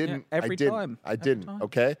thing. I Yeah. didn't. Yeah, every I didn't. time. I Every didn't. time.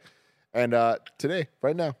 Okay. And today,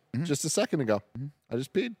 right now, just a second ago, I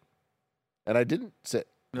just peed. And I didn't sit.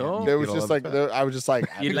 No. It was just like, I was just like,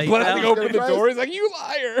 You laid But I down. think open the door. He's like, you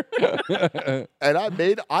liar. and I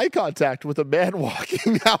made eye contact with a man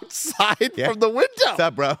walking outside from the window. What's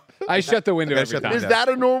up, bro? I shut the window gotta every shut the time. Is that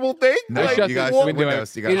a normal thing? No, I shut you the guys window.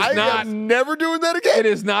 windows. You It is guys. I not. am never doing that again. It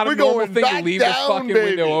is not We're a normal going thing to back leave the down, fucking baby.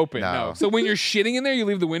 window open. No. No. So when you're shitting in there, you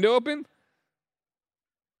leave the window open?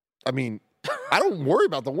 I mean, I don't worry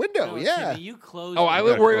about the window. No, yeah. Timmy, you close. Oh, your I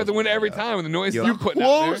window. worry about the window every time with the noise You you're putting out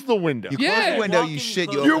Close there. the window. You close Yeah. the window, you Walking shit.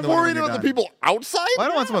 close. You You're open the window worried when about you're the done. people outside? Well, I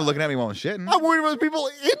don't want someone looking at me while I'm shitting. I'm worried about the people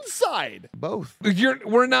inside. Both.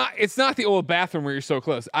 We're not. It's not the old bathroom where you're so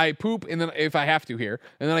close. I poop and then if I have to here,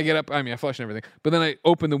 and then I get up. I mean, I flush and everything, but then I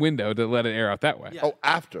open the window to let it air out that way. Yeah. Oh,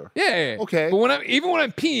 after. Yeah. Okay. But when I'm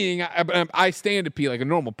peeing, I stand to pee like a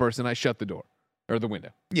normal person. I shut the door or the window.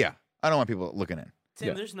 Yeah. I don't want people looking in. Tim,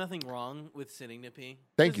 Yeah. there's nothing wrong with sitting to pee.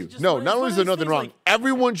 Thank It's you. just No, one- not it's only one is of there those nothing things wrong, like-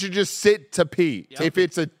 everyone should just sit to pee Yep. if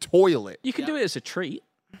it's a toilet. You can do it as a treat.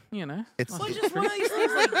 You know. It's Well, just one of these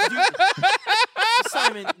things like,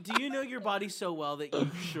 Simon, do you know your body so well that you're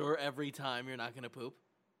sure every time you're not going to poop?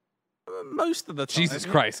 Most of the time. Jesus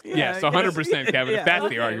Christ. Yeah, yes, I 100%, guess. Kevin. Yeah. If that's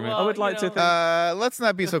Okay, the argument. well, I would like you to know, think. Let's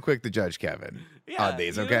not be so quick to judge Kevin Yeah, on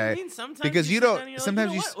these, you know what I okay? mean? Sometimes Because you sit don't- down and you're like,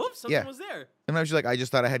 sometimes you you know s- what? Oops, something yeah. was there. Sometimes you're like, I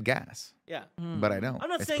just thought I had gas, Yeah. but I don't. I'm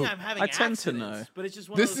not It's saying poop. I'm having I tend to accidents, know. but it's just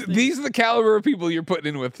one of those things. These are the caliber of people you're putting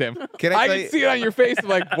in with, Tim. Can I I tell can you- see it on your face.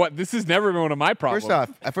 Like, what? This has never been one of my problems.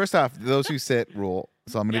 First off, those who sit rule.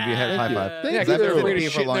 So I'm going to give you a high five. Yeah, Thank because you. they're I've been afraid to peeing for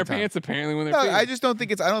a shit in long their time. pants apparently when they're No, peeing. I just don't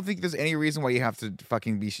think there's any reason why you have to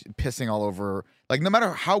fucking be pissing all over. Like, no matter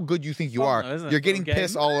how good you think you Fun are, though, isn't it? you're getting Little game.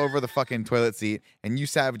 piss all over the fucking toilet seat, and you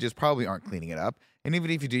savages probably aren't cleaning it up. And even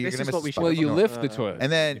if you do, you're This gonna is miss what the we spot. Well, you No. lift the toilet.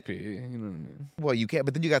 and then- you pee. You know what I mean? Well, you can't,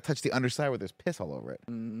 but then you got to touch the underside where there's piss all over it.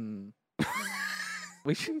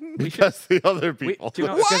 We should. Because the other people. do you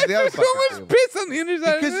know- Because What? the other There's so fuckers much do. piss on the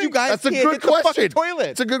underside. Because of the you thing? guys That's a can't good hit the fucking question. toilet.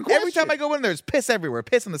 It's a good Every time question. I go in, there's piss everywhere.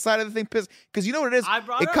 Piss on the side of the thing. Piss. Because you know what it is? I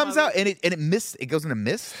brought It up, comes I out and it mist. It goes into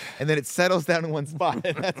mist, and then it settles down in one spot.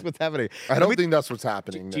 And that's what's happening. I don't think that's what's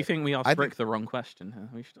happening. Do you think we asked I Brick the wrong question? Huh?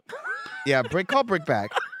 We should. Yeah, call Brick back.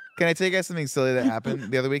 Can I tell you guys something silly that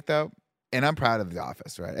happened the other week though? And I'm proud of The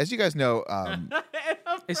Office, right? As you guys know,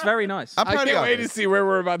 It's very nice. I'm I proud of can't The wait to Office. see where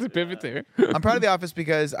we're about to pivot to. I'm proud of The Office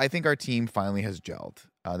because I think our team finally has gelled.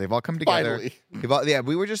 They've all come together. Finally.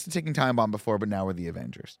 We were just a ticking time bomb before, but now we're the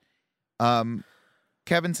Avengers.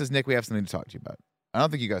 Kevin says, Nick, we have something to talk to you about. I don't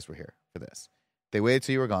think you guys were here for this. They waited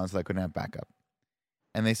till you were gone so I couldn't have backup.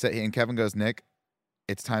 And they said, and Kevin goes, Nick,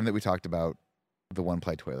 it's time that we talked about the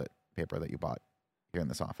one-ply toilet paper that you bought here in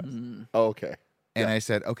this office. Oh, okay. And Yeah. I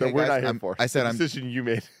said, okay, That we're guys, not here I'm- for. I said, The I'm decision you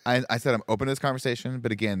made. I said I'm open to this conversation,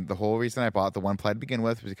 but again, the whole reason I bought the one ply to begin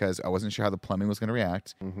with was because I wasn't sure how the plumbing was going to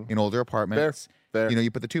react in older apartments. Fair. You know,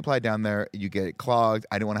 you put the 2-ply down there, you get it clogged.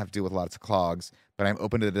 I didn't want to have to deal with lots of clogs, but I'm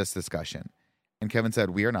open to this discussion. And Kevin said,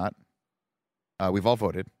 "We are not. We've all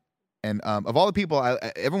voted, and of all the people,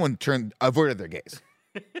 everyone averted their gaze.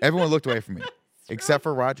 Everyone looked away from me, except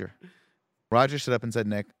for Roger. Roger stood up and said,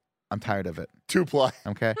 Nick, I'm tired of it. 2-ply.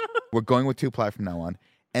 Okay, we're going with 2-ply from now on."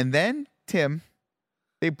 And then, Tim,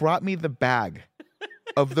 they brought me the bag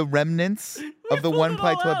of the remnants of the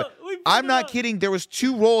one-ply toilet paper. I'm not kidding. There was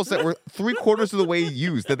 2 rolls that were 3/4 of the way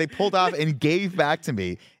used that they pulled off and gave back to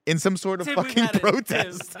me in some sort of Tim, we've fucking had it.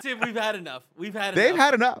 protest. Tim, we've had enough. We've had They've enough.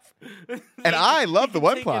 had enough. And I love the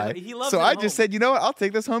can take one-ply. it- he loves So it I at just home. said, you know what? I'll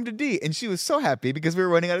take this home to Dee. And she was so happy because we were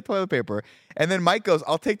running out of toilet paper. And then Mike goes,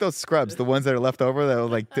 I'll take those scrubs, the ones that are left over that are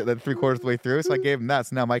like that 3/4 of the way through. So I gave him that.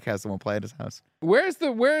 So now Mike has the one-ply at his house. Where's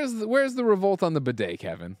the revolt on the bidet,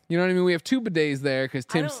 Kevin? You know what I mean? We have 2 bidets there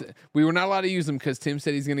because we were not allowed to use them because Tim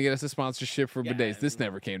said he's going to get us a sponsorship for bidets. This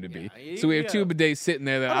never came to be. So we have 2 bidets sitting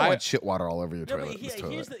there that I don't want shit water all over your No, toilet. but this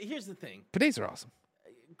toilet. here's the thing, bidets are awesome.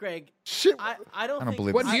 Greg. Shit. I don't think.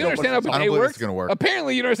 believe What this do is you gonna understand work. how I don't bidet believe works? this is gonna work.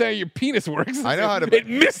 Apparently, you don't understand how your penis works. I know how to- It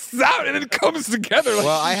mists out and then it comes together. Like,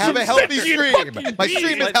 Well, I have a healthy stream. My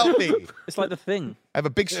stream is healthy. It's like the thing. I have a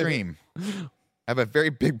big stream. I have a very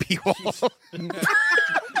big pee hole.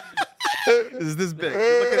 This is this big. Look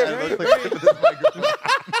at it. It looks like the tip of this microphone.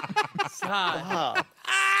 God.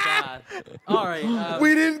 God. All right.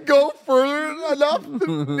 We didn't go further enough.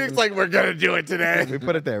 Nick's like, we're gonna do it today. We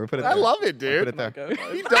put it there. We put it there. I love it, Put dude. it there.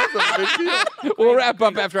 He does a big deal. we'll wrap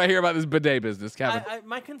up after I hear about this bidet business, Kevin.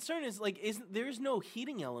 My concern is like, there is no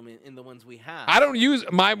heating element in the ones we have. I don't use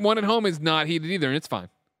my one at home is not heated either, and it's fine.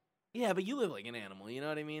 Yeah, but you live like an animal. You know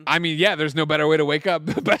what I mean? I mean, yeah, there's no better way to wake up.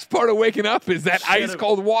 The best part of waking up is that ice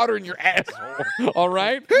cold water in your asshole. All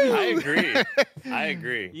right? I agree. I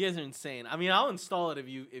agree. You guys are insane. I mean, I'll install it if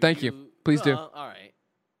you. Thank you. Please do. All right.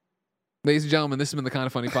 Ladies and gentlemen, this has been the Kind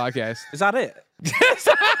of Funny podcast. Is that it?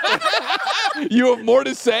 You have more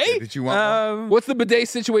to say? Did you want one? What's the bidet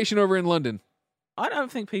situation over in London? I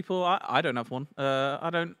don't think people. I don't have one. I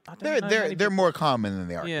don't know They're many they're more common than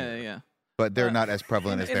they are. Yeah, here. yeah. But they're not as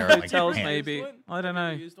prevalent as in they are in like hotels, Japan. maybe. I don't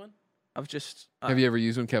know. Used one? I've just. Have you ever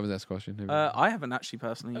used one? Kevin's asked a question. Have you- I haven't actually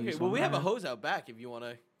personally Okay, used well, one. we have a no. hose out back if you want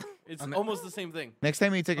to. It's almost the same thing. Next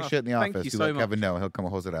time you take a shit in the thank office, you you so let Kevin much. know. He'll come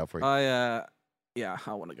hose it out for you. Yeah,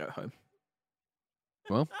 I want to go home.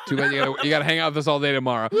 Well, too bad you gotta hang out with us all day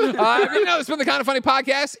tomorrow. You know, it's been the Kind of Funny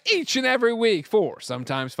podcast each and every week. 4,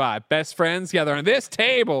 sometimes 5 best friends gather on this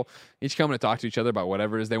table, each coming to talk to each other about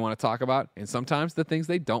whatever it is they want to talk about, and sometimes the things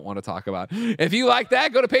they don't want to talk about. If you like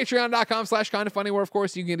that, go to patreon.com/kindoffunny, where of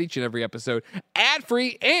course you can get each and every episode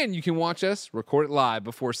ad-free, and you can watch us record it live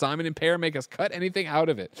before Simon and Pear make us cut anything out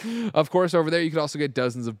of it. Of course, over there you can also get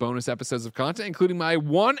dozens of bonus episodes of content, including my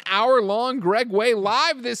 1-hour-long Greg Way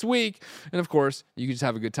live this week. And of course, you can just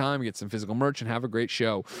have a good time, get some physical merch, and have a great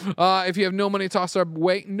show. If you have no money to toss our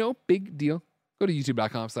way, no big deal. Go to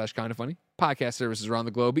youtube.com/kindoffunny. Podcast services around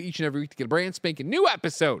the globe each and every week to get a brand spanking new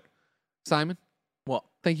episode. Simon, What?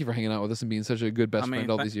 thank you for hanging out with us and being such a good best friend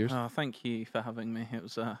all these years. Thank you for having me. It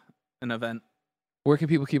was an event. Where can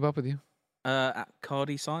people keep up with you? At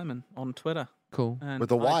Cardi Simon on Twitter. Cool. And With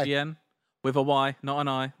a Y. IGN, with a Y, not an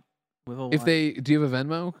I. With a Y. Do you have a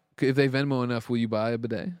Venmo? If they Venmo enough, will you buy a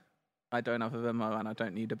bidet? I don't have a Venmo and I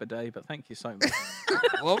don't need a bidet, but thank you so much.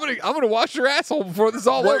 Well, I'm gonna wash your asshole before this is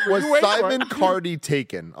all What over. was You wait for it. Simon Cardi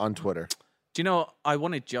taken on Twitter? Do you know what? I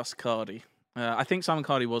wanted just Cardi. I think Simon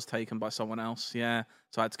Cardi was taken by someone else. Yeah,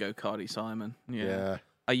 so I had to go Cardi Simon. Yeah.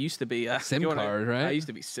 I used to be SIM card, right? I used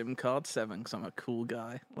to be SIM card 7 because I'm a cool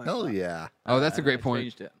guy. Like Hell that. yeah. Oh, that's a great I point.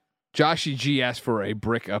 changed it. Joshy G asked for a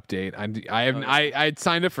brick update. I'd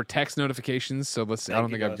signed up for text notifications, so I don't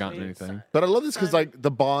think I've gotten anything. But I love this because like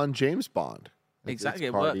the Bond, James Bond. It's Exactly,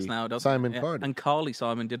 it Cardi, works now, doesn't Simon it? Yeah. Cardi. And Carly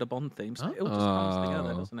Simon did a Bond theme, so it all just comes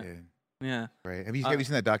together, doesn't it? Yeah. Right. Have you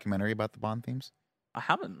seen that documentary about the Bond themes? I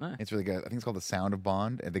haven't, no. It's really good. I think it's called The Sound of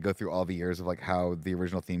Bond, and they go through all the years of like how the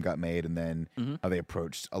original theme got made, and then how they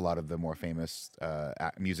approached a lot of the more famous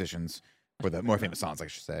musicians for the more famous songs, I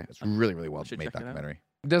should say. It's really, really well made documentary.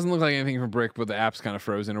 It doesn't look like anything from Brick, but the app's kind of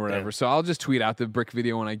frozen or whatever. So I'll just tweet out the Brick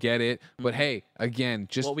video when I get it. But hey, again,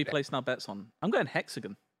 just What are we placing our bets on? I'm going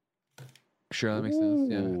Hexagon. sure that makes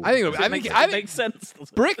sense. Yeah, I think It makes sense.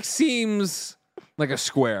 doesn't it? Brick seems like a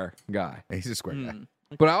square guy. He's a square guy.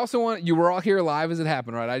 But I also want you were all here live as it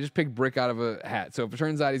happened, right? I just picked Brick out of a hat. So if it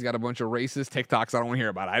turns out he's got a bunch of racist TikToks I don't want to hear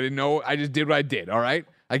about, I didn't know. I just did what I did. All right.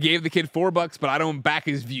 I gave the kid $4, but I don't back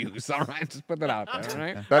his views. All right, just put that out there. All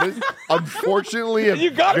right. That is unfortunately a You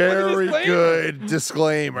gotta put a very disclaimer. good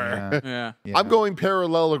disclaimer. Yeah. I'm going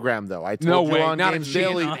parallelogram though. I told No you way, on not a Games chance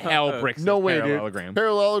Daily. in hell. Brick's No way, dude. parallelogram.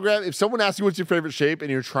 Parallelogram. If someone asks you what's your favorite shape and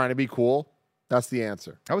you're trying to be cool, that's the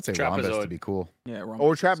answer. I would say rhombus to Trapezoid. be cool. Yeah, rhombus.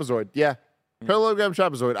 Or trapezoid. Yeah. Parallelogram,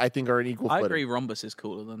 trapezoid, I think are an equal I footing. agree. Rhombus is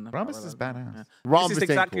cooler than the Rhombus is parallelogram. badass. Yeah. Rhombus This is ain't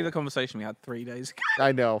exactly cool. the conversation we had 3 days ago.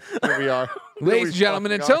 I know. Here we are. Ladies and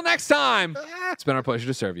gentlemen, until next time, it's been our pleasure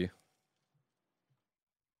to serve you.